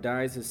father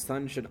dies, his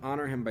son should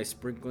honor him by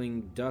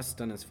sprinkling dust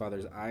on his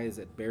father's eyes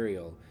at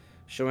burial,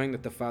 showing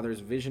that the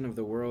father's vision of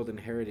the world and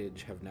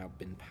heritage have now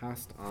been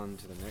passed on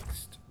to the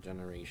next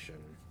generation.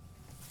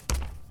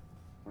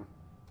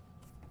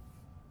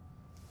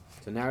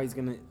 So now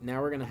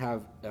we're gonna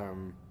have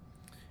an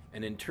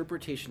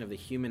interpretation of the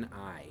human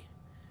eye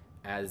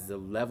as the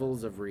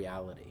levels of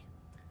reality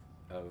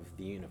of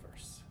the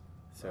universe.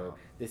 So Wow.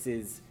 this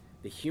is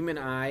the human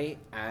eye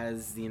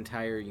as the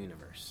entire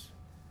universe.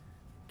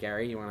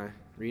 Gary, you want to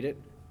read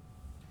it?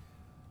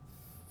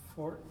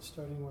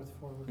 Starting with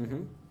for within.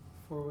 Mhm.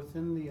 For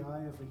within the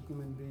eye of a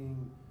human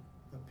being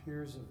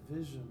appears a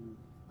vision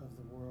of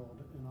the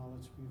world in all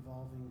its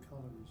revolving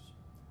colors.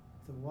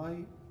 The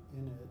white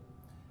in it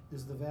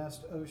is the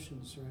vast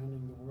ocean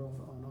surrounding the world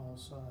on all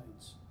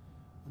sides.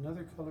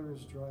 Another color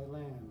is dry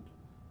land,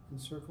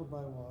 encircled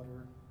by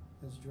water.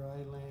 As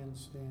dry land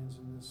stands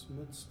in this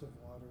midst of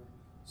water,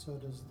 so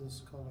does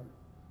this color.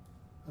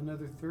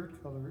 Another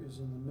third color is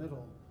in the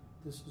middle.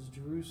 This is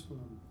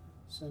Jerusalem,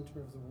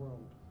 center of the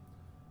world.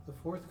 The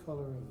fourth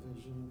color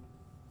is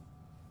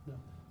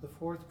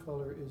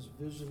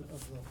vision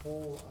of the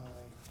whole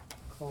eye,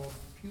 called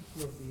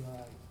pupil of the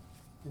eye,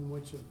 in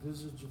which a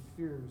visage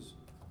appears,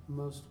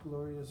 most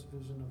glorious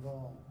vision of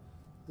all.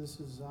 This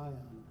is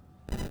Zion,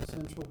 the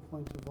central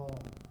point of all,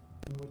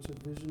 in which a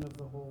vision of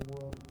the whole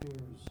world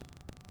appears.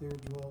 There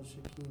dwells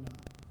Shekinah,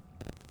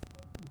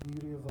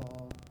 beauty of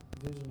all,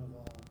 vision of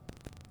all.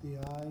 The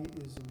eye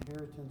is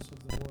inheritance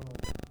of the world,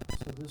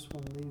 so this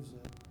one leaves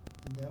it,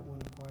 and that one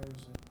acquires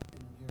it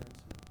and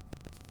inherits it.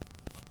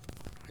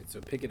 All right,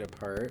 so pick it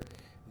apart.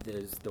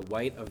 There's the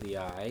white of the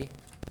eye,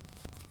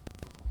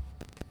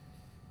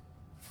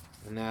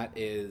 and that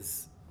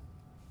is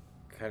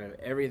kind of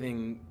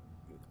everything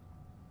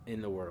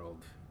in the world.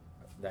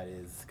 That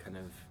is kind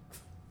of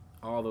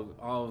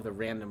all of the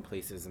random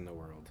places in the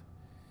world.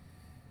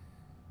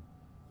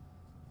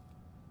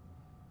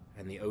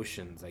 And the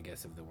oceans, I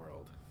guess, of the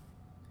world.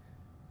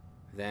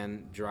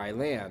 Then dry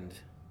land,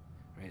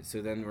 right?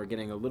 So then we're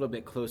getting a little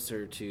bit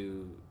closer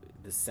to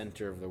the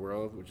center of the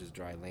world, which is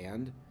dry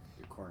land,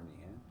 You're corny,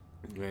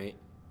 huh? right?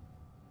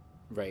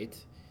 Right.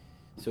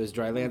 So as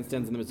dry land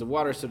stands in the midst of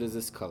water, so does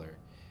this color.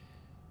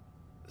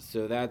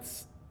 So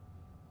that's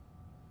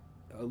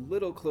a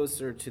little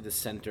closer to the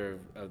center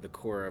of the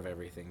core of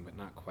everything, but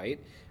not quite.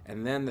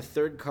 And then the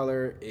third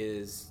color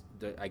is,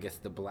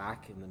 the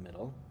black in the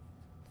middle,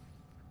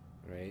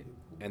 right?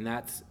 And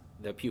that's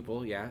the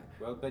pupil, yeah.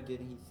 Well, but then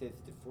he says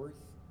the fourth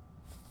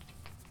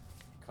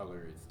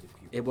color is the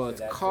pupil. Well, so it's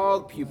that's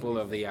called what- pupil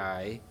of the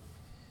eye,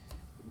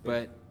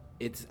 but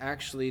it's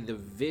actually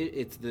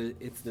it's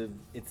the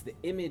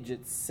image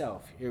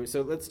itself. Here,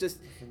 so let's just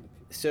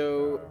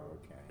Oh, okay.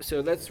 so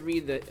let's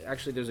read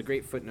actually there's a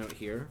great footnote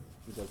here.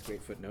 He does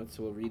great footnotes,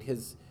 so we'll read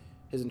his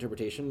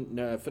interpretation.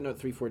 Footnote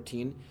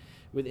 314,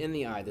 within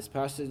the eye. This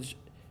passage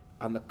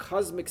on the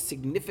cosmic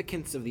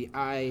significance of the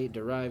eye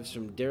derives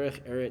from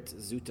Derech Eretz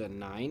Zuta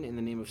 9 in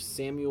the name of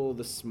Samuel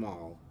the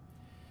Small.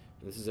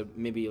 And this is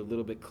maybe a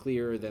little bit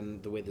clearer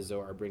than the way the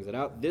Zohar brings it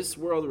out. This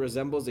world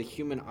resembles a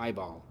human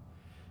eyeball.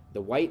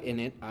 The white in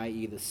it,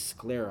 i.e. the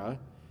sclera,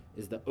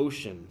 is the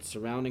ocean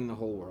surrounding the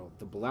whole world.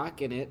 The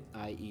black in it,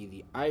 i.e.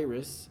 the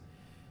iris,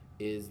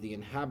 is the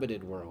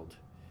inhabited world.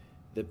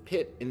 The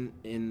pit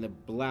in the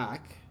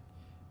black,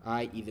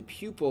 i.e. the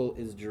pupil,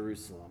 is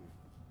Jerusalem.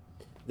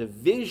 The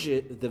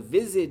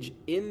visage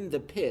in the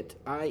pit,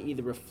 i.e.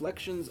 the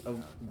reflections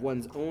of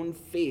one's own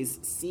face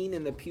seen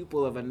in the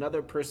pupil of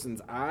another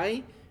person's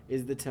eye,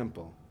 is the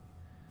temple.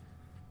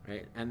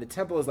 Right? And the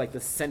temple is like the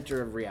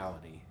center of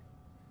reality.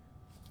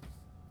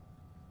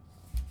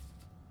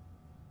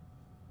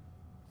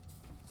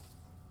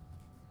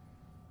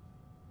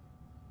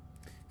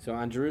 So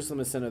on Jerusalem,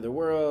 the center of the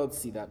world,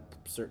 see that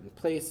certain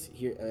place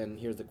here, and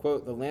here's the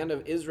quote: "The land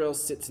of Israel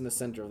sits in the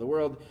center of the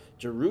world.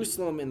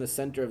 Jerusalem in the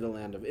center of the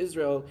land of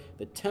Israel.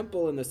 The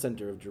temple in the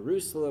center of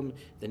Jerusalem.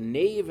 The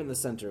nave in the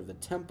center of the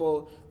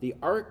temple. The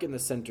ark in the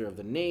center of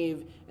the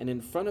nave, and in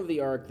front of the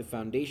ark, the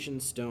foundation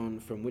stone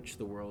from which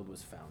the world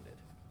was founded."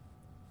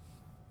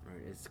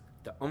 Right? It's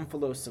the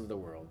omphalos of the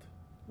world,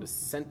 the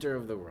center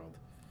of the world,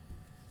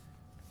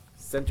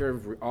 center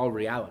of all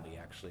reality.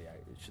 Actually, I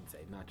should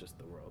say, not just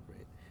the world,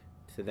 right?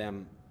 To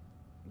them,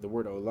 the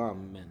word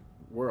olam meant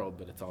world,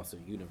 but it's also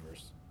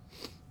universe.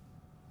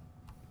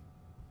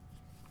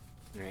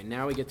 All right,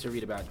 now we get to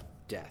read about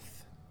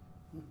death.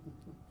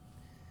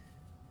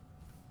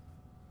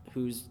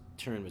 Whose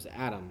turn was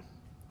Adam?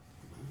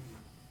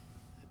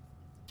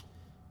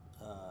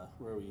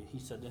 Where are we? He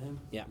said to him?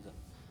 Yeah.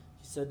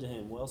 He said to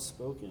him, "Well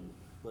spoken,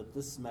 but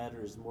this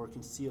matter is more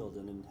concealed,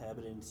 and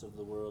inhabitants of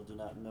the world do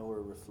not know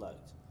or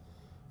reflect.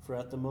 For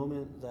at the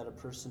moment that a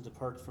person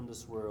departs from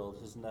this world,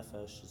 his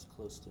nefesh is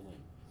close to him."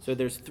 So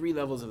there's 3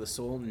 levels of the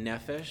soul.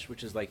 Nefesh,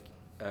 which is like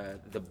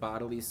the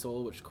bodily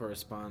soul, which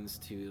corresponds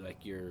to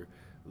like your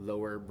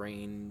lower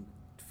brain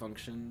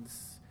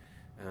functions.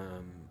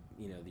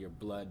 Your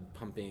blood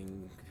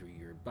pumping through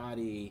your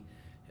body,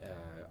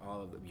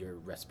 all of your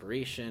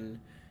respiration.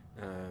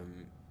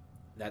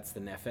 that's the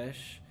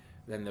nefesh.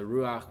 Then the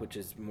ruach, which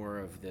is more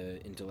of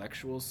the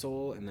intellectual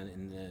soul, and then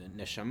in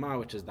the neshama,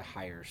 which is the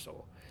higher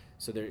soul.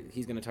 So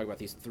he's going to talk about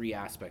these three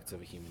aspects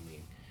of a human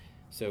being.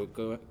 So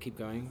keep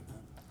going.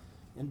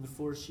 And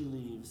before she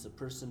leaves, a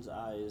person's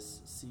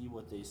eyes see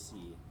what they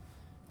see,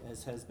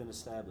 as has been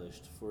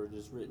established, for it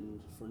is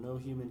written, "For no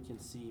human can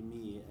see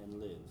me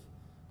and live."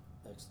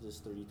 Exodus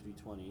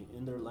 33:20.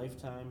 In their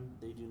lifetime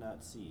they do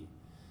not see,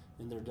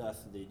 in their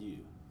death they do.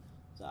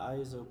 The eye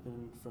is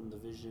open from the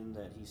vision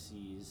that he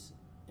sees,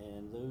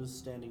 and those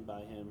standing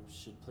by him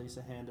should place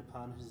a hand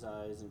upon his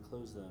eyes and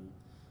close them,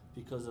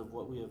 because of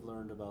what we have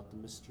learned about the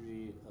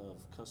mystery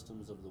of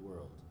customs of the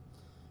world.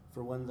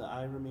 For when the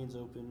eye remains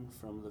open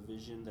from the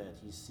vision that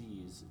he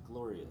sees,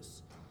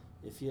 glorious,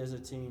 if he has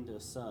attained a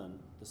son,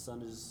 the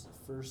son is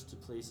first to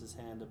place his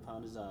hand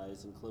upon his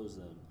eyes and close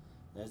them,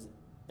 as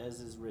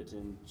is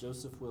written,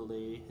 Joseph will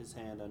lay his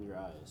hand on your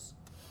eyes.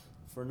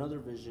 For another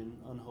vision,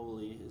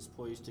 unholy, is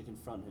poised to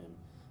confront him,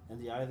 and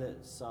the eye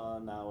that saw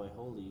now a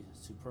holy,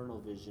 supernal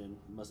vision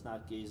must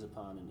not gaze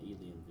upon an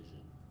alien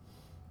vision.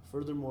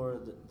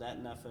 Furthermore,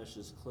 that nefesh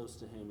is close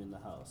to him in the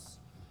house,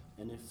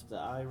 and if the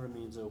eye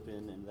remains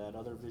open and that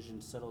other vision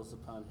settles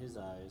upon his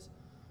eyes,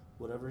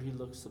 whatever he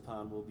looks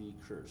upon will be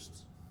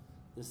cursed.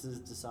 This is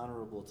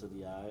dishonorable to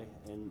the eye,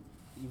 and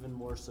even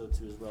more so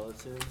to his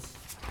relatives.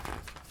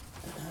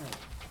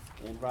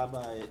 And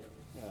Rabbi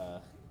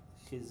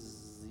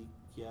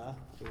Hezekiah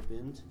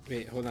opened.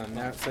 Wait, hold on.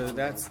 Now, so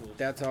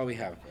that's all we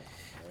have,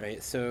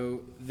 right?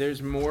 So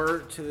there's more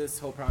to this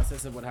whole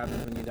process of what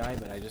happens when you die,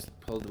 but I just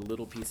pulled a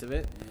little piece of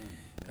it.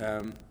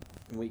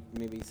 We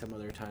maybe some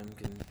other time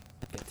can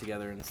get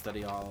together and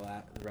study all of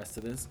that, the rest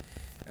of this.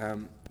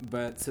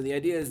 But so the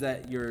idea is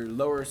that your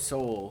lower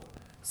soul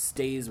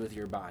stays with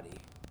your body.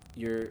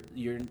 Your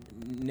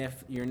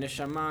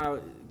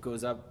neshama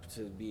goes up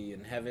to be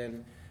in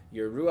heaven.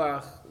 Your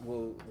ruach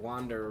will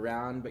wander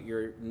around, but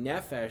your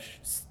nefesh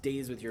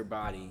stays with your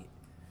body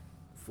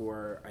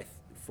for I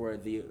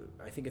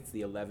think it's the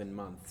 11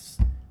 months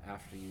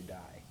after you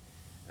die,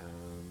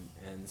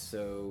 and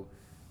so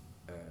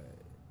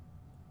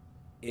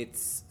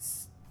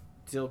it's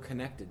still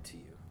connected to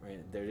you,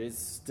 right? There is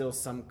still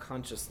some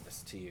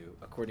consciousness to you,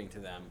 according to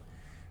them,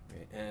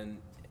 right?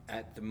 And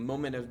at the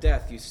moment of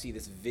death, you see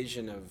this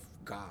vision of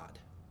God,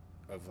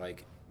 of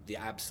like the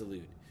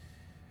absolute,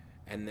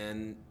 and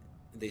then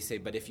they say,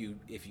 but if you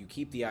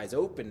keep the eyes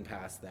open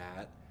past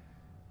that,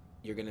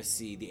 you're going to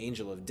see the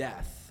angel of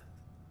death,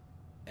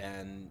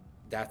 and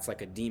that's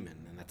like a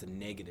demon, and that's a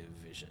negative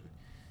vision.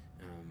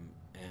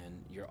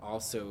 And you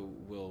also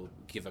will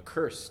give a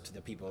curse to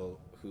the people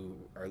who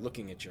are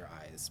looking at your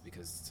eyes,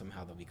 because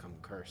somehow they'll become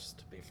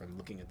cursed from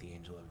looking at the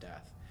angel of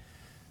death.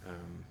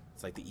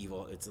 It's like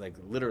it's like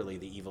literally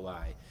the evil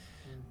eye,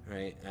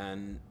 right?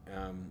 And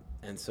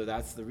so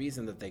that's the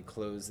reason that they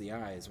close the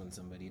eyes when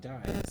somebody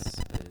dies,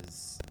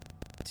 is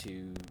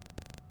to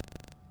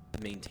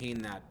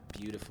maintain that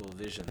beautiful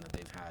vision that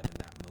they've had in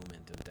that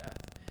moment of death.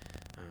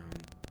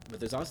 But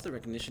there's also the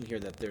recognition here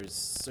that there's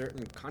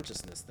certain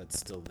consciousness that's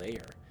still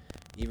there,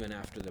 even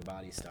after the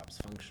body stops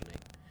functioning.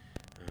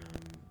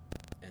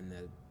 And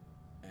that,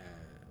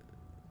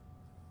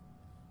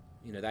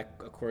 that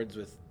accords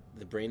with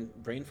the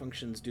brain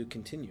functions do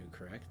continue,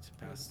 correct?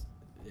 Past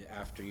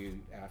after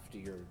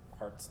your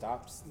heart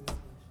stops,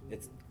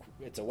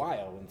 it's a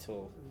while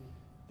until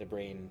the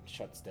brain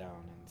shuts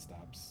down and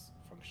stops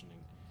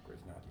functioning. Of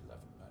course, not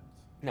 11 months.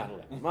 Not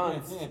 11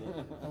 months.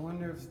 I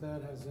wonder if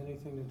that has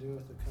anything to do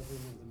with the covering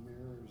of the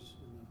mirrors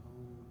in the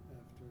home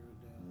after a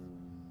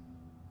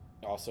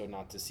death. Also,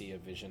 not to see a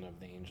vision of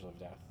the angel of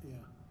death.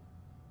 Yeah,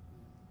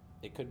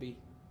 It could be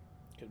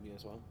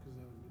as well. because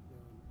that would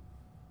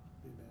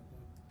be bad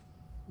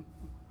luck.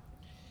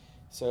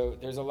 So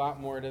there's a lot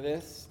more to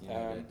this.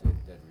 That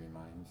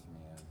reminds me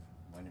of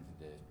one of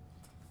the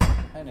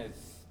kind of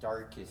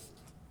starkest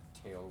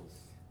tales.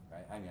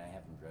 Right? I mean, I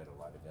haven't read a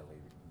lot of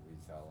Elie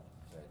Wiesel,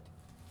 but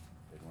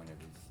one of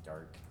his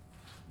stark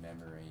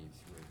memories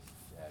was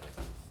that of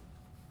his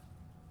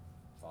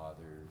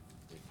father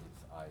with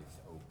his eyes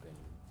open,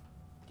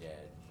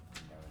 dead,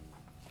 in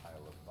a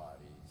pile of bodies.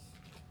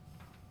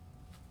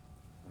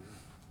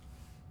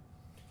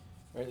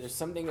 Right, there's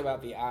something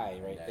about the eye,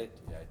 right?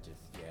 That just,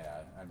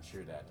 I'm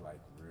sure that like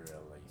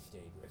really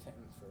stayed with him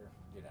for,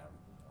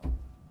 all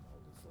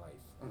his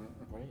life.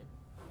 Right.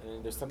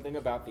 And there's something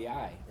about the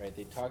eye, right?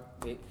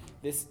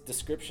 This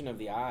description of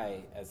the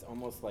eye as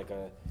almost like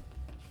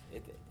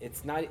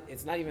it's not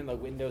even the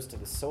windows to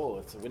the soul.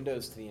 It's the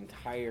windows to the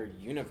entire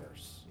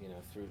universe,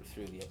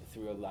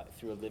 through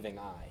a living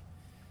eye.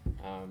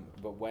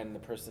 But when the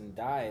person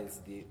dies,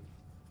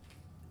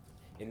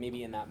 and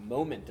maybe in that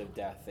moment of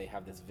death they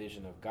have this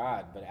vision of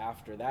God, but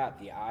after that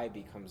the eye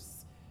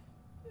becomes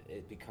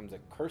a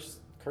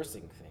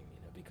cursing thing.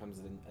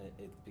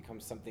 It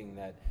becomes something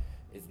that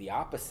is the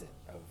opposite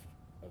of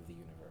the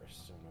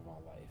universe and of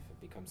all life. It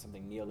becomes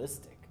something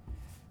nihilistic,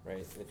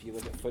 right? If you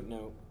look at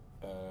footnote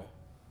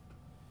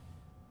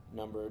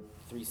number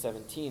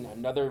 317,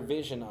 another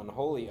vision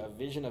unholy, a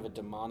vision of a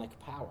demonic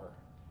power,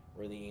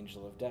 or the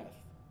angel of death.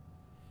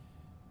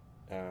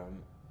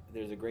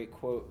 There's a great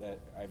quote that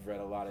I've read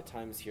a lot of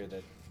times here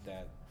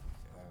that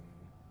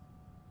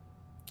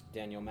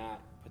Daniel Matt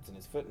puts in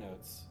his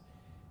footnotes,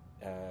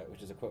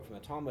 which is a quote from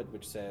the Talmud,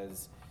 which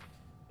says,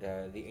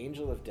 the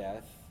angel of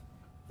death,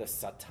 the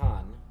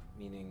Satan,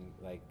 meaning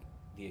like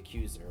the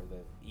accuser,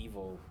 the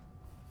evil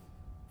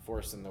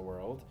force in the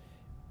world,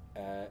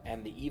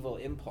 and the evil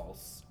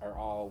impulse are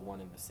all one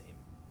and the same.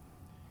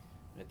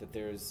 Right? That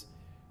there's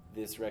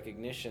this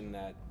recognition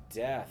that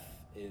death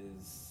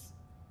is,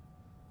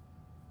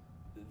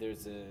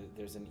 there's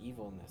an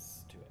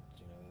evilness to it.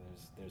 You know,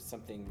 there's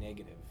something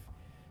negative.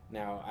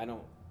 Now, I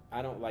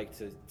don't like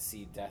to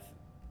see death.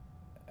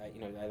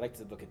 I like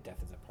to look at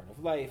death as a part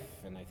of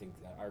life, and I think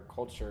that our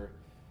culture,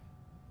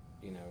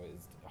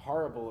 is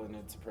horrible in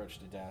its approach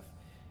to death.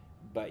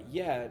 But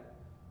yet,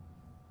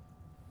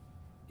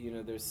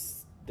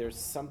 there's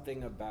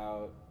something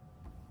about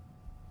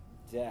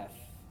death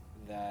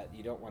that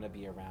you don't want to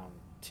be around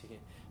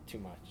too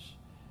much.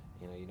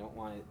 You don't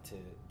want it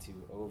to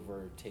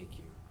overtake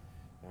you.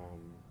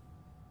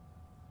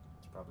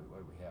 It's probably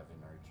what we have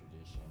in our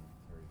tradition,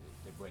 or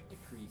what the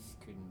priests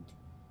couldn't.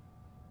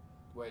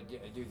 Well,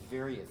 there's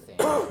various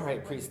things.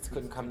 Right, priests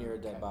couldn't come near a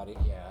dead body.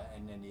 Yeah,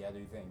 and then the other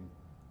thing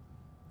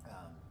is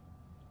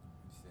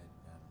that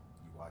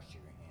you wash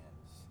your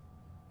hands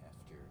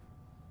after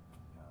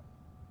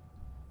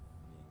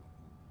being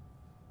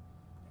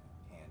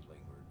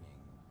handling or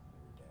being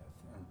near death.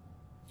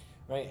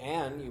 Right,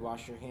 and you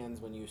wash your hands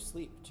when you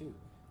sleep too.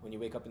 When you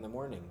wake up in the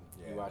morning,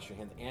 you wash your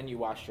hands, and you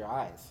wash your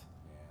eyes.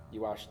 Yeah.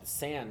 You wash the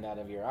sand out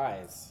of your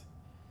eyes.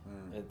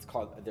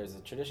 There's a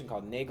tradition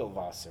called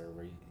Nagelwasser,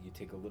 where you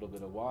take a little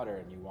bit of water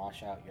and you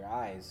wash out your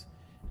eyes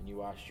and you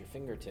wash your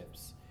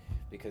fingertips,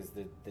 because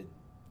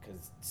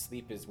because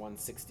sleep is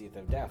 1/60th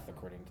of death,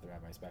 according to the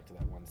rabbis. Back to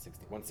that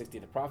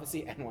 1/60th of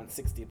prophecy and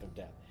 1/60th of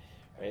death,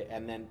 right?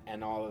 And then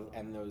and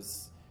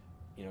those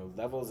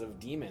levels of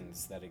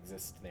demons that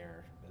exist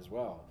there as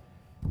well.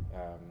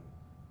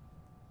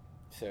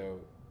 So,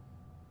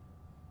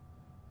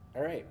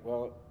 all right.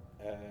 Well,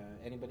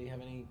 anybody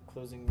have any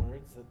closing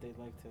words that they'd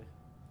like to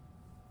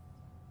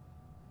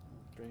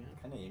bring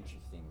up? Kind of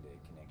interesting, the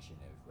connection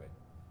of what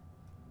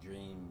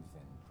dreams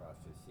and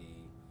prophecy,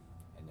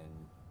 and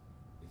then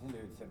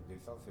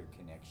there's also a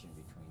connection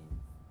between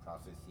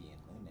prophecy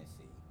and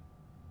lunacy.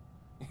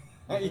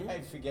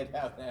 I forget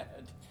how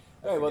that.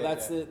 Right. Well,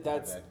 that's the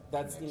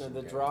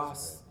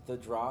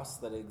dross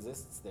that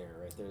exists there.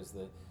 Right. There's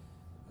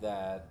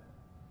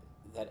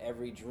that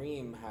every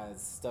dream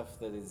has stuff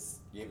that is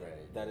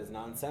is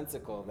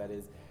nonsensical. That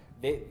is,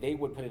 they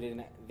would put it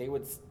in. They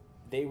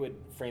would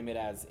frame it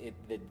as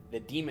the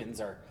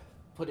demons are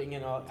putting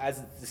in all, as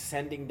it's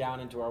descending down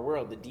into our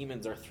world. The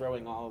demons are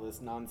throwing all of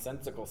this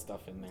nonsensical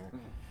stuff in there,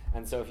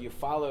 and so if you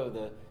follow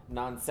the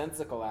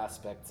nonsensical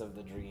aspects of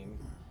the dream,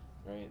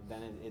 right,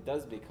 then it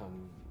does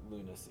become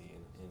lunacy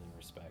in a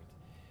respect.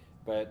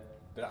 But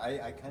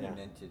I kind of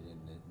meant it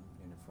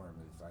in a form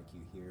of like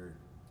you hear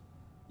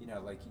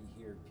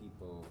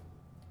people,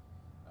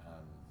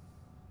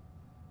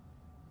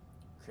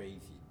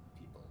 crazy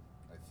people,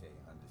 let's say,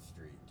 on the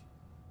street,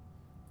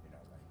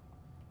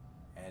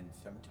 and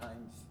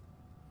sometimes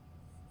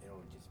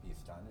it'll just be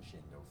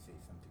astonishing. They'll say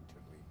something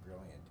totally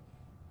brilliant.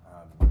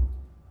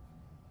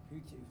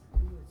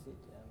 Who was it?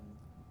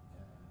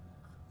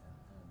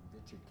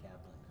 Richard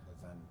Kaplan.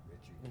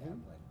 Richard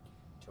Kaplan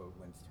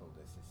once told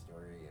us a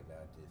story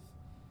about this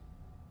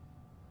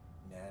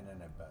man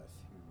on a bus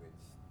who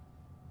was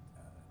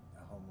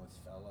a homeless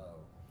fellow,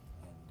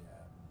 and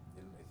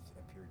it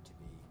appeared to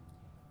be,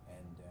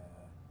 and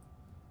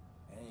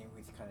he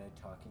was kind of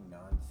talking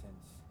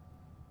nonsense,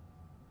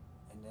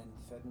 and then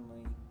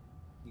suddenly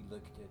he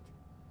looked at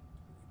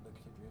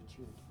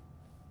Richard,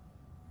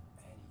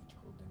 and he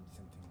told him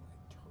something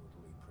like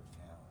totally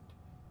profound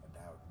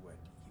about what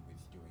he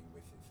was doing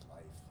with his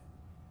life,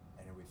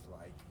 and it was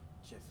like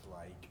just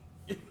like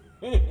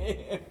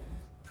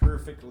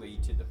perfectly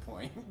to the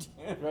point.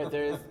 Right,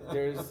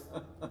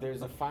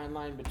 there's a fine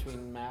line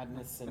between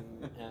madness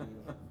and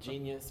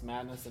genius,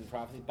 madness and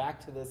prophecy.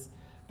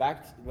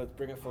 Let's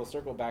bring it full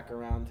circle back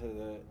around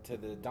to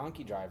the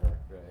donkey driver.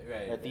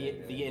 Right.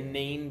 The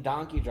inane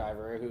donkey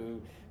driver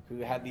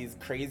who had these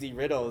crazy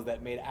riddles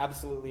that made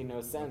absolutely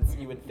no sense.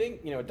 You would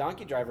think, a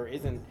donkey driver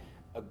isn't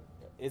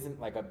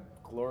like a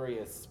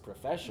glorious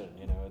profession.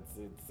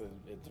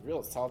 It's a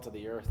real salt of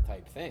the earth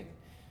type thing.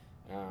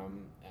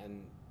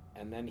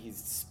 And then he's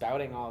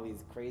spouting all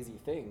these crazy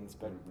things,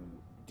 but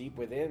deep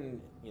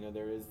within,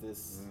 there is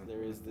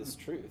this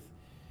truth.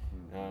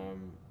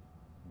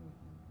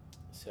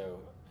 So,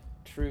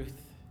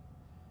 truth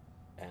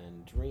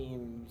and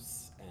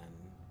dreams and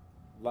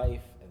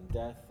life and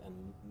death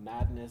and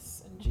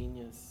madness and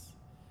genius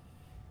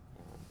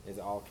is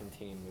all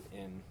contained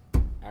within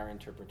our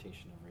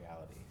interpretation of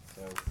reality.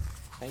 So,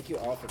 thank you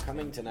all for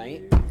coming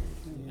tonight.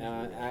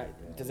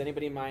 Does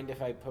anybody mind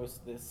if I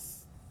post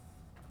this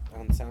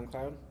on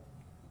SoundCloud?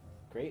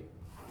 Great.